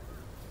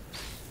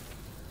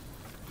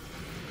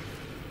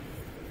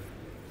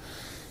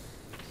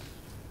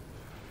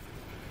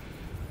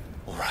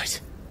 All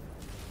right.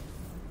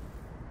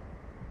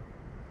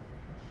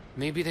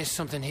 Maybe there's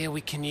something here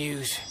we can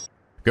use.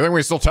 Good thing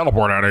we still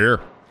teleport out of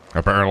here,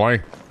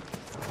 apparently.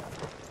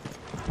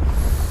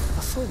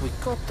 I thought we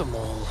got them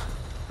all.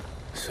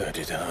 So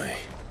did I.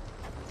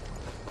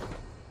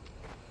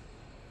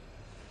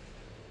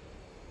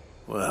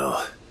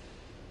 Well,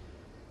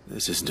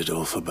 this isn't at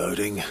all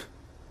foreboding.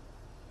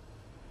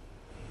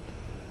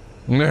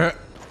 Nah.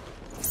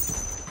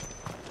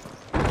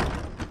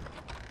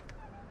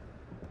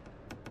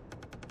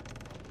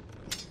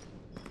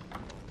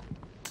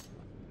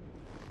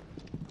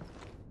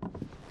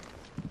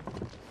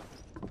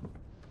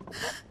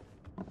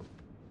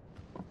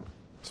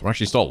 So I'm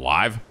actually still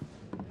alive?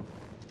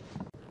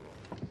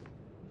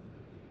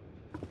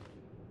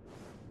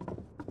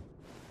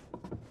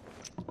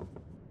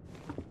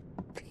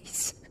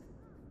 Please.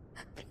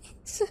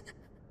 Please.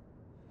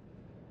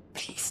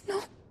 Please,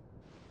 no.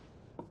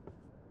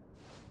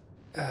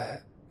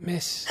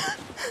 Miss.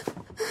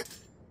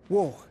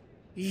 Whoa.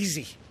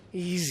 Easy.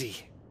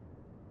 Easy.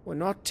 We're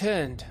not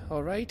turned,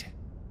 all right?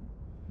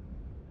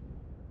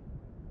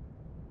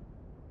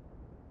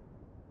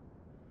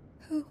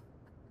 Who?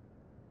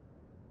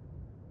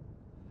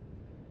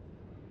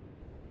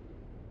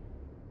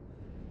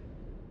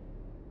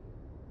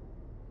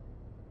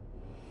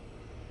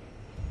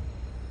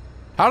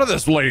 How did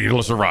this lady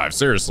survive?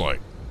 Seriously.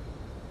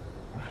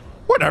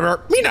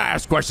 Whatever. Me not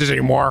ask questions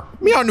anymore.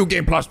 Me on New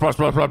Game Plus.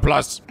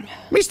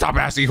 Me stop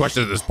asking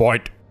questions at this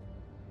point.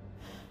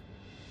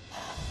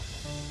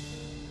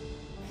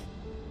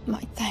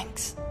 My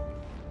thanks,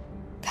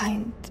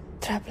 kind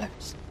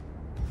travelers.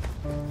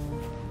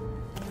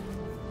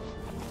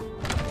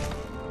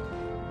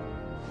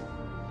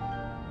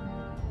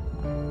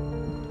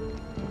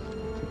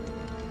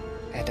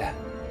 Edda,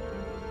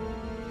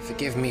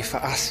 forgive me for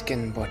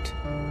asking, but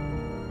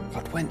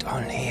what went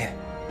on here?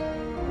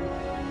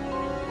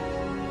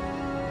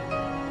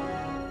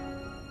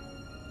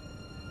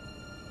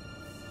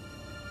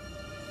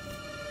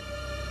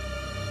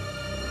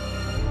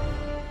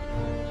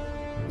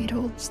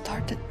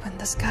 started when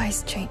the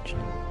skies changed.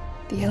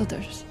 The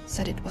elders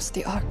said it was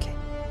the arcade.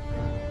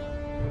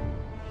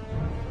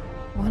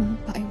 One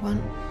by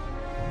one,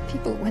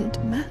 people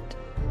went mad.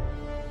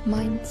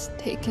 Minds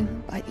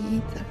taken by the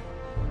ether.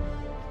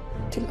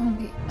 Till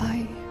only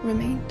I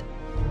remained.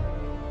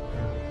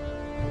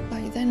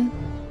 By then,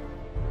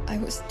 I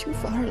was too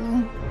far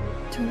along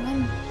to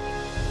run.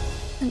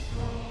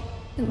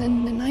 And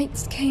then the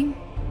nights came.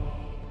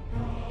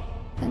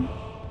 And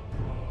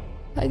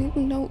I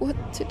didn't know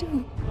what to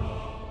do.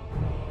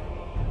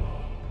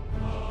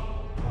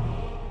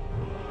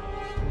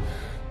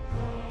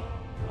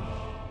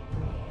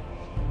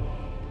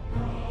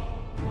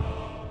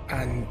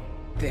 And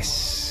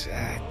this,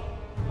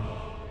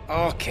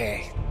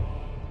 arcade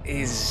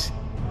is...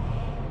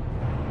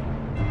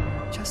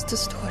 Just a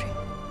story.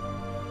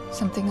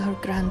 Something our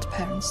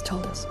grandparents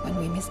told us when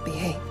we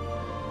misbehaved.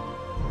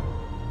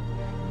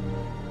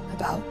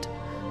 About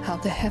how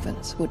the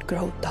heavens would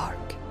grow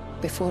dark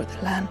before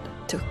the land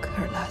took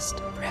her last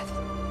breath.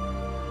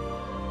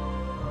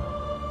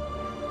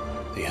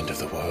 The end of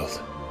the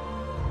world.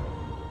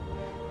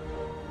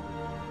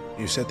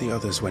 You said the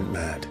others went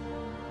mad.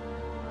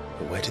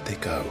 But where did they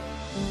go?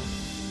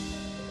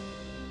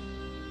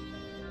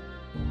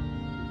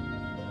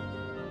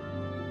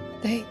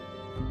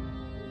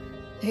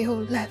 They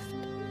all left.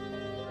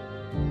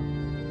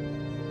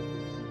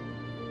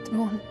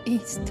 Drawn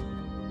east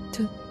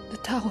to the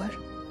tower,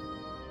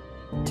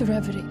 to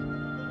reverie.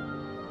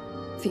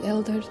 The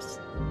elders,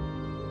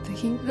 the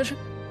healer,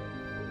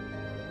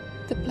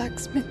 the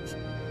blacksmith,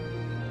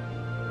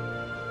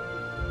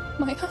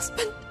 my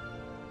husband.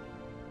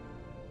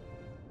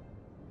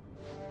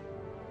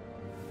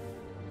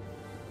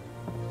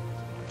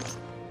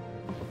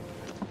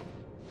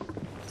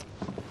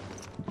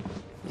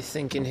 You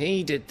thinking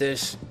he did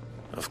this?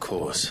 Of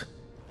course.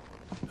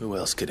 Who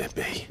else could it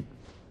be?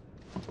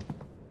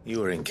 You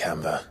were in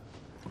Canva.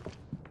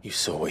 You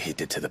saw what he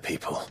did to the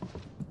people.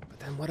 But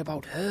then what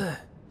about her?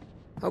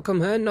 How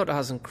come her nut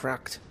hasn't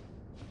cracked?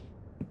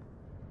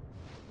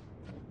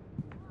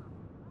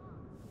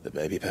 The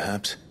baby,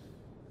 perhaps?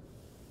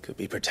 Could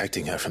be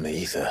protecting her from the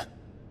ether.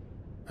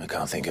 I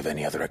can't think of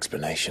any other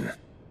explanation.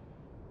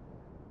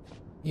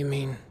 You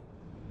mean...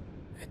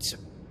 it's a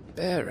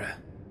bearer?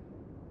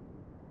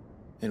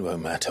 It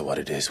won't matter what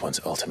it is once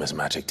Ultima's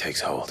magic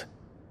takes hold.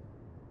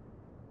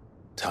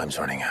 Time's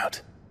running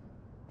out.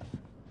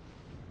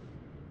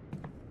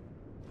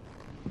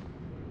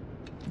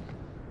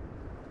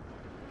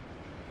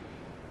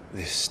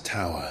 This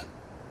tower.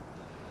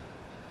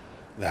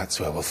 That's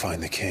where we'll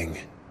find the king.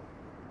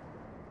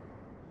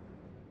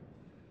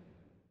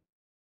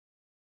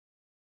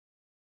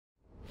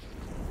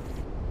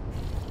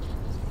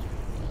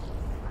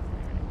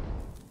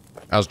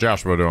 How's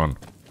Joshua doing?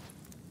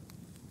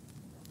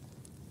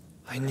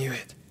 I knew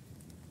it.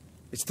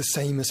 It's the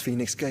same as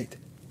Phoenix Gate.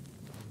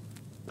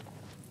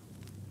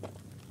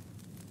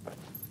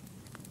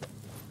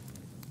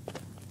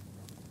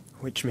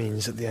 Which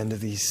means at the end of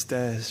these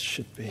stairs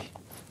should be...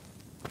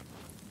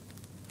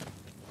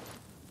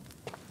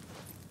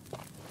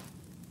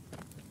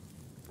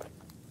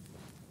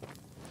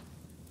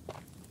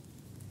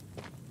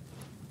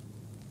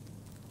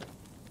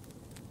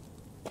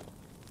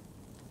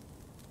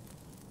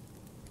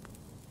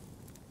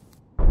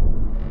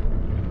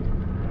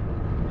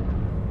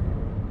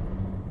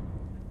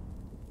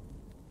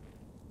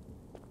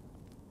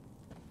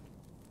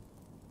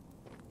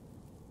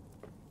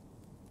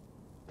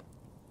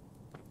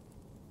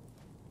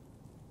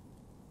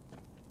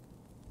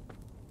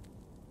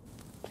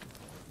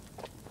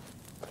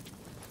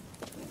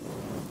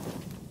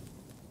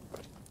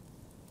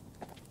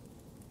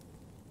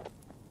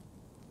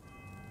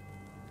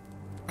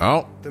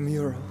 Oh. The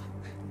mural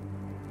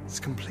is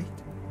complete.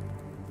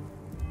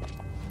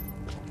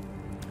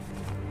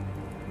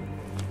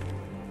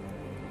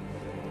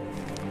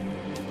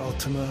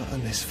 Ultima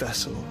and this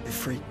vessel,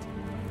 Ifrit.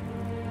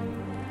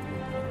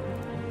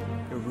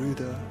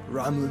 Garuda,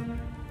 Ramu,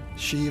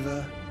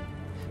 Shiva,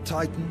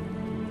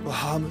 Titan,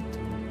 Bahamut,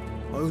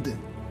 Odin.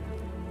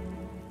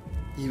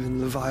 Even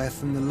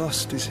Leviathan the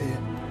Lost is here.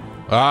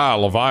 Ah,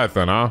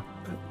 Leviathan, huh?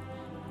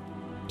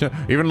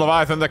 Even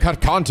Leviathan the cut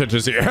content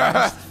is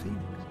here.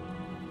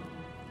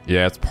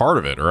 Yeah, it's part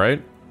of it,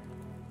 right?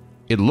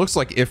 It looks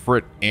like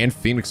Ifrit and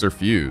Phoenix are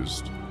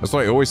fused. That's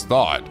what I always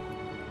thought.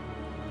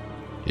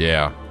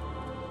 Yeah.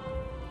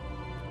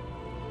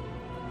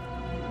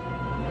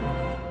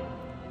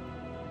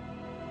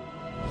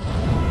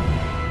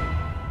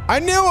 I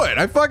knew it!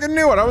 I fucking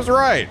knew it! I was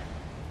right!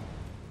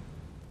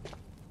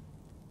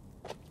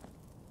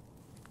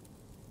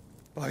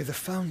 By the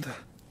Founder.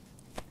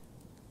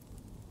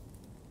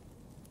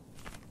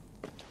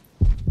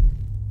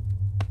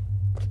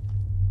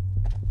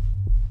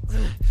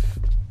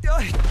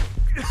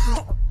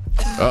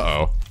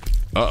 Uh-oh.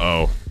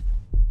 Uh-oh.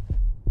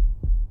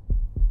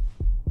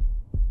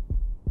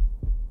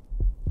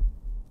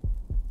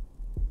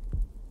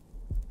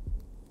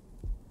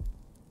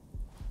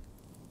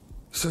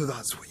 So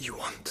that's what you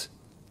want,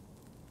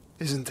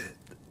 isn't it,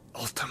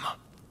 Ultima?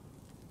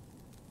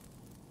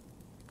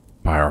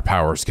 by our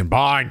powers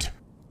combined.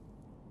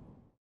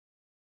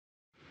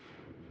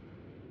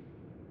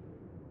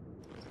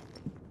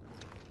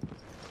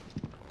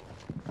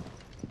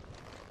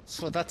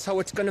 So that's how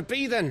it's gonna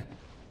be then?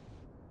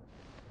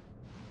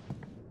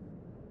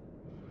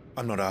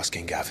 I'm not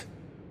asking, Gav.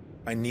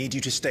 I need you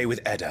to stay with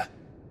Edda.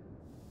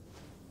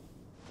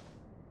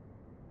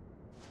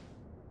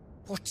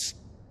 What?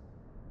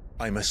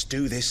 I must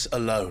do this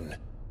alone.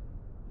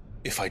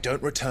 If I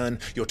don't return,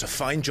 you're to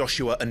find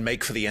Joshua and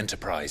make for the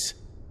Enterprise.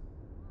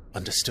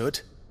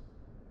 Understood?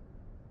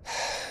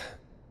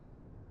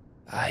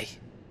 Aye.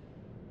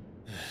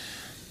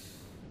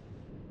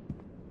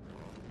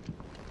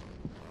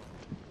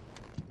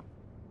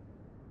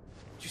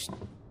 Just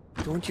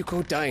don't you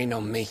go dying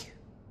on me.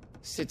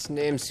 Sid's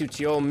name suits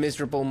your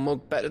miserable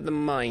mug better than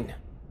mine.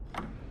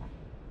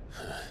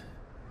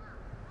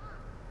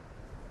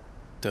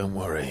 Don't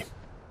worry.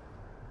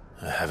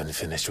 I haven't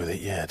finished with it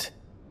yet.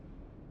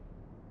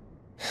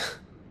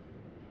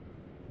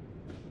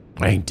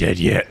 I ain't dead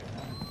yet.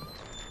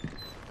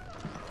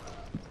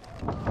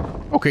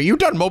 Okay, you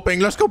done moping.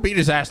 Let's go beat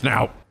his ass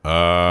now.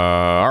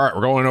 Alright,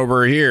 we're going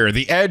over here.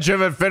 The Edge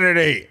of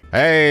Infinity.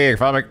 Hey,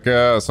 Comic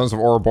Sons of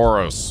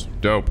Ouroboros.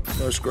 Dope.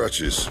 No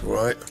scratches,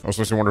 right? I was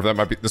supposed to wonder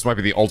if this might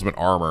be the ultimate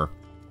armor.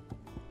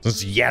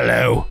 It's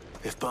yellow.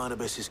 If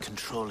Barnabas is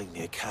controlling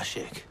the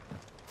Akashic,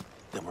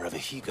 then wherever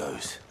he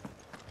goes,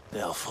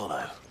 they'll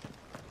follow.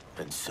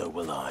 And so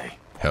will I.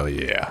 Hell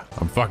yeah.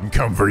 I'm fucking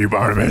coming for you,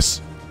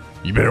 Barnabas.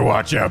 You better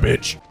watch out,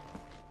 bitch.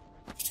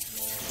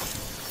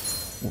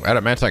 Ooh,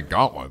 adamantite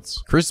gauntlets.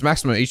 Increases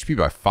maximum HP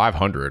by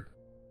 500.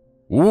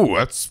 Ooh,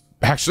 that's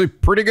actually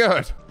pretty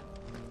good.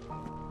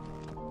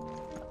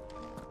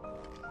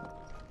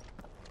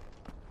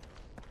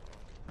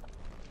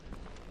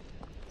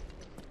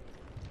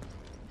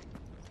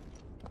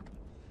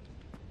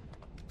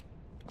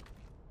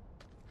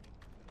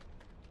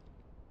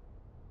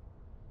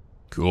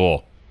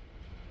 Cool.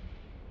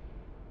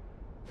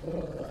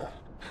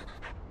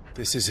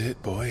 This is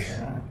it, boy.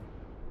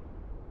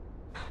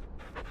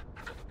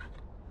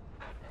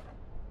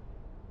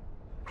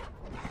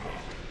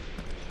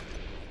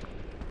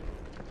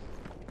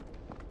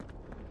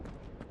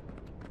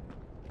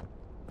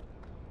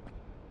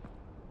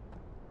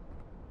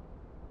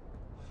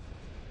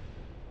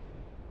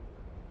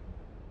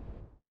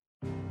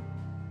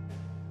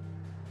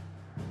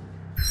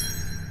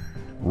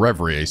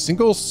 Reverie, a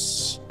single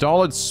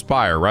stolid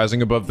spire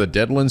rising above the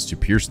deadlands to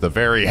pierce the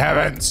very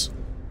heavens.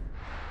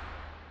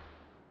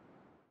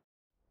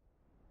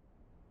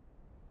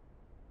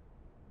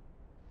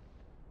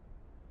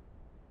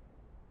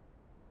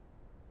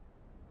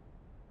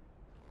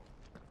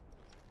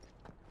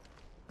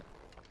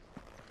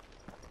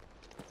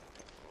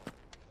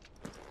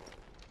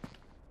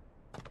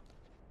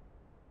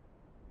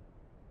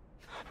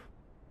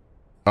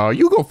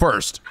 You go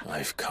first.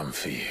 I've come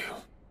for you,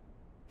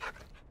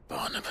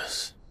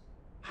 Barnabas.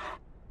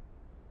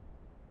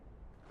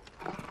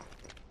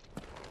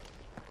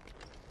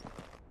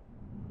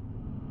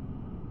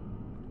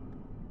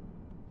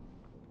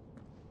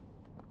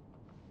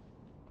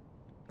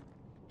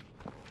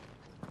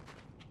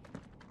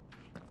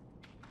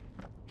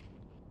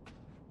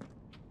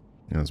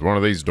 It's one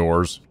of these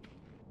doors.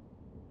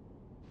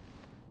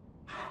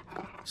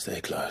 Stay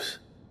close,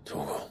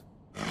 Torgal.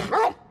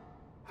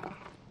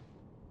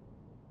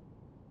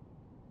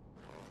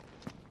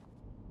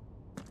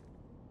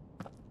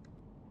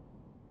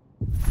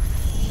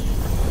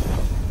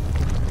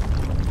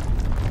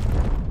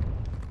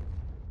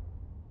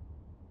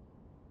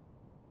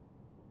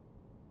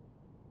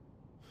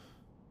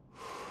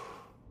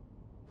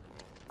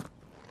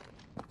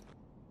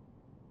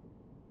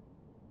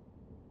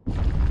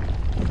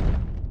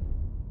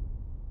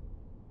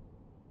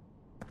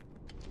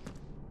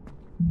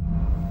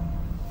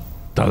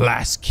 The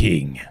last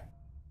king.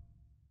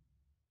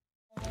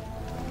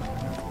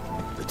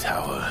 The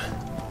tower.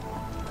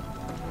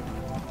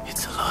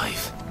 It's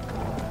alive.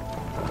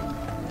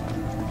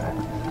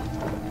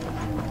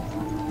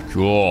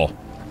 Cool.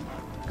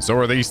 So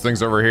are these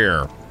things over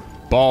here.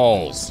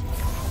 Balls.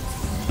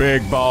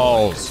 Big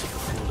balls.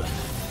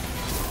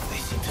 They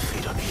seem to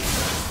feed on you.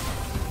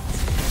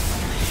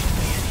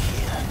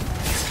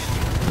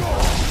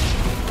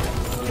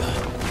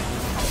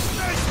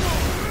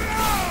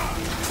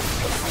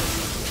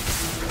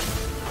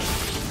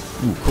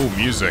 Ooh, cool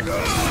music.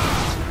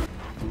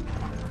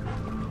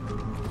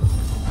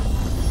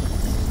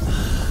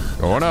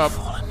 Going up.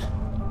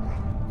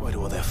 Why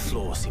do all their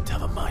flaws seem to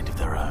have a mind of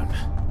their own?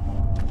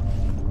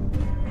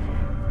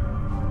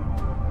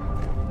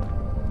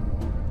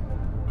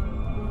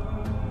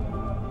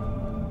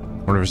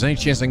 Wonder if there's any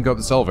chance I can go up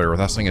this elevator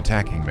without something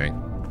attacking me.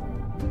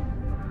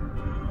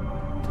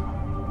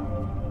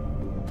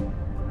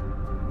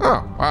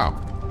 Oh, wow.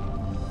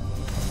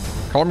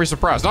 Color me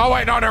surprised. Oh,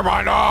 wait, no, never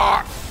mind.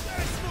 Oh!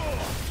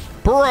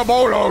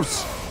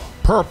 Parabolos!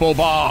 Purple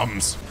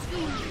bombs.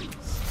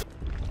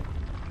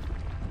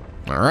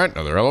 All right,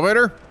 another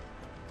elevator.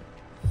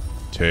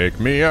 Take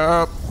me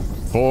up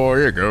before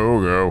you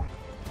go.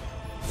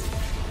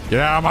 Get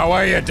out of my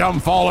way, you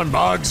dumb fallen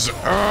bugs.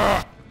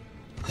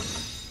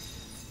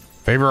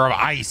 Favor of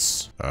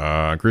ice.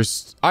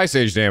 Increase ice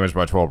age damage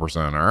by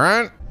 12%. All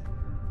right.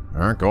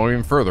 All right, going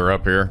even further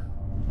up here.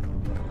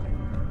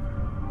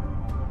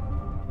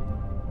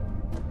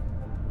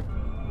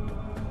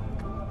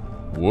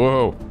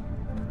 Whoa.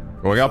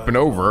 Going up and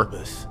over.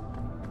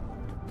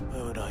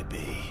 Where would I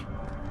be?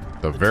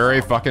 The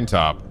very fucking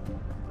top.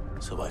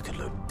 So I could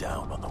look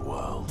down on the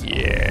world.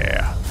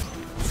 Yeah.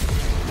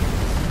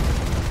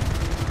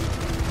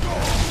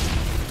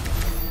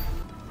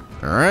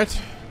 All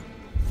right.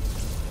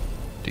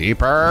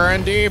 Deeper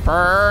and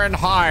deeper and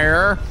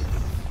higher.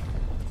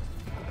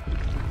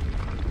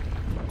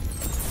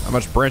 Not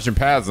much branching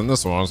paths in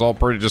this one. It's all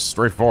pretty just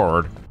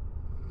straightforward.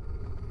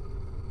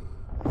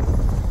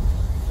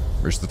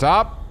 Reach the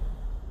top.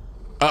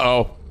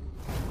 Uh-oh.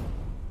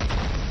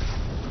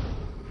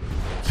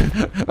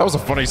 That was a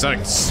funny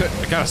sounding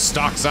kind of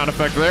stock sound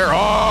effect there.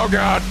 Oh,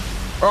 God.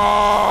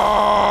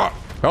 Oh!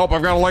 Help,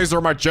 I've got a laser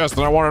in my chest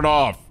and I want it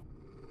off.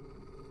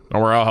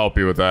 Don't worry, I'll help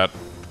you with that.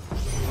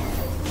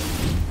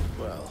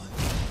 Well.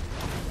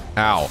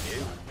 Ow.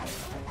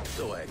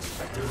 So I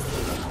expected.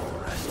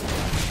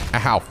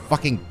 Ow,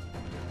 fucking.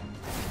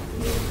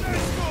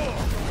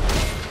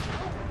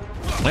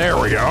 There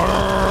we go.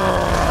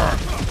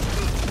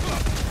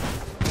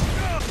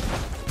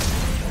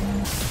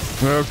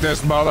 Nuke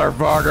this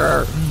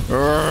motherfucker.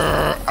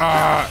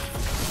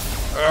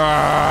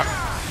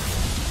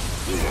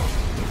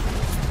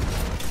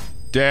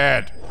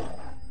 Dead.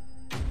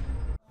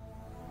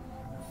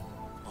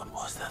 What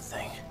was that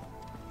thing?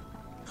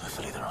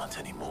 Hopefully there aren't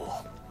any more.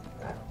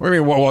 What do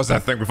you mean, what was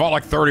that thing? We fought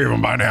like 30 of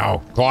them by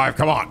now. Clive,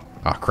 come on.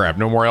 Oh, crap.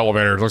 No more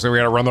elevators. Looks like we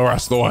gotta run the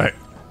rest of the way.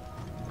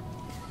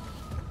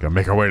 Gotta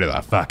make our way to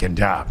the fucking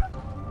top.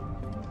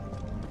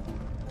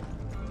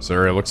 This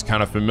area looks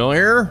kind of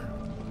familiar.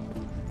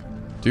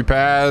 2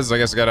 paths. I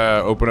guess I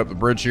gotta open up the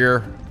bridge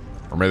here.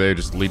 Or maybe they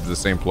just lead to the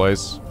same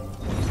place.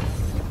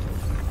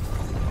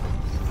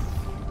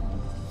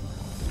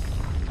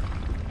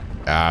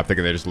 I'm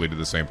thinking they just lead to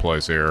the same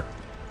place here.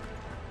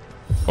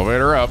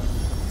 Elevator up.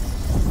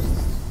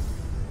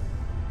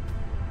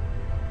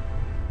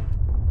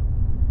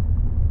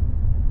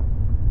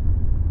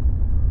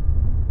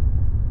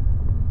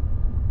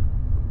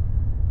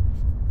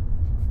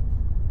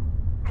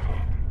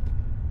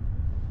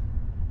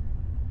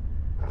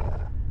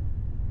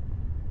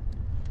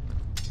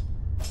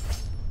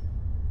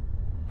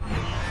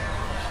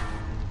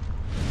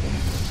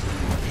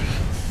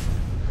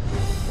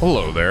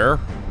 Hello there,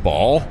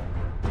 ball.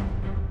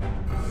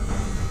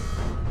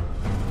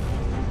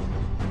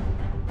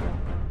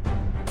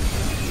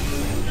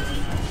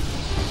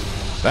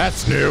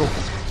 That's new.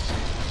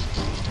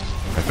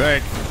 I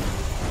think.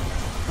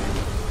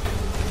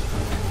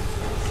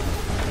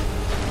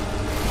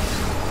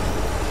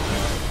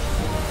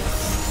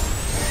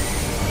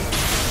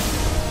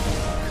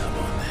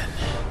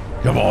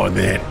 Come on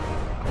then.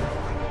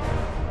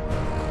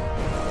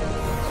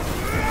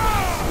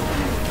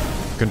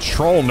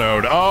 Control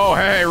node. Oh,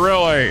 hey,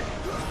 really?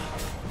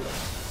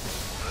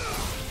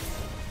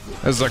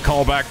 This is a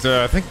callback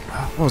to, I think,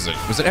 what was it?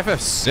 Was it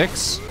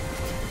FF6?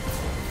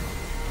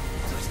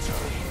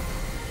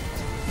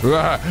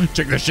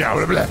 Check this out.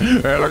 Look at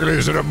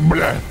this. And then one more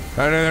time.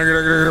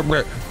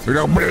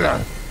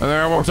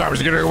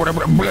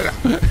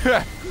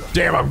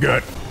 Damn, I'm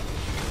good.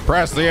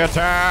 Press the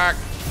attack.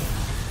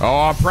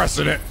 Oh, I'm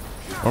pressing it.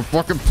 I'm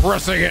fucking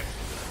pressing it.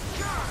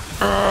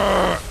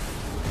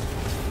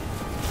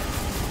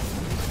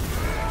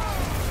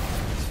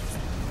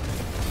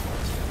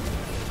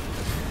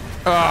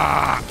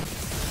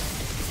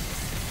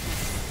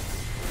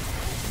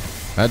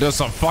 That does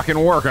some fucking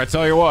work, I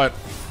tell you what.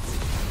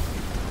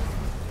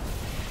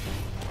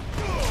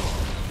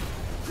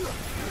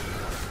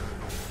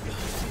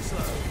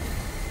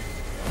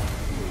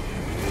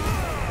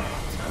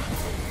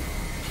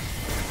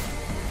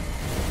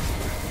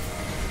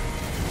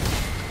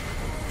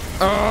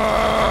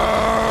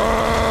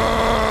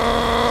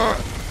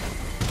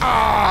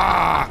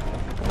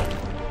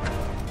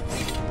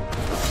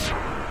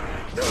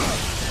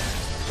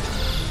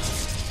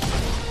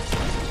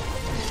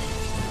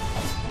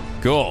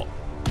 Cool.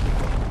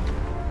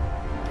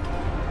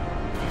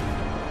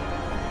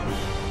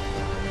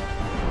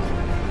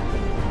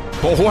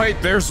 Oh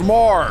wait, there's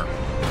more.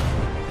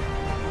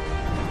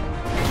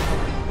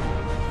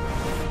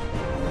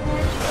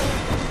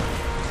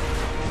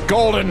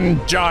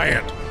 Golden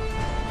giant.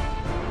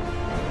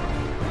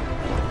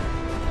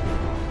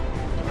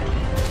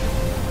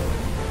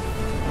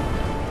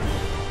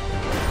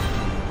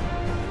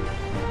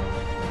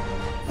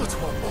 What's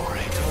one more,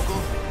 eh,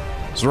 Toggle?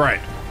 That's right.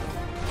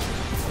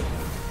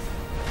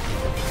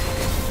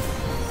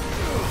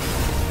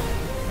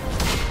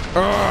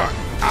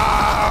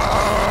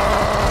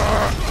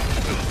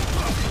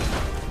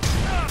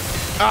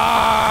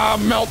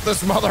 Melt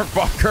this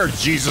motherfucker.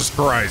 Jesus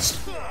Christ.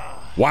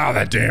 Wow,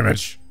 that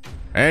damage.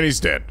 And he's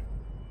dead.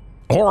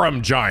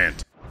 Aurum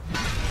giant.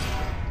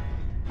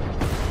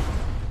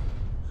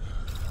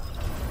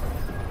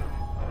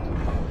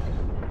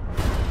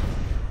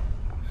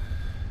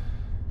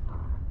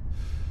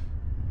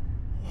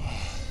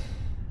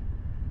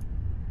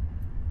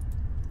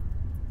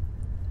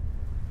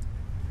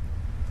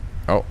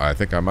 Oh, I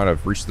think I might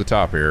have reached the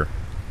top here.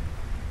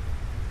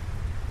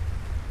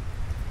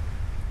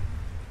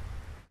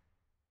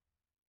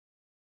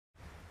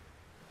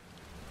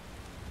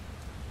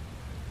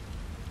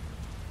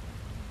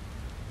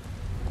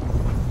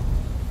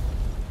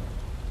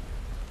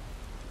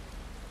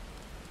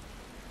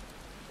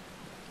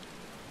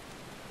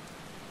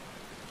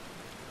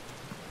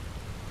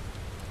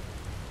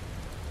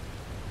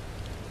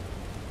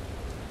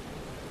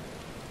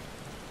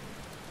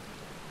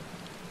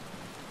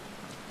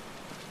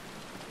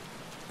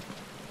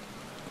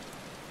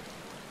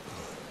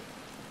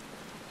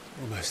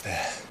 Almost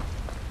there.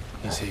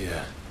 He's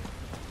here.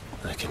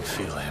 I can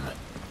feel him.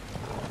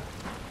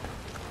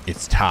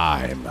 It's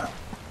time.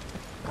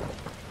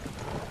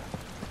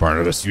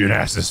 Barnabas, you've been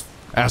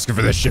asking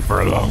for this shit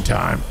for a long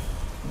time.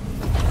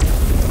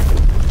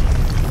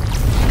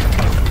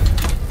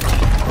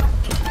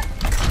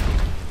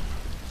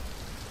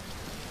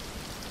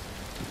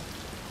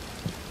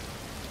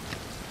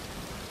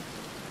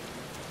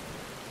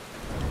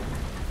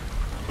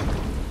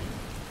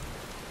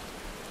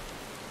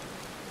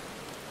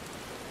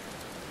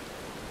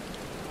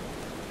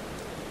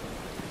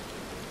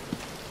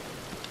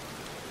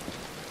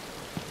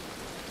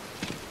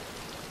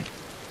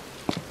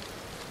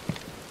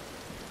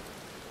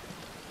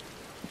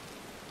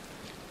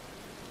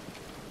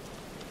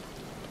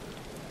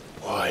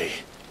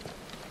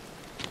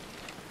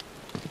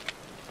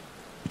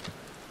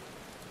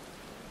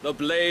 The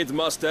blade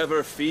must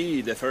ever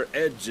feed if her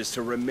edge is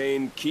to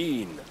remain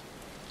keen.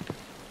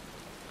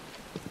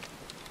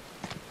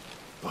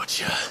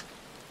 Butcher.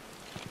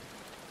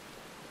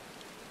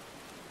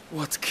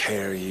 What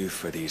care you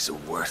for these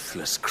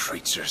worthless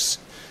creatures?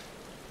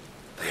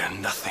 They are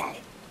nothing.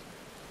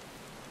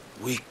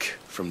 Weak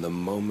from the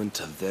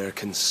moment of their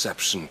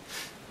conception,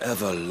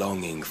 ever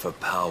longing for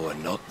power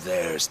not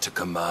theirs to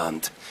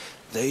command,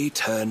 they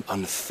turn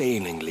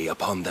unfailingly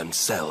upon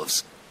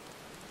themselves.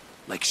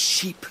 Like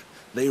sheep,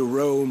 they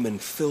roam in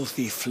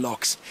filthy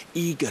flocks,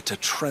 eager to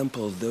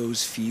trample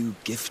those few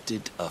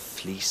gifted a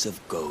fleece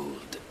of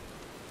gold.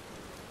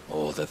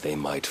 Or that they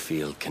might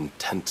feel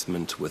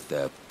contentment with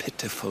their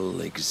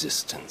pitiful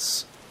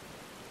existence.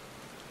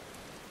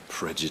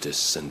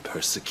 Prejudice and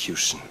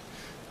persecution,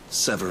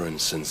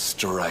 severance and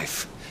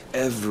strife,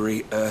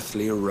 every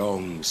earthly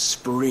wrong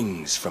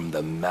springs from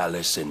the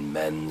malice in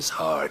men's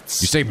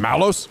hearts. You say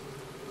malice?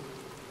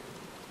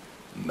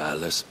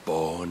 Malice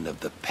born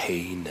of the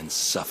pain and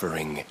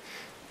suffering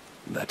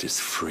that is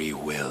free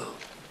will.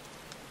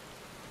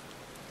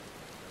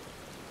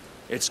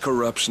 Its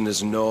corruption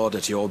is gnawed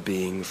at your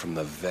being from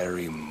the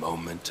very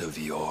moment of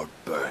your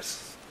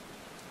birth.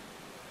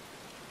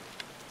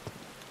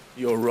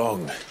 You're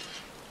wrong.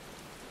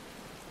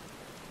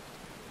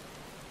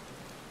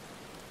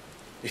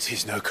 It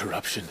is no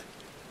corruption.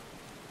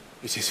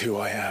 It is who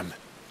I am.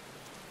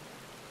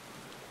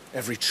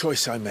 Every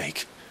choice I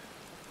make,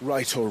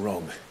 right or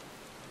wrong,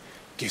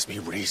 gives me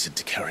reason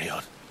to carry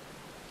on.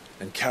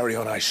 And carry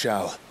on I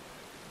shall.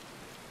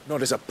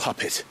 Not as a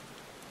puppet,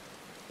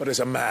 but as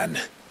a man.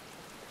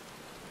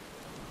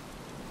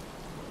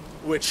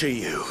 Which are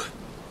you?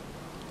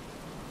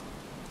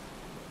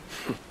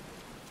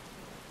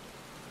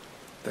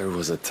 There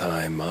was a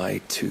time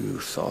I too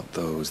thought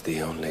those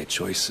the only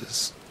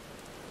choices.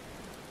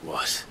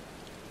 What?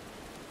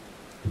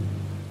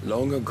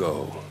 Long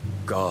ago,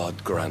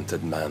 God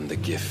granted man the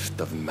gift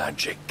of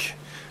magic.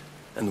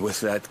 And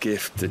with that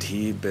gift did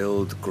he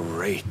build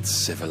great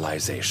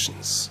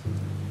civilizations.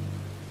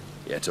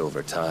 Yet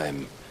over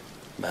time,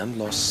 man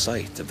lost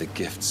sight of the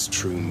gift's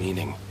true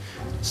meaning,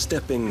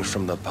 stepping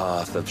from the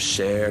path of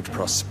shared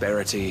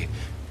prosperity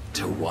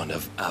to one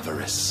of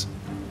avarice.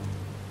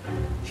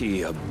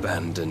 He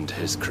abandoned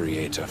his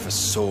creator for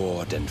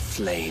sword and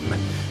flame,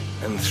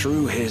 and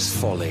through his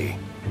folly,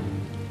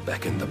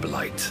 beckoned the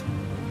Blight.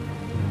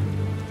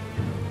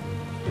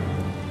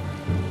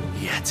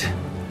 Yet,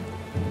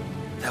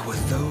 there were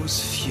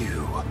those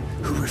few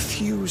who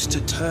refused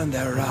to turn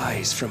their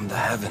eyes from the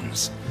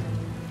heavens,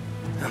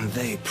 and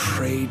they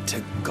prayed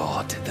to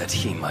God that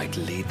he might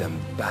lead them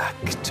back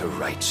to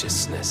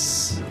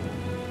righteousness.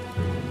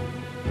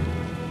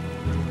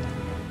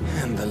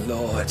 And the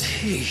Lord,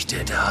 he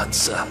did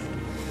answer.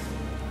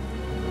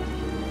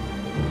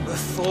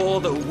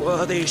 Before the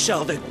worthy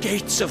shall the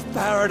gates of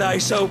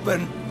paradise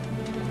open.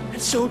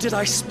 And so did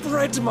I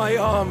spread my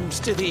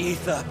arms to the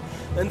ether,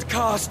 and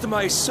cast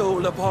my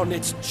soul upon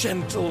its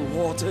gentle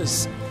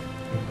waters.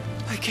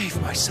 I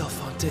gave myself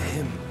unto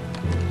him.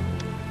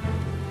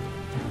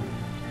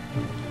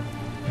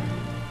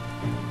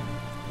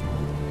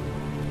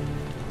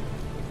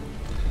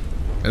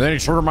 And then he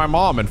shorted my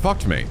mom and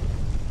fucked me.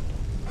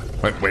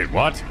 Wait,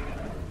 what?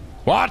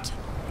 What?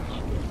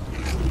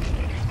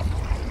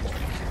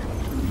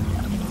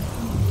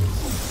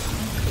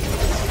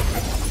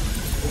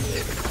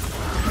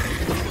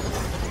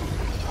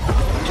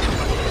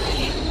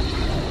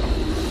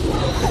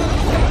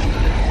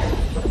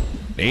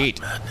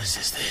 Neat. What madness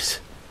is this?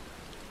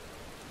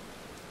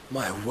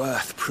 My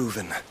worth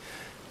proven,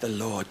 the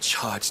Lord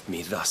charged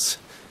me thus.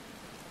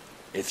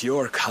 If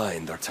your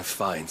kind are to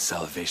find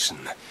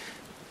salvation,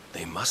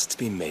 they must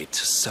be made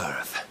to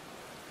serve.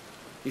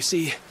 You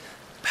see,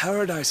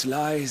 paradise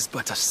lies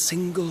but a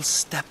single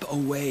step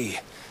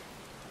away.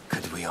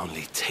 Could we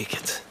only take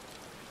it?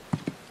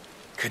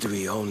 Could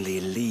we only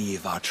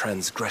leave our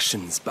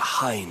transgressions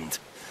behind?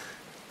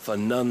 For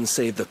none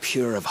save the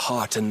pure of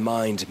heart and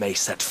mind may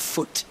set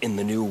foot in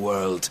the new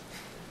world.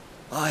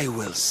 I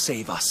will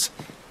save us.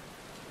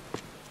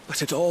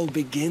 But it all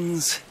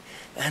begins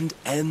and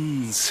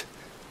ends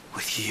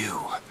with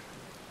you.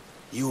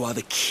 You are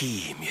the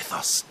key,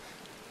 Mythos.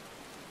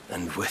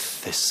 And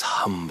with this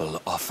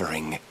humble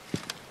offering,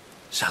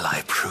 shall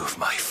I prove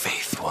my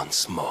faith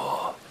once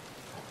more.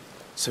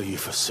 So you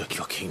forsook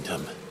your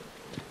kingdom.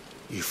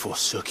 You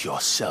forsook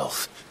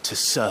yourself to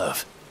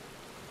serve.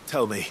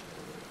 Tell me,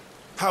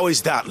 how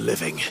is that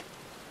living?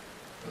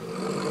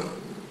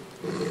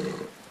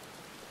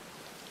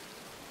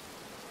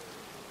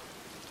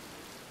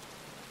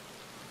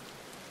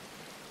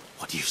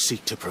 What you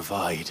seek to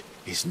provide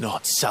is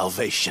not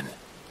salvation.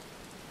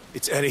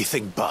 It's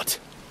anything but.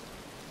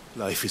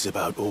 Life is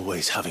about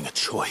always having a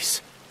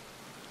choice.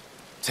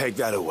 Take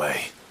that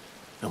away,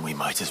 and we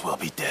might as well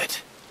be dead.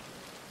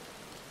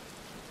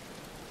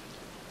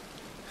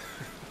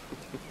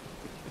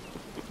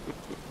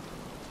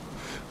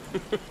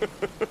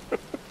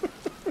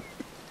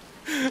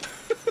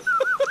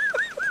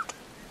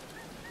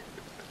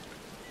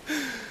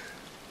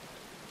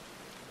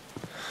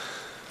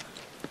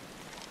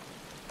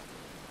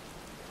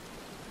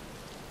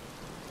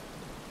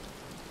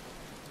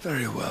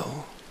 Very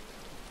well.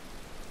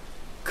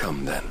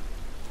 Come then.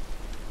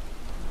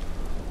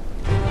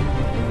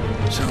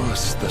 Show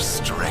us the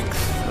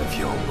strength of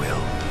your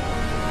will.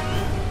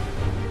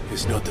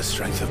 It's not the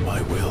strength of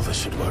my will that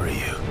should worry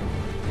you,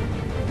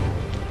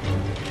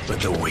 but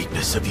the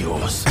weakness of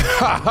yours.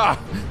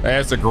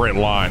 That's a great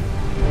line.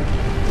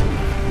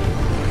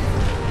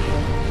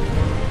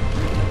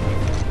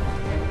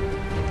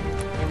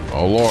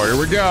 Oh Lord, here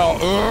we go.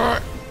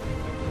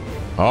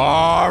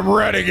 Oh, I'm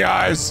ready,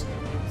 guys.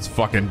 Let's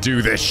fucking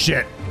do this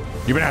shit.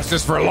 You've been asking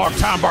this for a long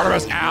time,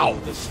 Barnabas. Ow.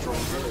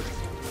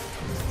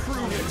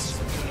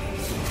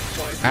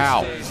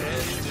 Ow.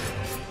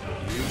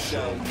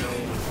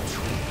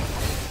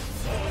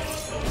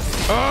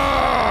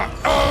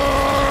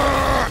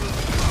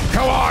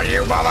 Come on,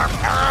 you mother.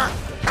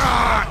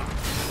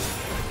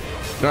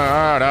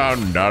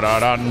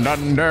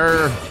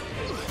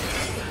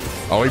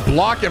 Oh, he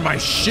blocking my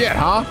shit,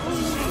 huh?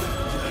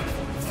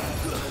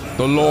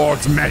 The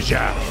Lord's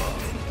measure.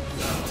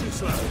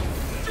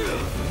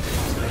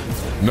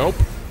 Nope.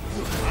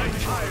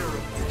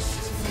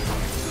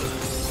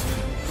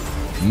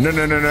 No,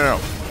 no, no, no, no.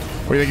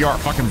 What do you think you are,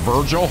 fucking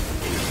Virgil?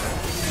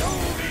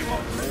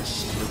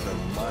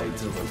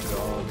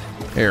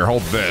 Here,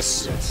 hold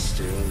this.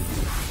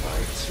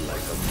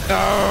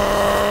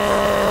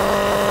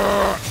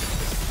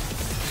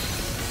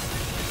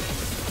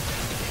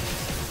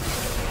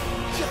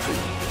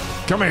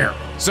 Come here.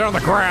 Sit on the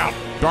ground,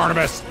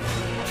 Barnabas.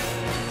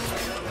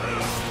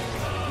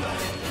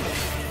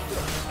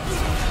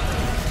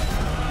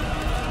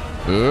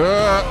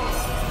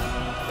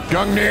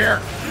 Gungnir.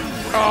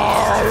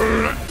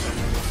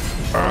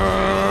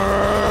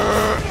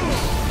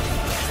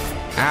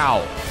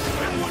 Ow.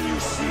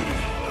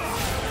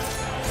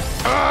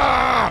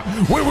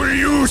 What will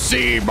you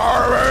see,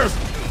 Barnabas?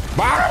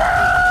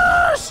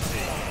 Barnabas!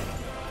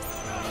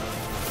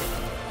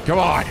 Come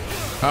on.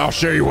 I'll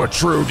show you what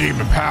true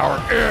demon power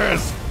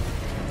is.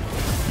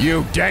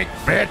 You dank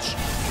bitch.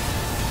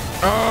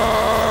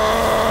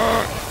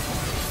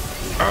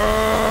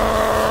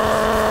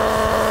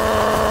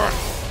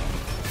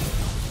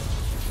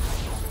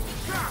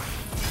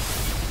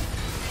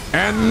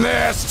 And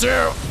this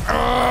too.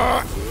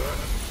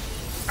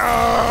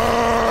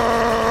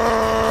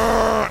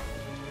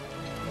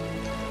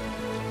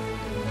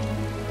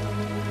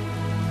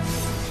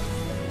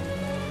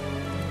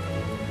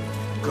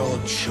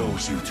 God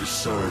chose you to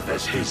serve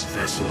as his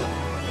vessel,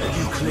 and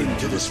you cling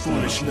to this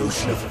foolish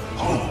notion of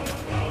hope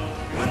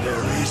when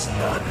there is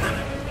none.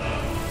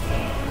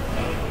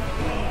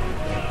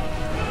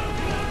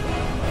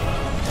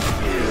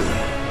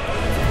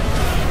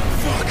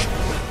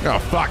 Oh,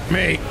 fuck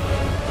me.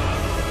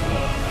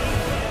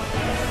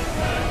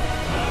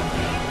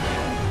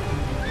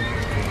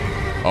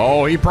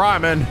 Oh, he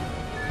priming. I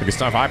think it's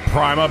time if I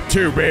prime up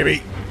too,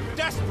 baby.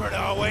 Desperate,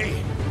 are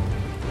we?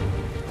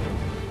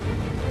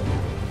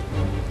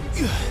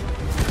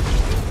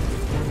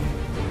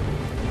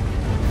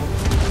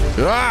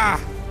 Ah!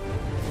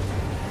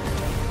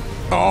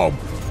 Oh,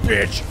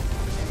 bitch.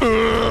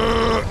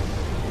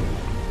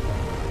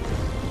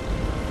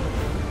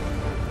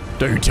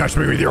 Don't you touch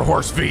me with your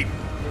horse feet.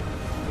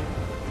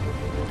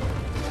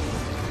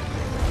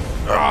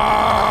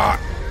 Ah!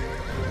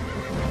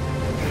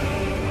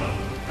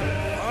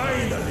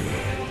 Finally,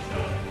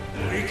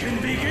 we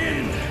can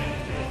begin.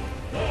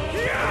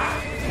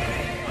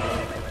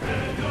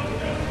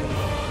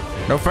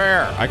 No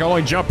fair. I can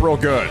only jump real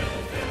good.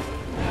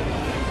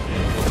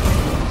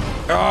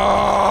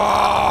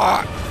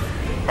 Ah!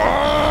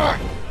 Ah!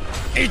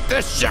 Eat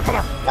this shit,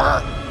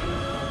 motherfucker!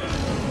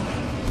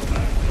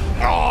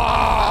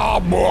 Oh,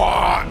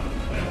 boy!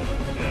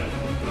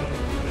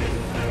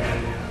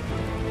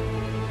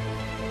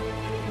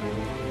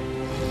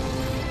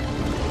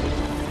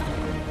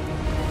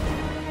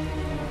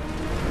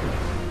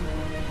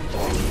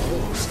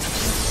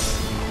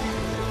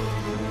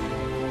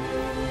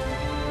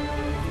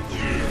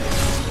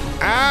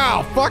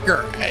 Ow,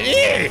 fucker!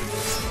 Eek.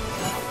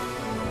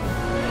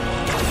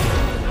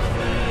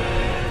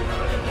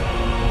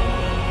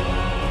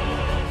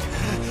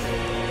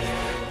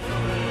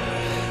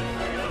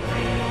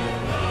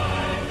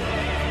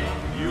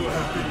 You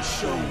have been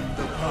shown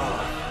the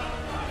path.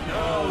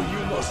 Now you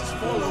must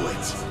follow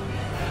it.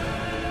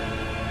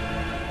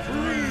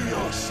 Free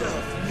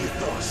yourself,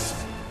 Mythos.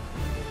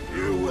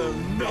 You will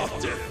not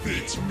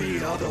defeat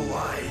me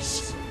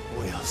otherwise.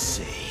 We'll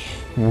see.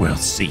 We'll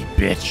see,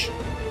 bitch.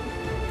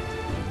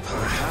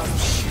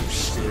 Perhaps you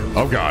still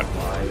Oh, God.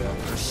 require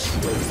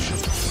persuasion.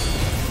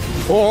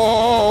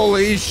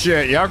 Holy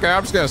shit. Yeah, okay,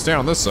 I'm just gonna stand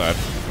on this side.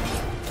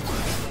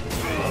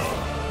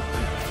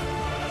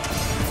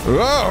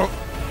 Whoa!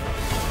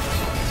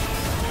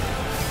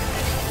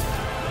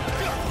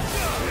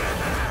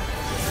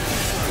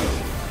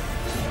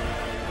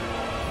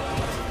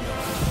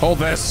 Hold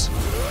this.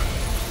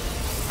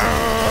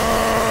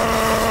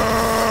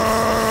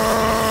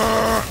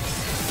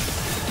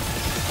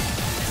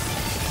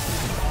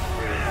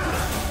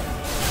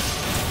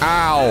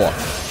 Ow!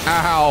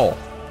 Ow!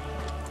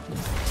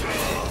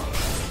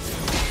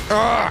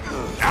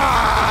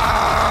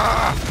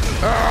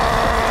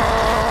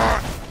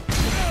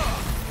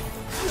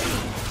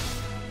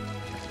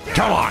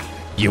 Come on,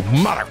 you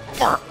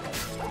motherfucker!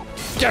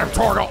 Get him,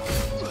 Torgal!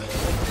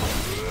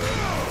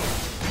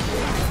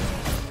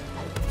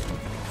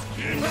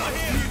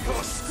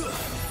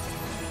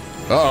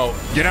 Uh-oh,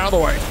 get out of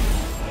the way.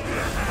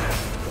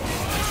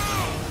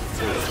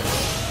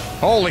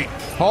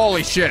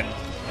 Holy shit.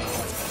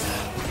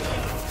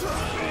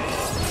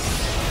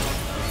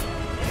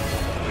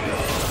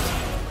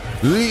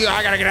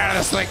 I gotta get out of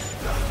this thing.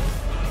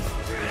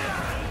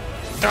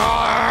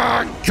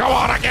 Come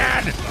on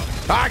again!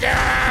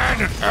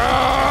 Again!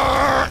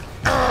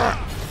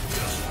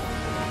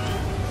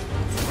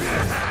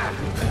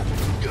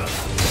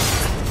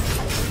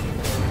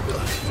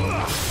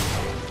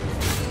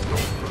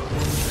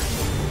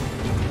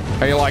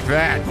 How you like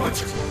that?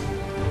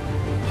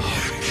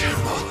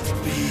 Cannot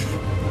be.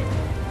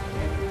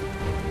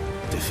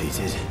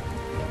 Defeated?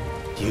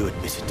 You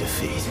admitted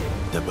defeat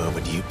the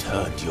moment you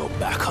turned your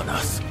back on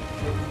us.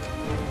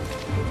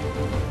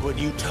 When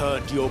you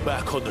turned your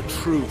back on the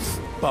truth,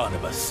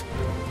 Barnabas.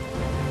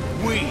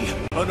 We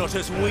are not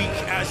as weak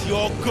as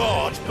your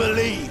god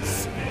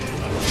believes.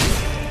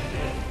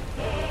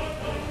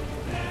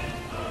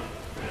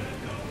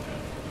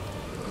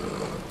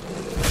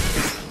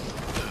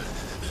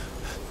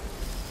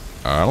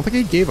 I don't think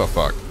he gave a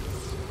fuck.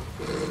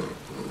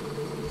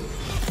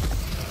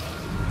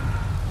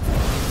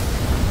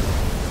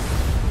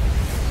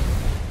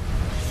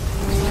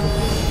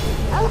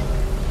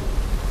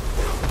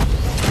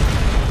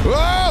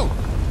 Whoa!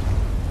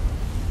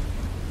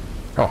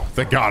 Oh,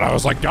 thank God. I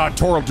was like, God,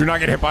 Torgal, do not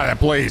get hit by that,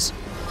 please.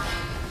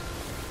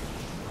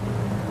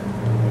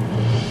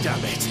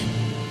 Damn it.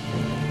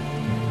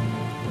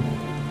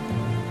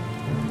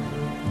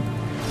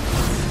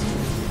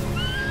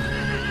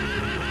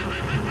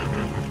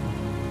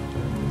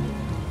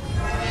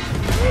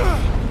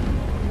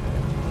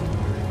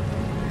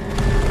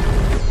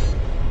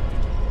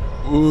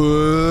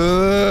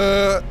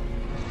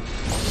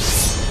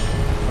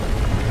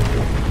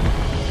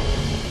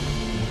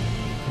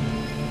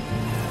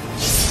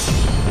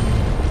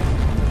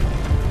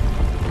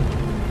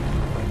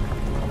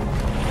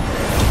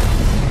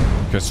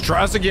 Just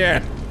try us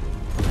again.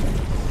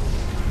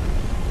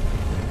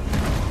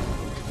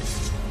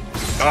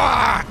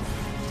 Ah!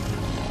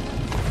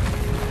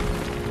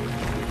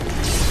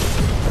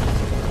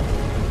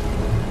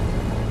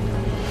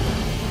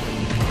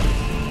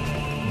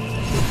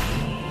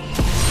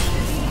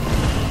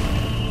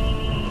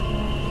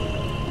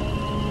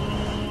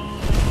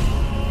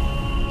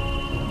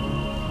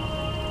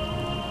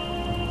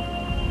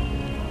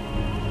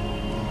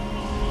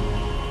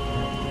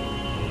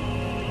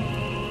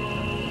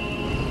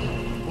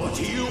 What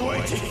are you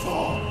waiting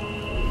for?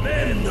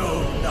 Men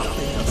know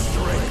nothing of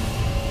strength.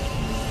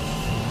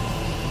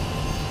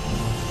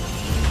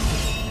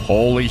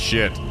 Holy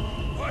shit.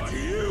 But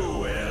you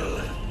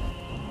will.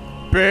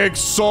 Big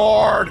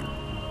sword.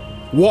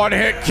 One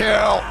hit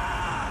kill.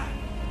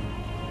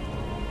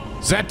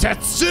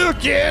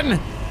 Zetetsuken.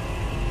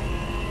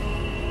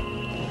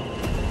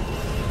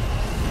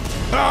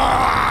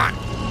 Ah!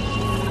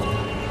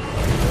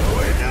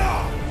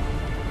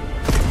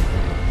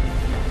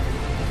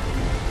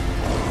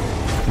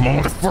 Come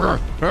on, motherfucker.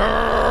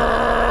 Ah!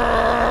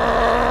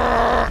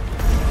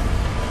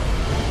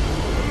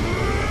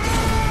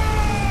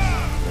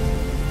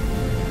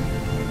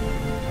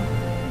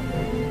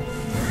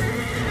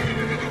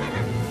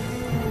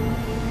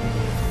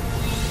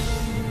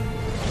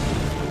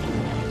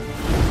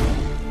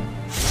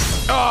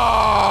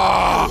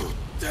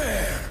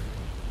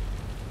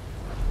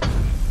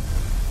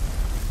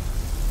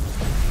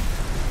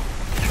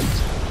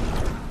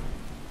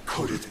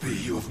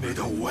 made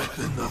a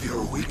weapon of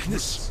your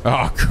weakness.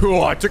 Oh,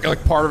 cool. I took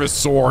like part of his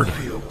sword.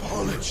 My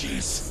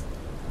apologies.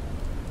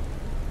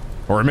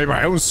 Or maybe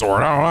my own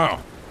sword. I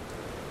don't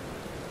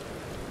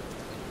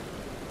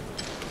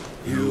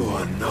know. You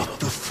are not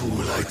the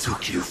fool I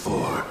took you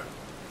for.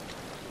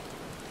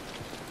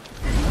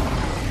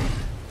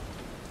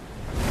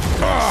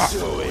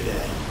 So it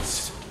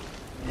ends.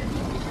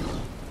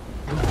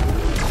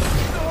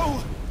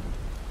 No!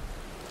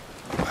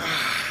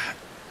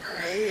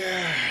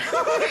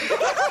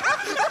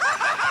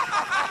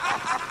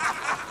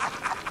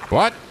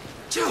 What?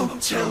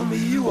 Don't tell me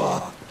you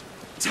are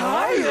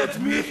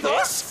tired,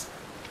 Mythos!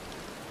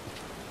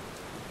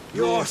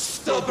 Your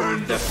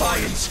stubborn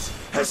defiance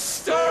has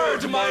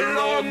stirred my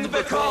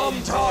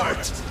long-becalmed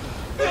heart,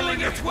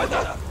 filling it with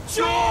a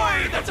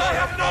joy that I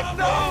have not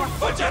known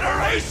for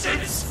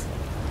generations!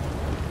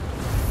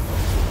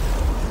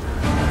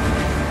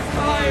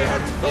 I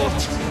had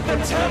thought the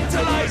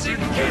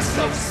tantalizing kiss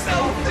of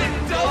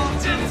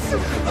self-indulgence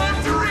a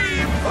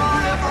dream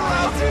forever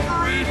out of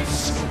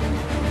reach.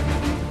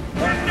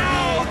 And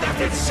now that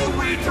its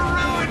sweet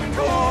ruin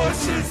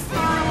courses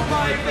through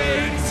my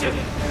veins,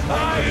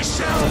 I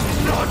shall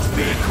not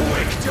be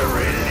quick to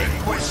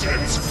relinquish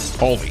it.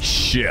 Holy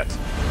shit.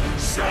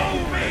 Show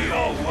me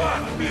your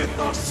work,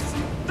 Mythos,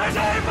 that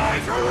I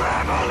might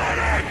revel in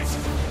it!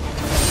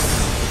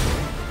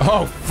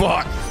 Oh,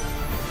 fuck.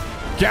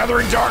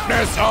 Gathering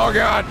darkness. Oh,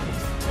 God.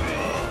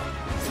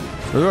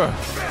 Ugh.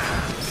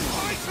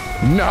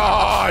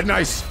 No,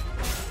 nice.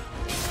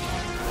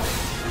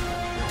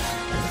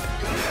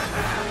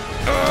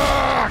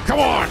 Come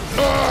on.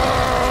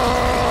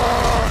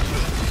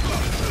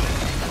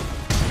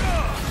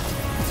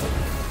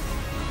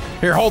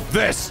 Here, hold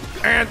this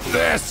and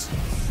this.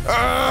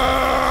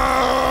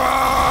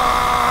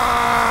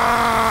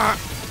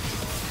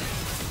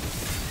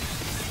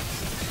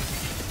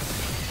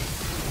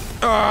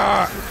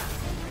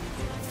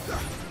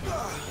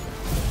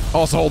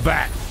 Also hold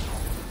that.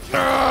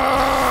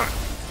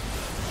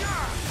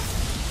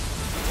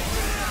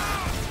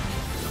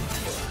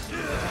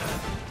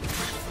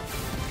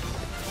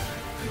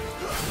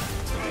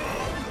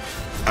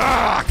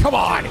 Come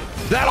on!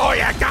 That all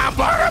you got,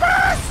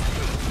 Barnabas?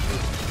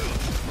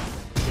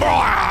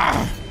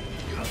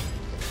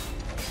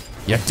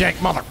 You dank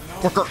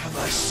motherfucker! Have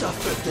I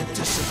suffered the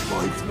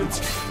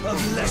disappointment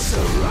of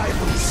lesser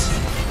rivals?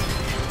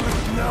 But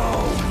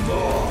no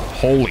more.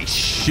 Holy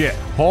shit!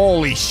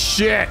 Holy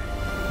shit!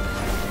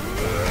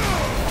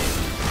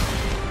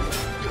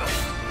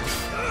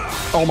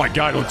 Oh my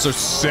god, it looks so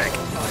sick.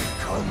 My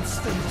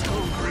constant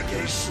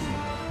congregation.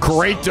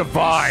 Great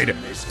divide.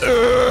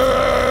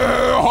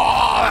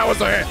 Oh, that was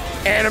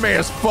anime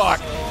as fuck.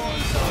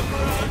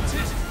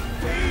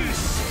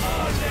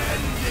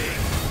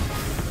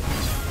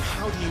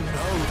 How do you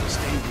know this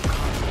day will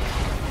come?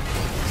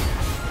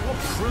 What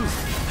proof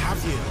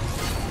have you?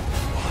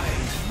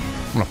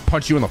 I'm gonna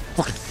punch you in the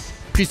fucking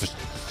piece of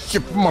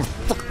shit,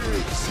 motherfucker.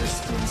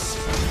 Existence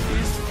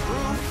is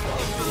proof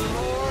of the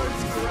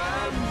Lord's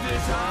grand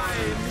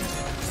design.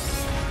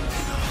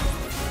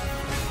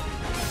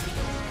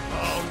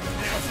 I'll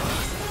never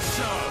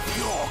serve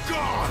your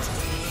god.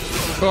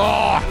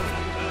 Oh.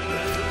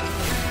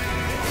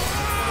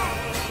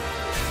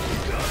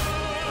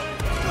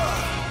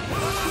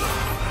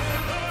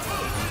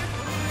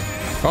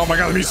 Oh my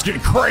god, the music's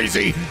getting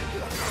crazy.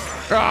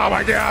 Oh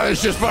my god, this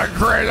is just fucking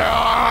crazy.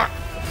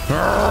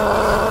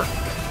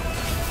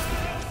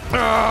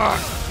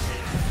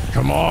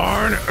 Come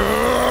on.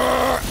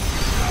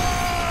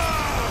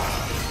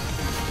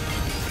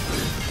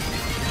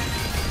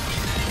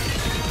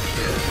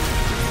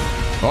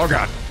 Oh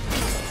god.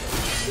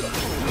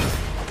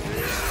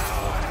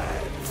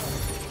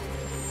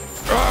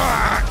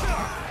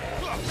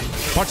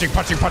 Punching.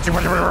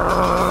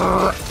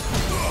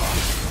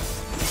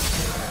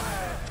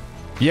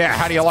 Yeah,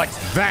 how do you like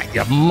that,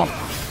 you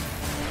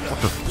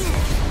motherfucker?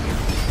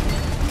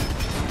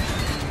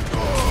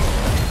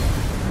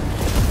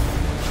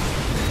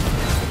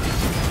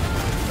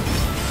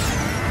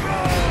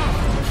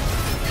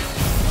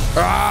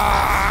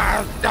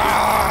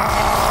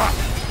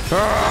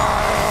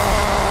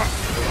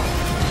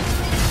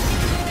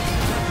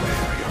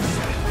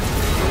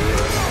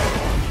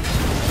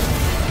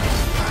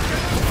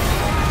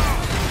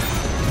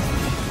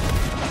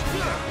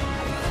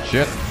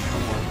 Shit.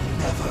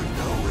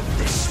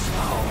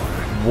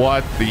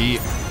 What the?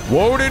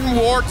 Woden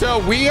Warta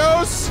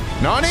Weos?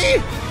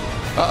 Nani?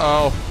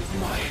 Uh-oh.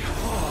 My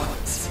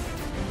heart,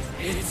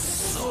 it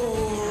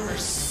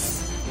soars.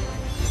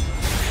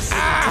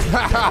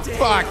 Ah,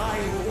 fuck. I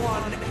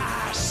won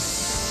Ash.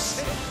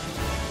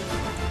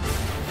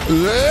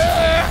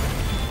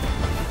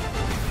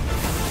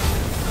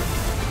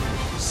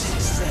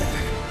 Since then,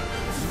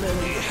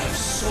 many have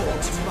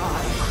sought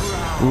my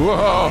crown.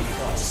 Whoa.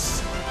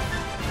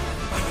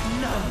 But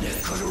none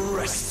could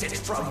wrest it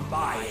from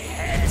my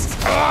head.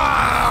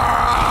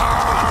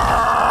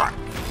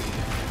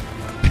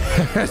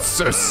 That's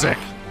so sick.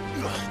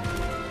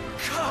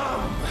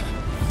 Come.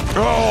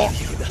 Oh.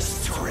 Have you the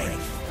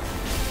strength?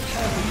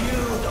 Have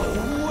you the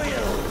will?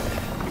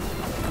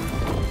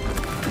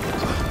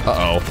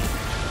 Uh-oh.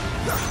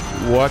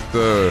 What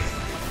the?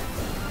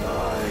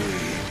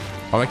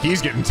 I think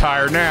he's getting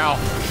tired now.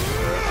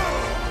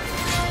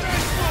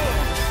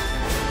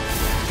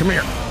 Come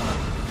here.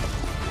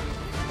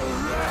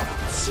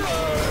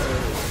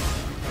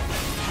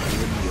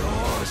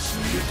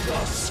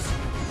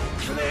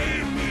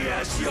 Claim me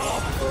as your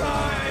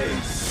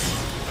prize.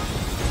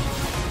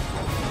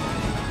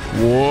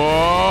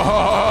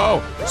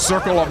 Whoa!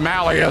 Circle of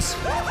Malleus.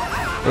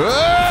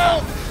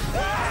 Oh!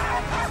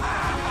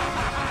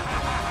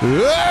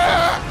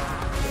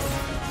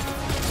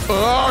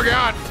 Oh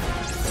God!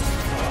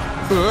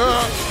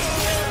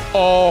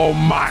 Oh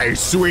my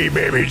sweet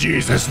baby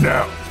Jesus,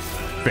 no!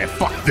 Man,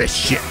 fuck this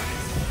shit!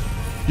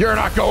 You're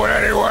not going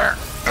anywhere!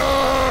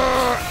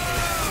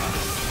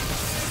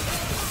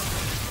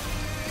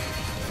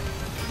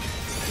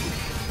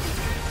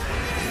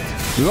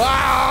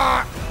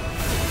 Ah!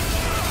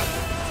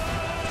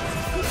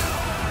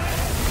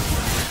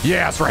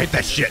 Yeah, that's right,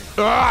 that shit.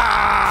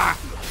 Ah!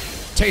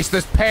 Taste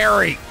this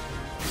parry.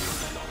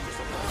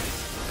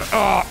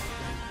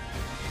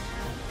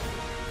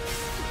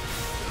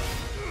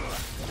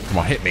 Come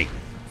on, hit me.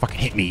 Fucking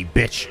hit me, you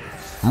bitch.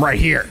 I'm right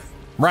here.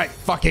 I'm right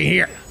fucking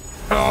here.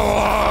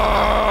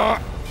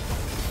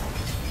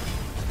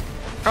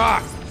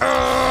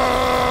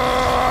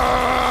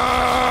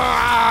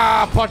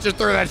 Punches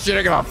through that shit,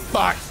 I give a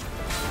fuck.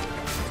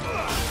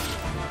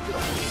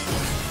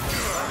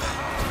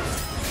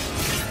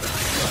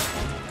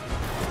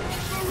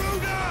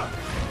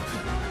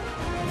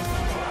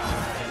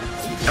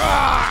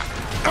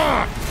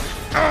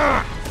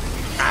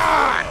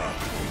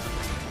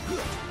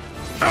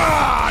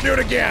 Do it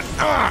again.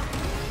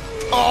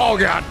 Oh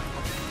God.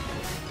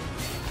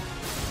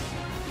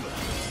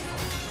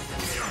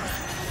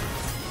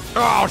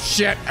 Oh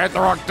shit, I hit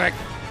the wrong thing.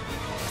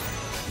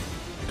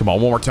 Come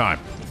on, one more time.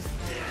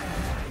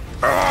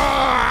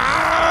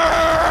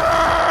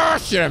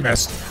 Shit, I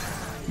missed.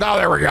 Oh,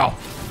 there we go.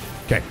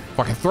 Okay,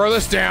 fucking throw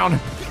this down.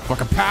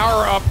 Fucking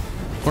power up.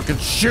 Fucking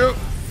shoot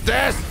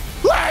this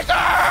laser!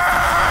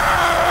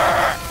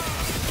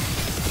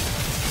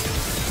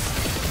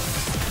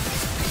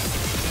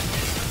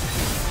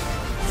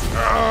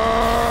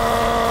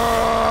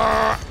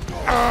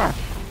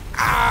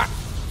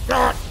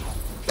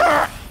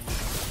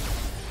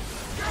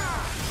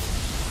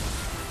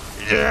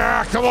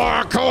 Yeah, come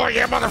on,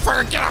 you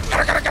motherfucker, get up,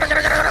 get up.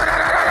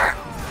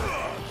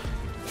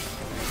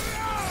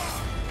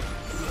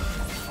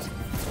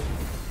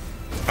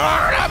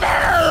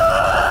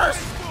 Barnabas!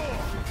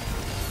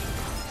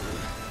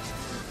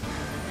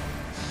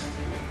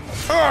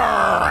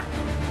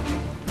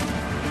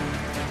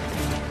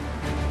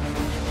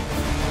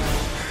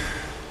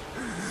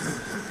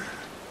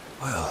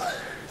 Well,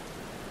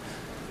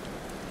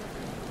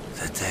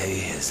 the day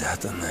is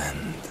at an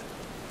end.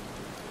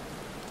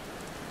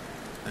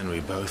 And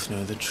we both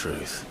know the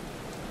truth.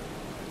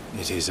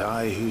 It is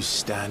I who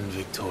stand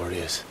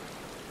victorious.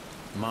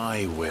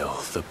 My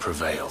will that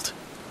prevailed.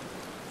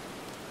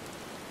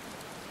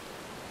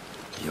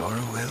 Your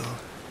will?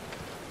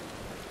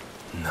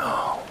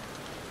 No.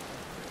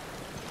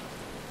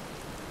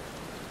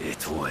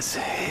 It was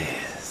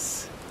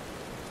his.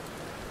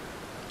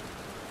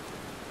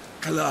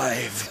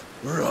 Clive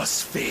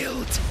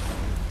Rosfield.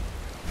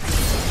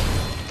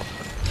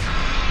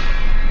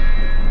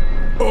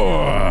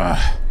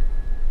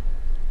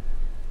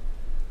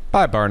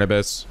 Bye,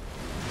 Barnabas.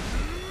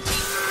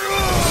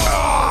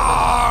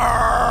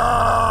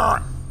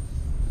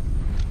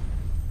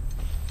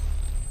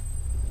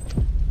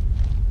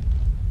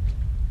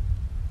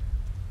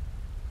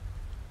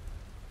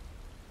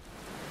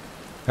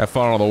 Have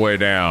fun on the way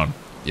down,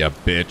 ya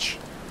bitch.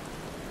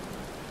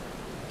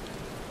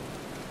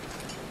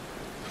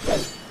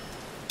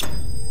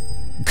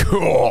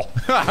 Cool.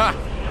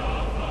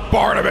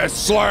 Barnabas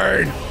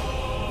slain.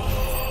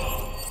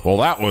 Well,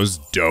 that was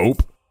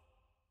dope.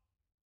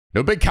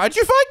 No big kaiju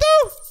fight,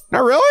 though?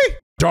 Not really?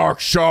 Dark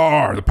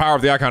Shard, the power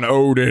of the Eikon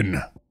Odin.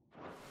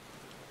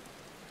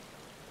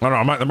 I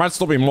don't know, there might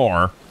still be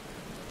more.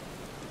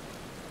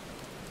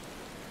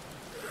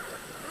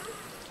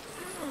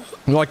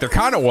 Like, there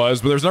kind of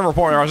was, but there's never a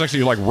point where I was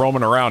actually, like,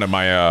 roaming around in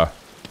my,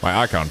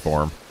 my Eikon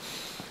form.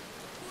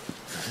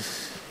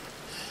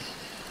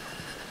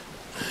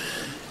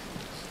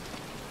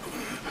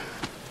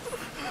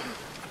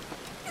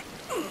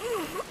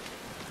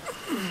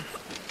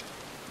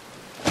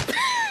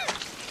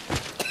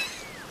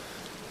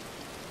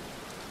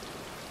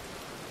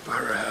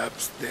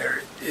 Perhaps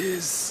there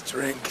is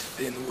strength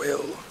in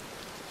will.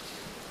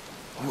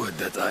 Would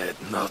that I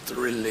had not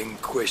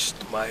relinquished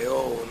my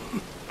own.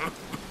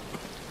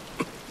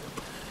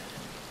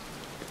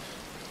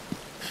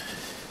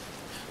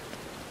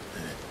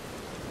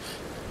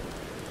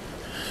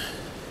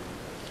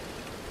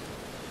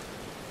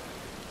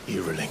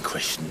 You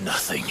relinquished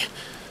nothing.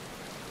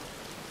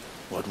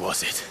 What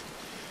was it,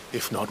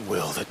 if not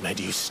will, that made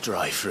you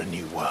strive for a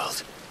new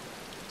world?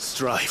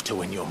 Strive to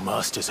win your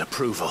master's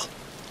approval.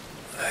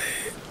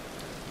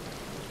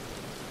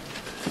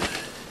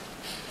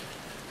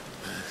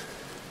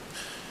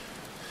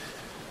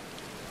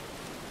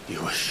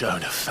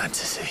 shown a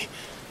fantasy,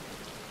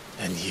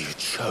 and you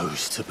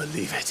chose to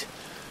believe it.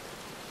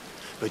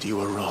 But you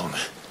were wrong.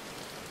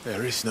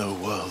 There is no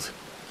world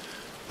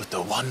but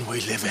the one we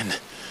live in.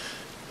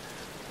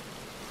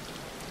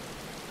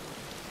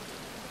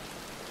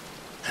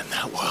 And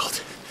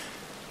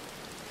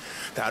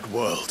that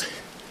world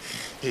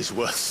is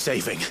worth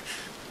saving,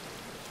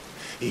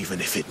 even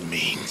if it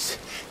means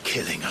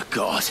killing a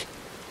god.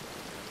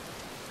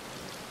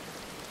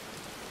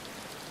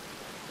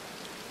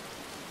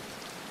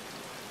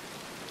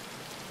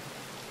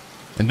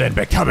 And then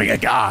becoming a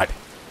god.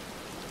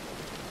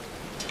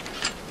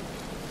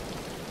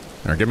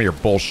 Now give me your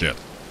bullshit.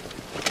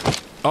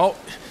 Oh.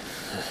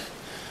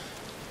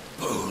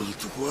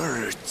 Bold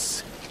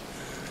words.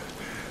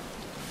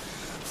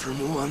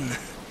 From one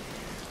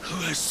who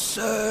has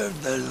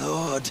served the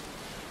Lord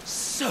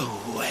so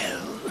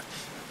well.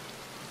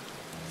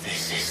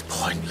 This is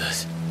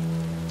pointless.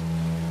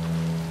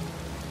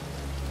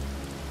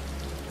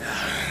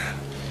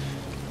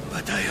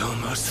 But I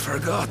almost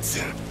forgot.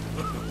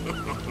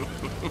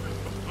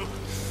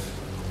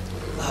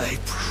 I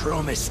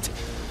promised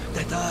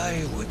that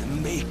I would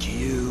make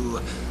you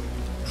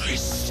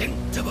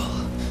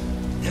presentable.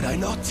 Did I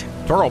not?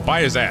 Toro,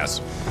 bite his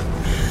ass.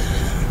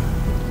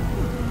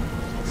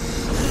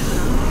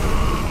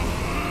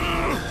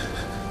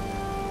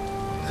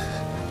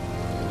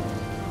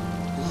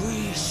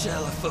 We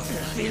shall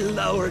fulfill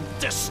our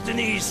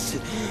destinies.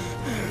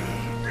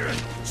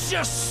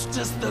 Just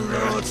as the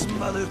Lord's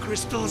Mother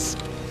Crystals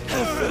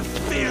have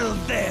fulfilled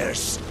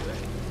theirs.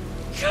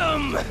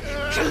 Come,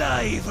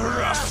 Clive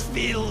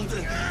Rosfield.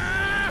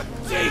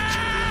 Take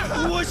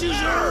what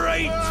is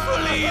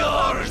rightfully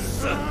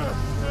yours.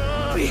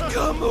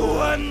 Become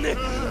one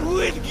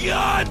with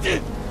God.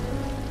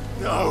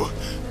 No.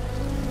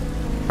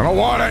 I don't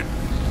want it.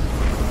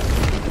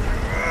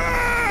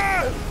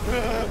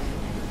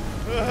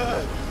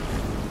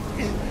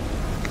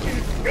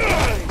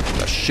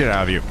 The shit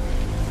out of you.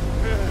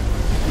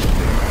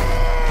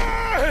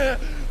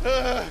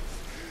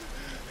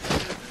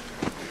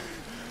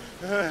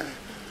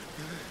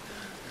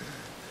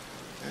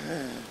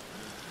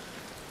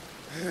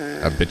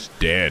 That bitch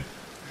dead.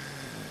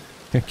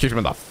 Kicked him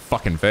in the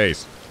fucking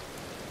face.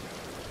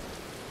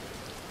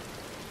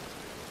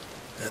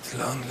 At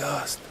long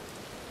last,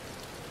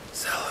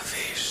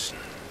 salvation.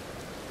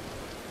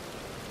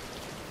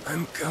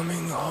 I'm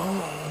coming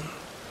home.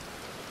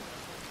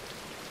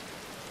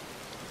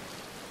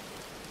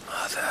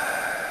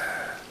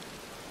 Mother.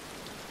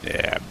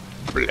 Yeah,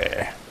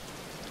 bleh.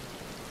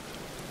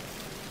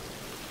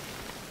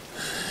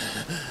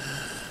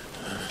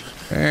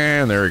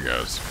 And there he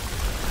goes.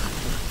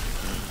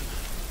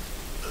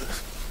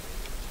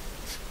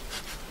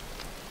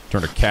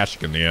 Turned to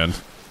Kashik in the end.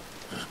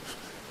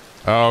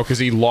 Oh, because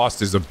he lost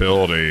his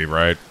ability,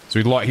 right? So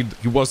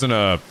he wasn't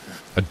a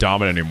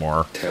dominant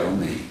anymore. Tell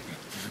me,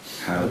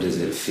 how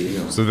does it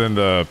feel? So then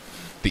the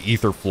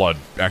ether flood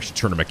actually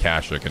turned him to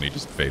Kashik, and he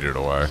just faded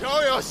away.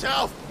 Show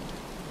yourself!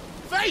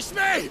 Face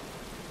me!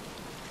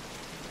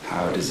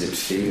 How does it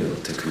feel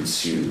to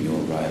consume your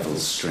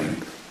rival's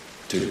strength?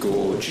 To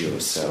gorge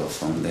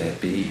yourself on their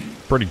beam?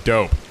 Pretty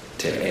dope.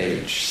 To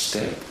edge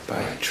step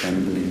by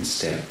trembling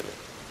step,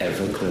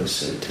 ever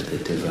closer to the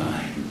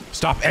divine.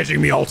 Stop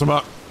edging me,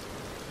 Ultima!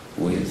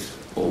 With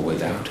or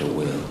without a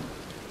will,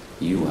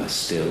 you are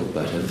still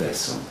but a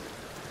vessel.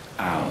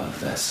 Our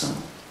vessel.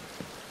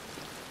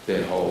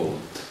 Behold.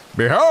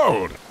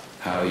 Behold!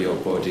 How your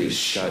body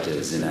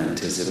shudders in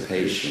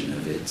anticipation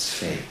of its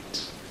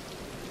fate.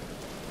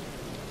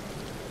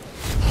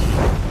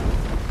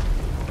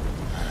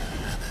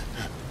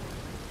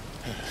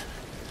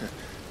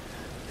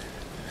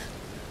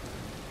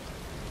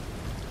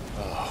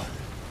 Oh.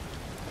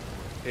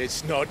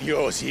 It's not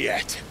yours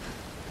yet.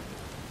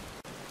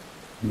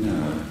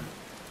 No.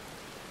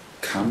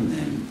 Come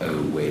then,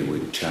 O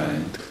wayward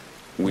child.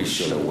 We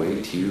shall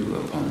await you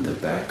upon the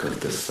back of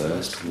the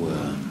first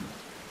worm.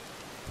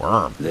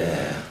 Worm?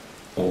 There,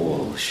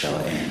 all shall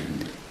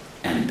end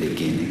and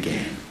begin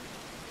again.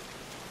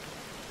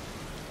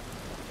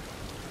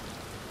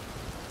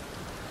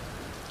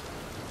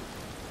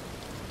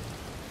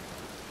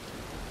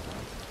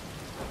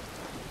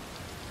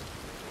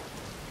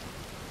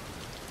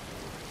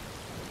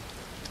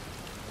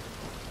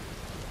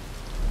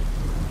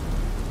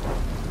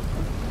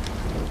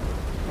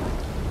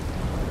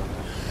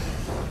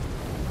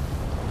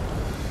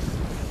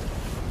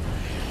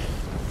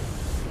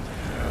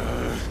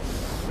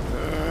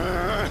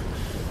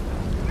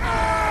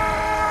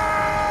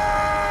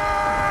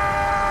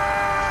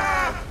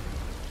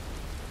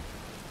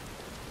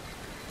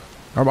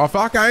 I'm a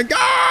fucking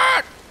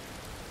god!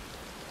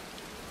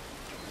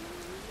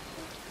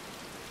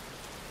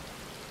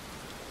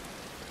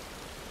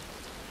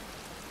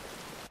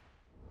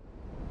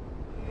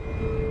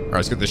 Alright,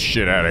 let's get this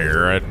shit out of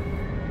here, right?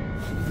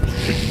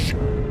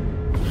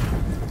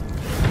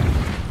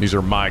 These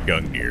are my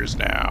gun gears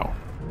now.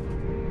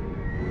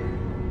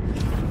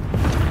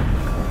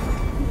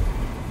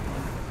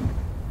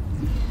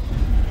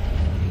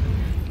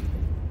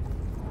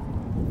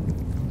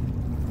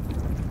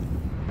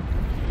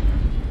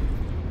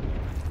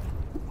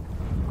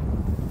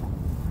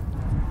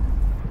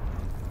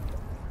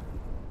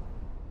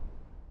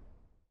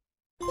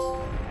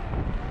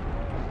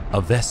 A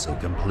vessel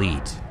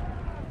complete.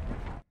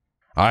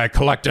 I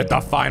collected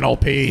the final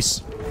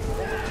piece.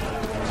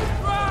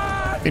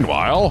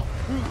 Meanwhile,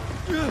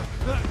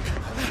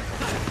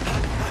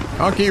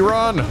 Monkey,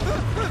 run! Wait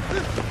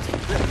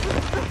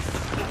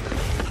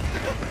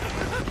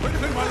a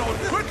minute, my lord,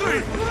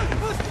 quickly!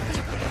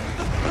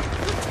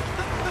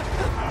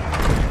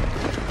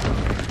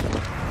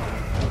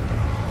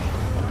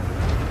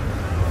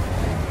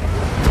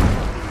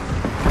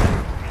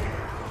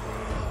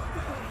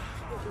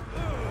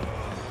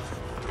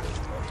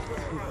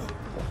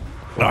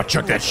 Oh,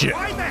 chuck that shit.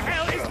 Why the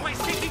hell is my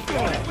city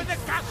falling with the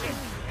gashes?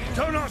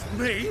 Don't ask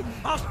me,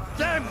 ask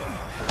them!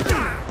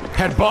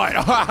 Headbutt!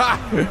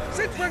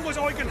 Since when was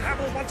Eikon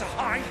one to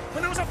hide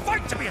when there was a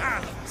fight to be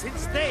had?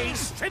 Since they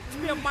stripped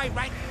me of my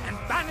rank and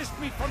banished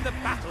me from the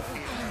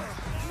battlefield.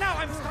 Now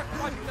I'm stuck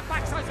wiping the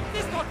backsides of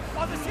this one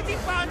while the city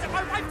burns and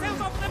my wife tails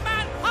off with a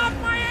man half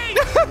my age!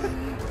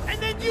 And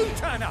then you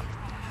turn up!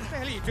 What the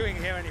hell are you doing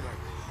here anyway?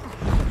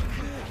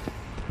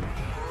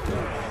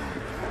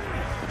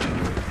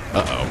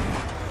 Uh-oh.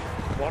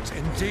 What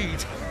indeed?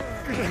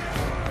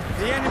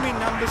 The enemy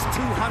numbers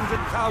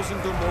 200,000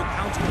 or more,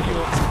 counting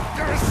yours.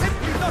 There are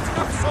simply not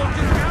enough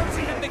soldiers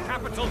bouncing in the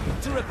capital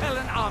to repel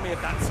an army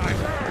of that size.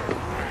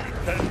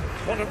 Then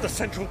one of the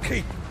central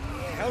keep,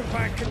 held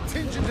by a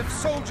contingent of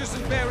soldiers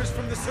and bearers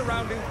from the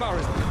surrounding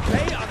boroughs.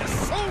 They are the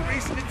sole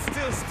reason it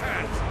still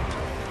stands.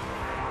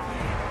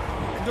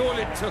 And all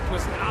it took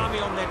was an army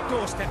on their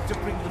doorstep to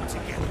bring them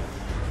together.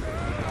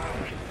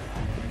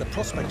 The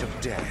prospect of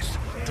death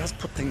does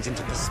put things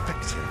into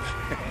perspective.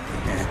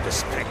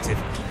 Perspective.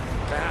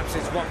 Perhaps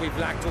it's what we've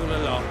lacked all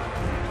along.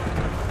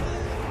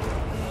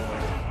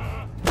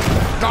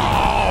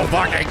 Oh,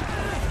 fucking!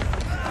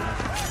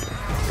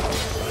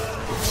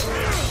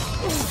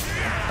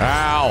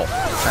 Ow!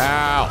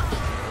 Ow!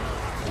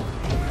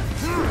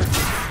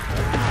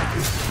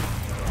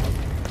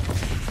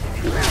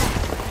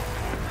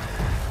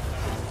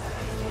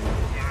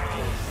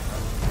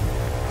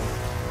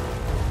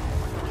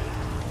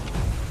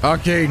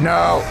 Okay,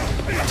 no!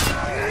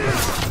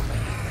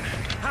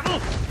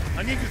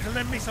 I need you to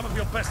lend me some of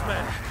your best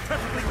men,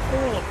 preferably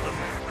all of them.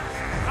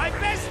 My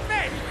best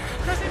men?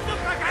 Does it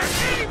look like I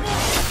really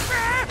want?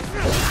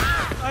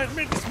 I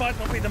admit this might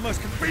not be the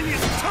most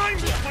convenient time,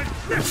 but my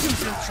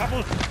nephew's in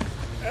trouble,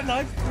 and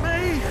I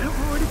may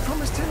have already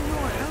promised him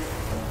your help.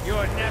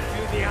 Your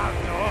nephew, the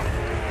outlaw?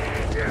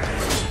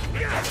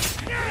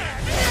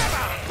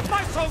 Never!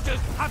 My soldiers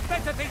have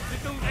better things to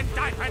do than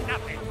die for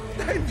nothing.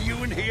 Then you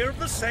and he are of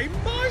the same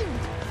mind.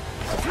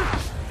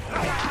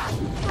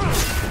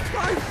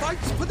 Clive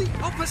fights for the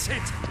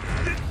opposite.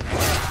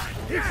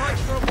 He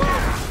fights for a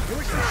world in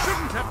which we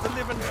shouldn't have to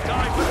live and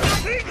die for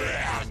nothing.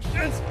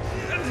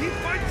 And he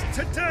fights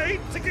today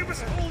to give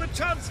us all the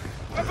chance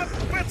of a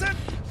better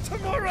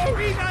tomorrow.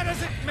 Be that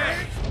as it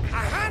may,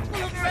 a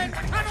handful of men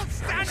cannot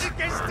stand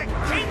against a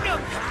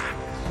kingdom.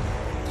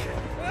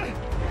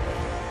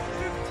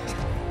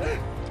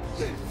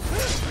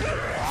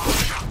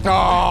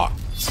 Oh.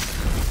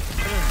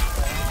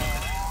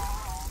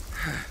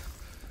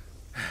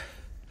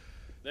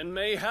 Then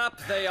mayhap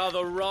they are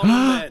the wrong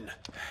men.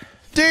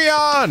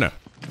 Dion! Well,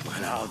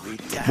 I'll be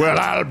damned. Well,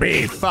 I'll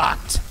be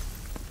fucked.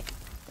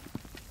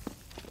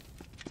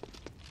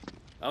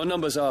 Our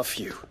numbers are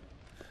few,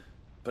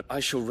 but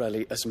I shall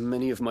rally as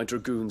many of my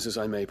dragoons as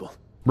I'm able.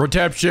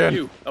 Redemption!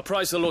 You,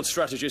 apprise the Lord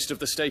Strategist of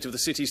the state of the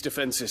city's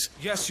defenses.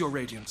 Yes, Your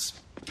Radiance.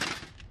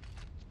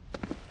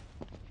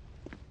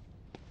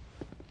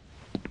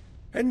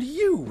 And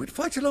you would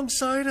fight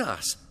alongside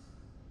us?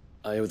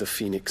 I owe the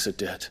Phoenix a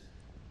debt.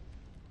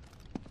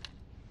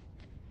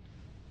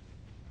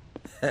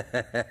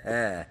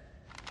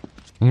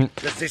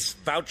 Does this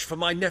vouch for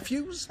my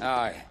nephews?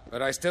 Aye,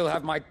 but I still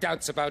have my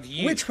doubts about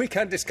you. Which we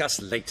can discuss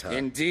later.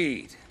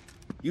 Indeed.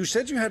 You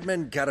said you had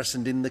men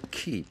garrisoned in the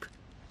keep.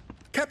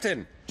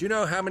 Captain, do you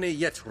know how many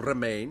yet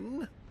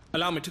remain?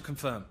 Allow me to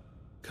confirm.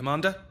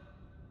 Commander?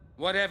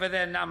 Whatever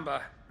their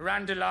number,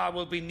 Randalar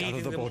will be needing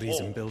Gather the them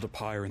bodies all. and build a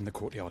pyre in the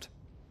courtyard.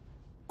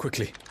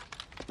 Quickly.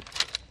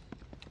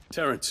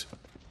 Terence.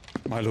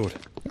 My lord.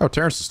 Oh,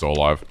 Terrence is still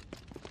alive.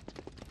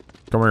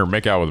 Come here,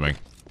 make out with me.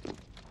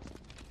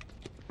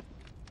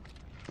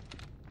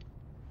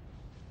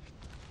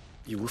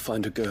 You will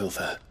find a girl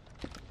there.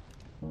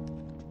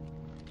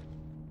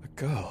 A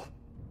girl?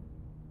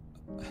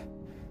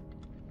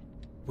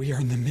 We are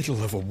in the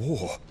middle of a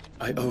war.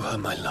 I owe her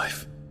my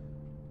life,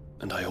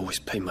 and I always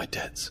pay my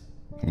debts.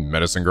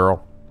 Medicine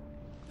girl.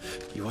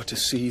 You are to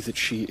see that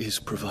she is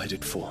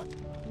provided for.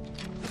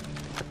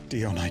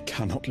 Dion, I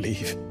cannot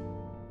leave.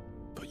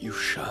 But you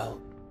shall.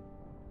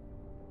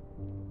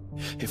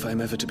 If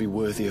I'm ever to be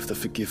worthy of the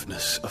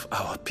forgiveness of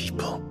our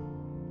people,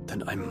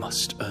 then I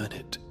must earn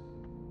it.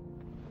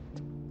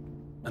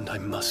 And I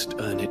must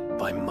earn it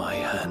by my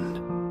hand,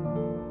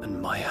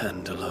 and my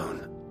hand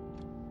alone.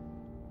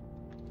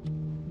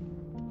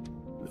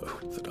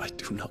 Know that I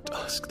do not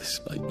ask this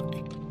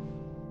lightly.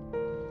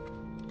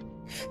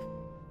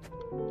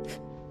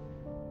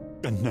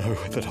 And know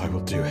that I will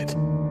do it.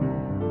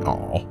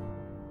 Aww.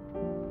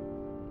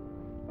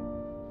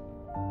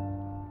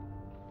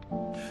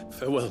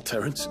 Farewell,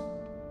 Terence.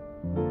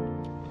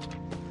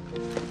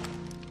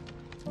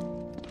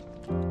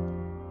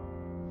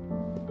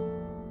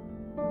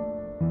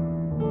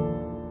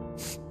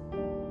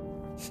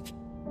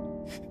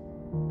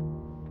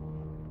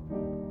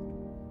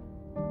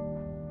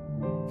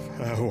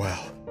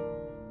 Farewell.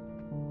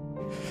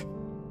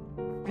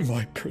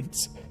 My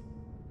prince.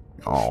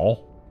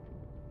 Oh.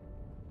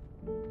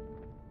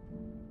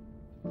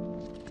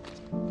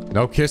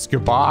 No kiss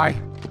goodbye.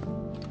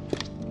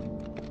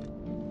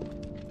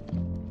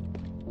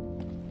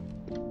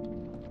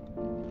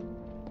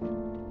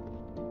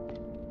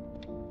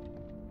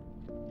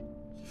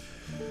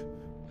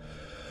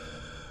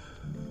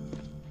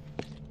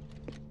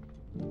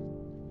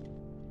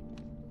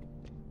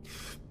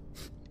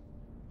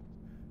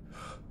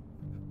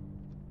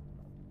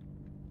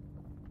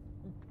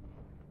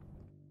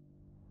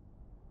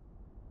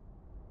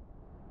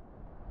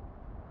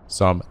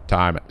 Some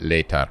time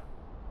later.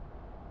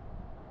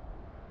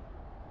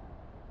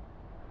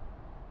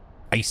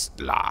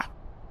 Isla.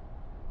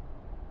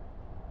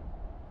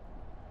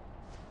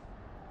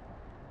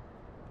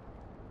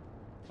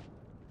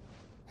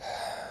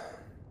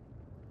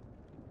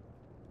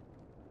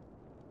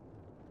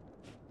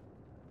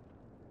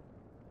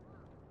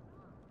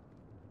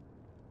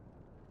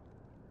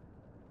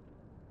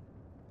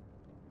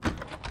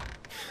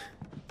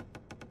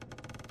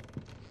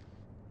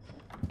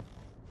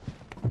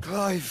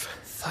 Clive,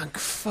 thank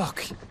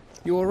fuck.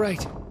 You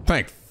alright?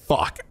 Thank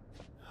fuck.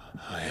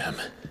 I am.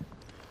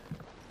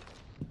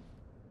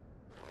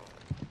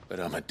 But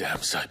I'm a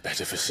damn sight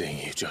better for seeing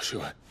you,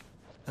 Joshua.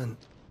 And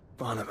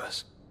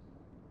Barnabas.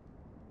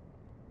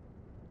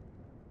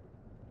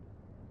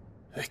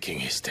 The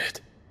king is dead.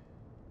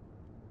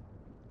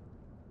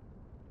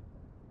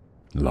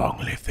 Long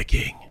live the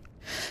king.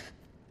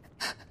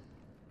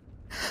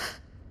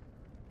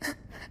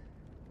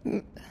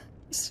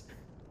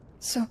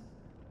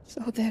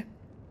 So they're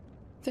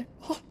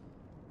all...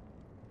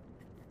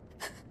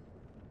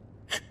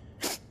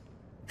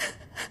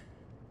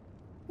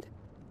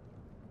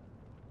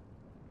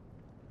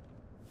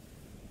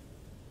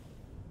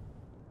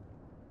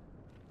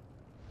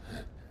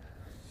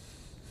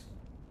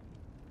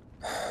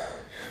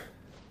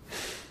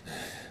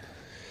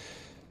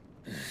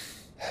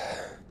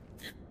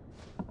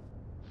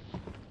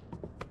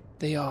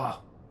 They are,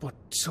 but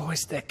so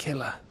is their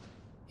killer.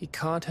 He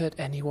can't hurt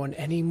anyone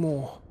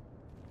anymore.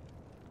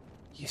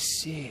 You're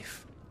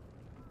safe.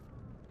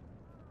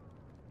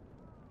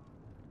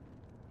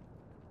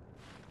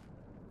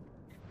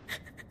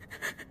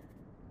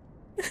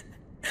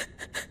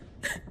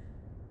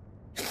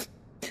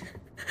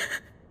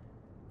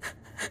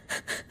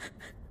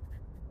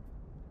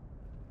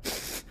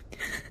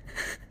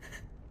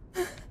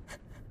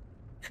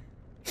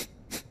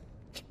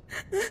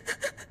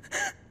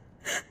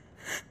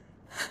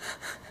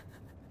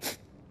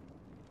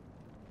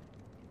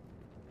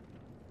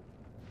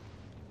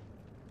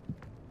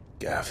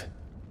 Gav,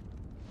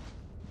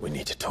 we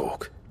need to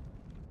talk.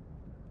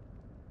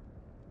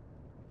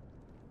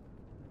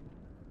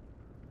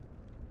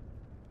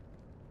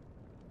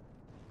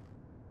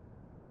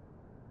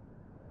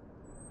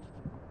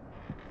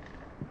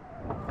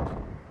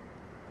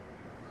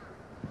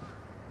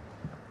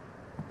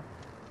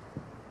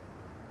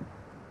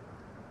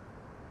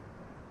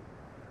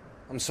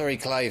 I'm sorry,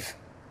 Clive.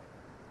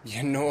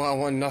 You know I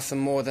want nothing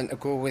more than to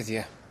go with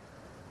you.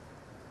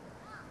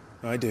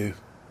 I do.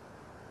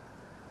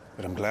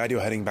 But I'm glad you're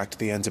heading back to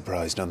the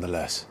Enterprise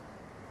nonetheless.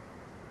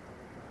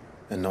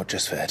 And not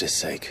just for Edda's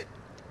sake.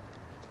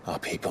 Our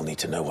people need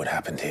to know what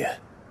happened here.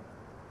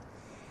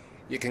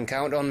 You can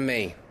count on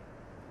me.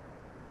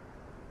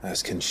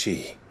 As can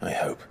she, I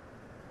hope.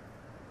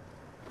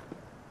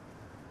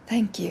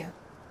 Thank you,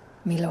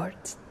 me lord.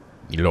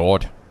 Me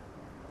lord.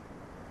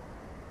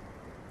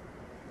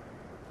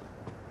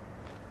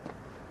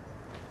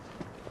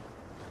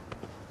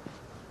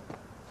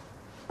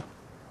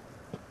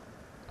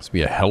 This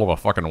be a hell of a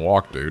fucking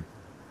walk, dude.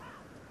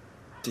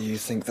 Do you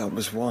think that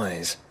was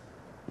wise?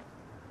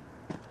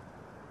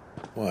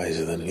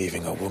 Wiser than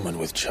leaving a woman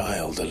with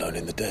child alone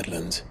in the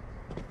Deadlands.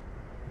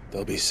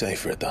 They'll be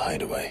safer at the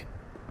hideaway.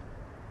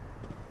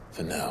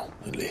 For now,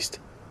 at least.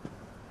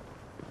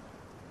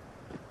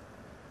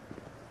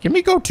 Can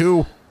we go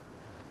too?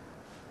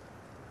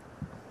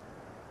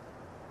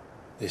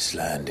 This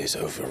land is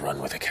overrun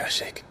with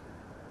Akashic.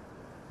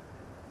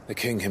 The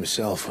king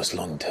himself was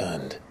long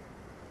turned,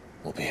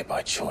 albeit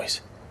by choice,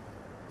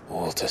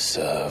 all to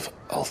serve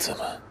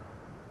Ultima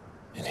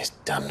in his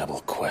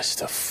damnable quest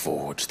to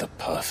forge the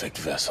perfect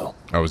vessel.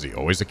 Oh, was he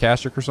always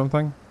Akashic or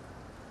something?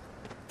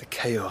 The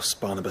chaos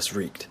Barnabas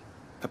wreaked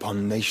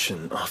upon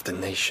nation after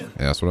nation.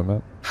 Yeah, that's what I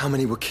meant. How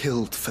many were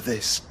killed for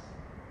this?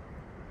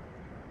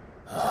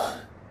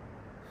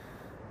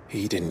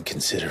 He didn't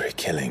consider it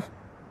killing,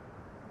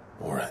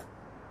 or a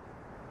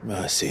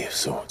mercy of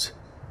sorts.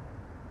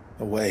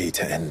 A way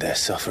to end their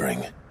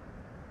suffering.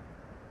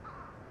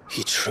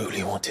 He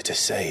truly wanted to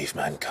save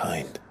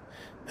mankind,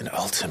 and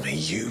ultimately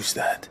use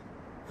that.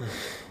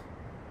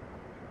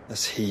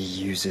 As he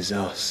uses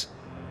us.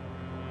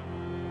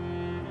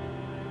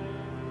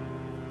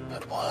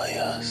 betray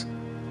us.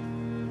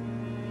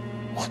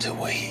 What are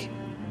we?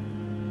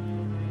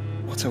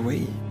 What are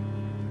we?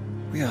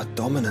 We are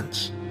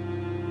dominance.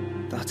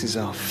 That is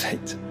our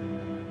fate.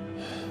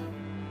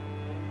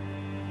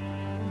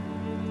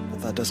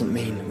 But that doesn't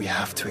mean we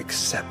have to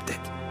accept it,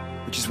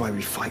 which is why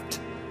we fight.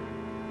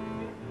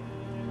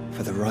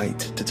 For the right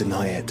to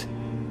deny it.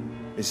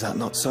 Is that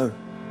not so?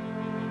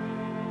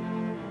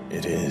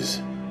 It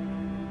is.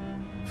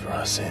 For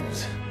our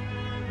sins.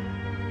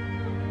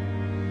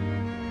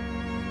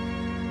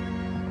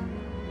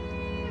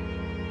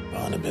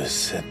 Barnabas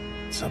said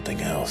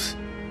something else.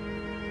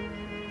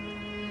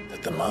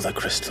 That the Mother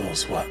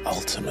Crystals were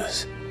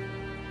Ultimas.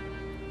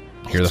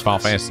 Hear the Final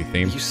Fantasy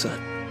theme. You said.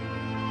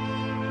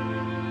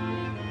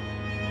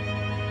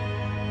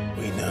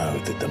 We know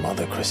that the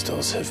Mother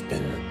Crystals have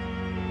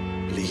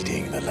been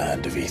leading the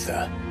land of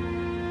Ether.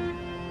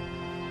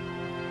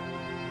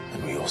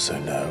 And we also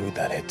know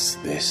that it's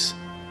this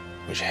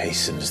which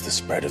hastens the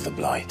spread of the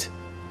Blight.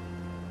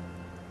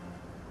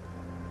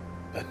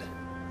 But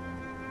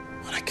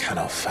what I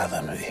cannot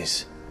fathom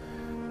is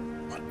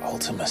what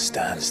Ultima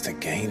stands to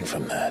gain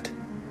from that.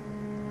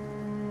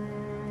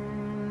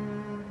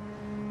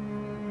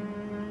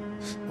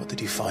 What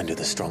did you find at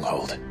the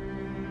stronghold?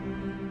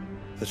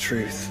 The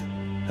truth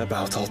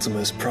about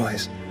Ultima's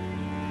prize.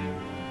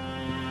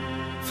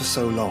 For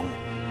so long,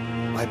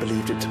 I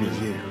believed it to be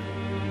you,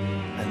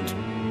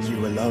 and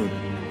you alone.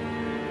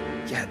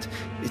 Yet,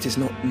 it is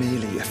not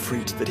merely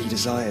Ifrit that he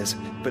desires,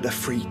 but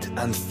Ifrit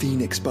and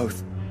Phoenix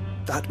both.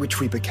 That which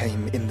we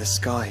became in the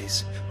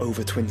skies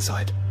over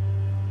Twinside.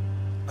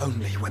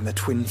 Only when the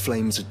twin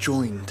flames are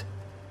joined,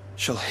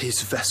 shall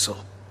his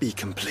vessel be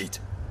complete.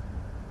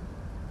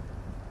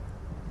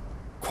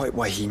 Quite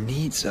why he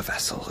needs a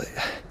vessel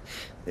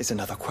is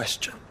another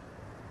question.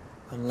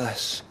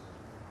 Unless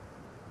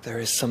there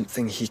is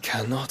something he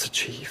cannot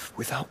achieve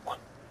without one.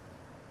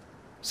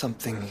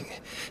 Something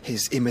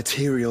his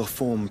immaterial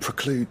form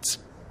precludes.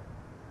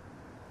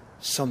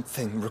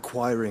 Something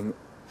requiring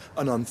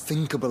an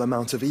unthinkable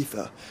amount of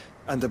ether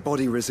and a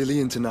body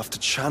resilient enough to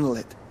channel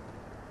it.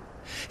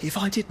 If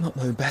I did not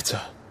know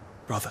better,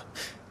 brother,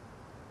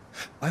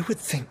 I would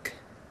think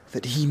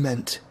that he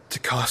meant to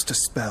cast a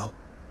spell.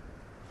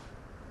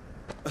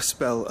 A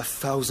spell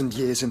 1,000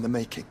 years in the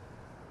making.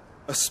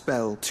 A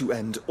spell to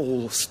end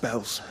all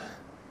spells.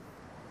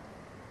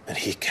 And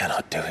he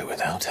cannot do it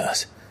without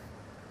us.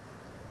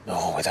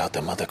 Nor without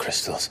the Mother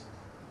Crystals.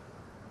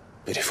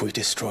 But if we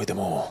destroy them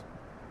all,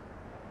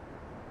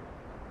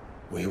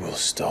 we will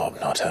stop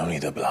not only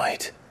the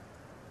Blight,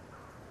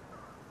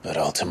 but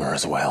Ultima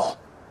as well.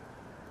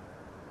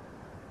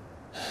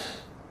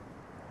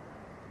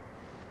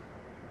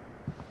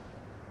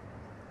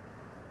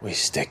 We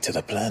stick to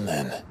the plan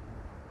then.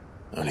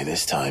 Only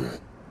this time,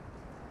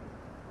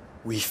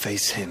 we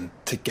face him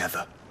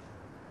together.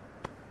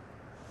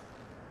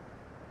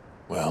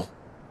 Well,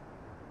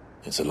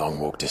 it's a long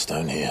walk to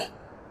Stone here.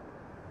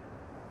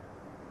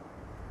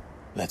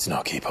 Let's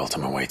not keep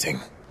Ultima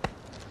waiting.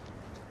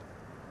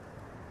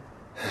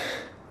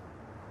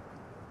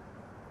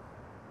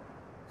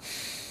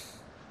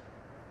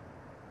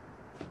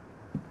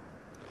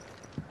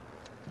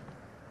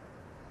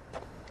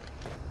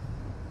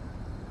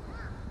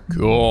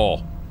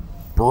 Cool.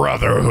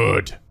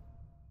 Brotherhood.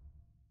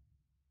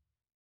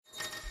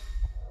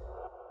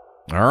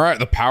 Alright,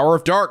 the power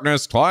of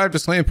darkness. Clive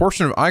disclaimed a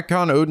portion of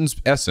Eikon Odin's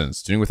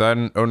essence. Tuning with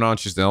Odin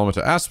chooses the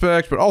elemental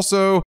aspect, but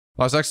also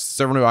allows access to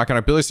several new Eikon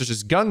abilities such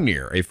as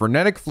Gungnir, a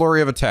frenetic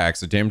flurry of attacks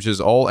that damages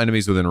all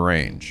enemies within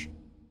range.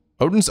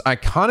 Odin's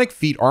iconic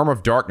feat, Arm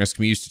of Darkness,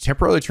 can be used to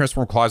temporarily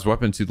transform Clive's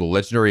weapon into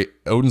the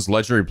Odin's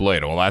legendary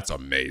blade. Well, that's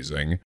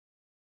amazing.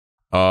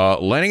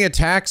 Landing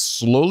attacks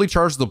slowly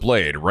charge the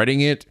blade,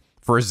 readying it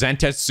for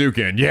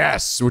Zentetsuken.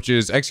 Yes, which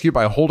is executed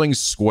by holding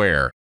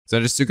square.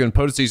 Zentetsuken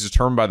potency is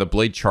determined by the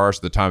blade charge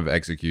at the time of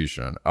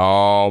execution.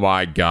 Oh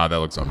my god, that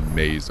looks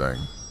amazing.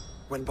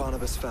 When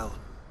Barnabas fell,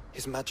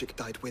 his magic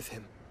died with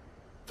him.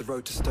 The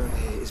road to Stone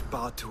here is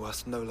barred to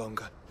us no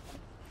longer.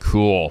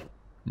 Cool.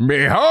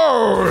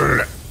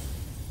 Behold!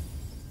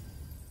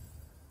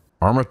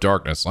 Arm of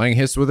Darkness. Lying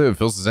hits with it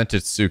fills the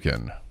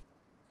Zentetsuken.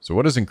 So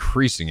what is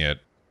increasing it?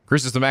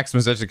 Increases the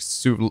maximum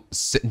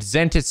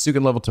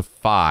Zentetsuken level to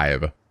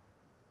 5.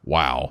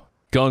 Wow.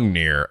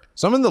 Gungnir.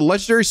 Summon the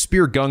legendary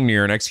spear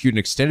Gungnir and execute an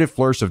extended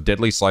flourish of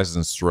deadly slices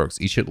and strokes.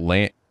 Each hit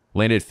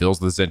landed fills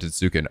the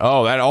Zentetsuken.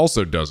 Oh, that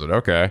also does it.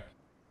 Okay.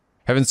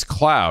 Heaven's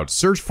Cloud.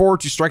 Surge forward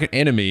to strike an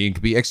enemy and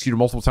can be executed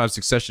multiple times in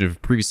succession if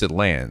previous hit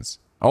lands.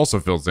 Also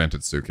fills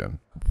Zentetsuken.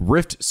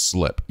 Rift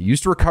Slip.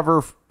 Used to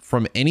recover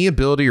from any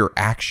ability or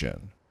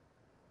action.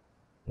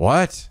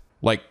 What?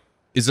 Like,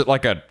 is it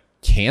like a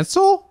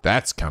cancel?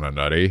 That's kind of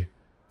nutty.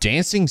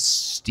 Dancing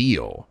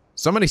Steel.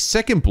 Summon a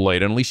second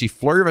blade and unleash a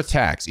flurry of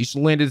attacks. Each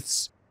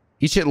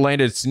hit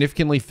landed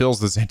significantly fills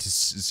the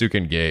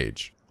Zentetsuken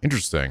gauge.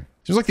 Interesting.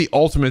 Seems like the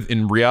ultimate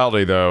in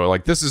reality, though.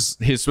 Like, this is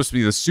supposed to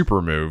be the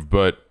super move,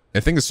 but I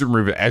think the super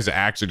move is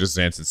actually just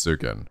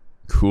Zentetsuken.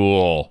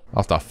 Cool.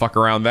 I'll have to fuck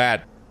around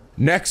that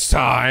next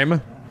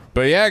time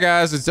But yeah,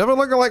 guys, it's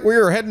definitely looking like we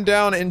are heading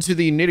down into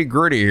the nitty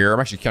gritty here. I'm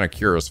actually kind of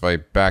curious if I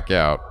back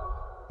out.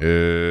 Well,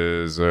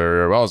 there's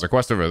a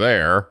quest over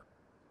there.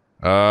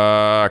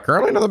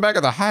 Currently nothing back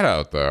at the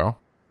hideout, though.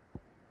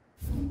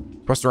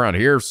 Quest around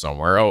here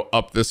somewhere. Oh,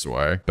 up this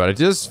way. But it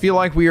does feel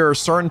like we are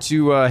starting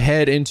to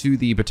head into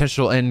the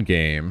potential end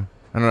game.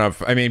 I don't know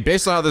if, I mean,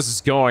 based on how this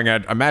is going,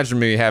 I'd imagine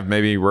we have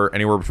maybe we're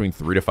anywhere between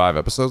 3 to 5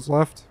 episodes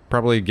left.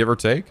 Probably give or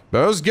take.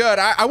 But it was good.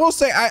 I will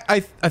say,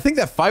 I think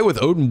that fight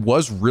with Odin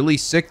was really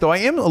sick, though I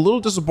am a little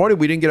disappointed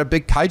we didn't get a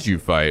big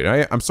kaiju fight.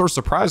 I'm sort of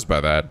surprised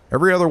by that.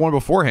 Every other one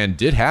beforehand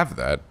did have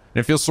that. And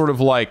it feels sort of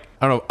like,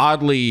 I don't know,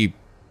 oddly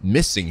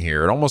missing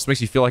here. It almost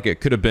makes you feel like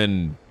it could have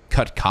been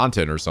cut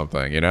content or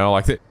something, you know?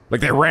 Like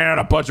they ran out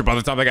of budget by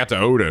the time they got to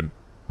Odin.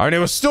 I mean, it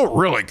was still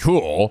really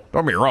cool.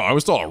 Don't get me wrong, it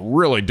was still a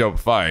really dope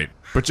fight.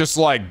 But just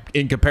like,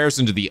 in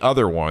comparison to the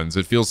other ones,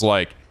 it feels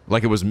like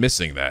it was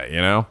missing that,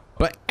 you know?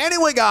 But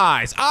anyway,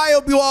 guys, I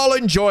hope you all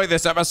enjoy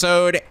this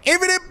episode.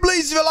 If you did,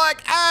 please leave a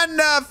like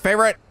and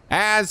favorite,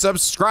 and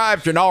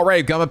subscribe to an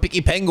already become a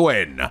picky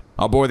penguin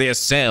aboard the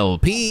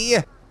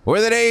SLP,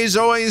 where the day's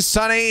always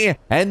sunny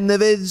and the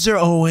vids are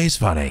always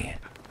funny.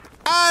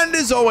 And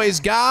as always,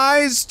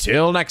 guys,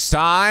 till next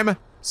time,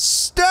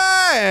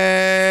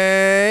 stay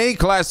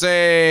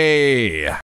classy.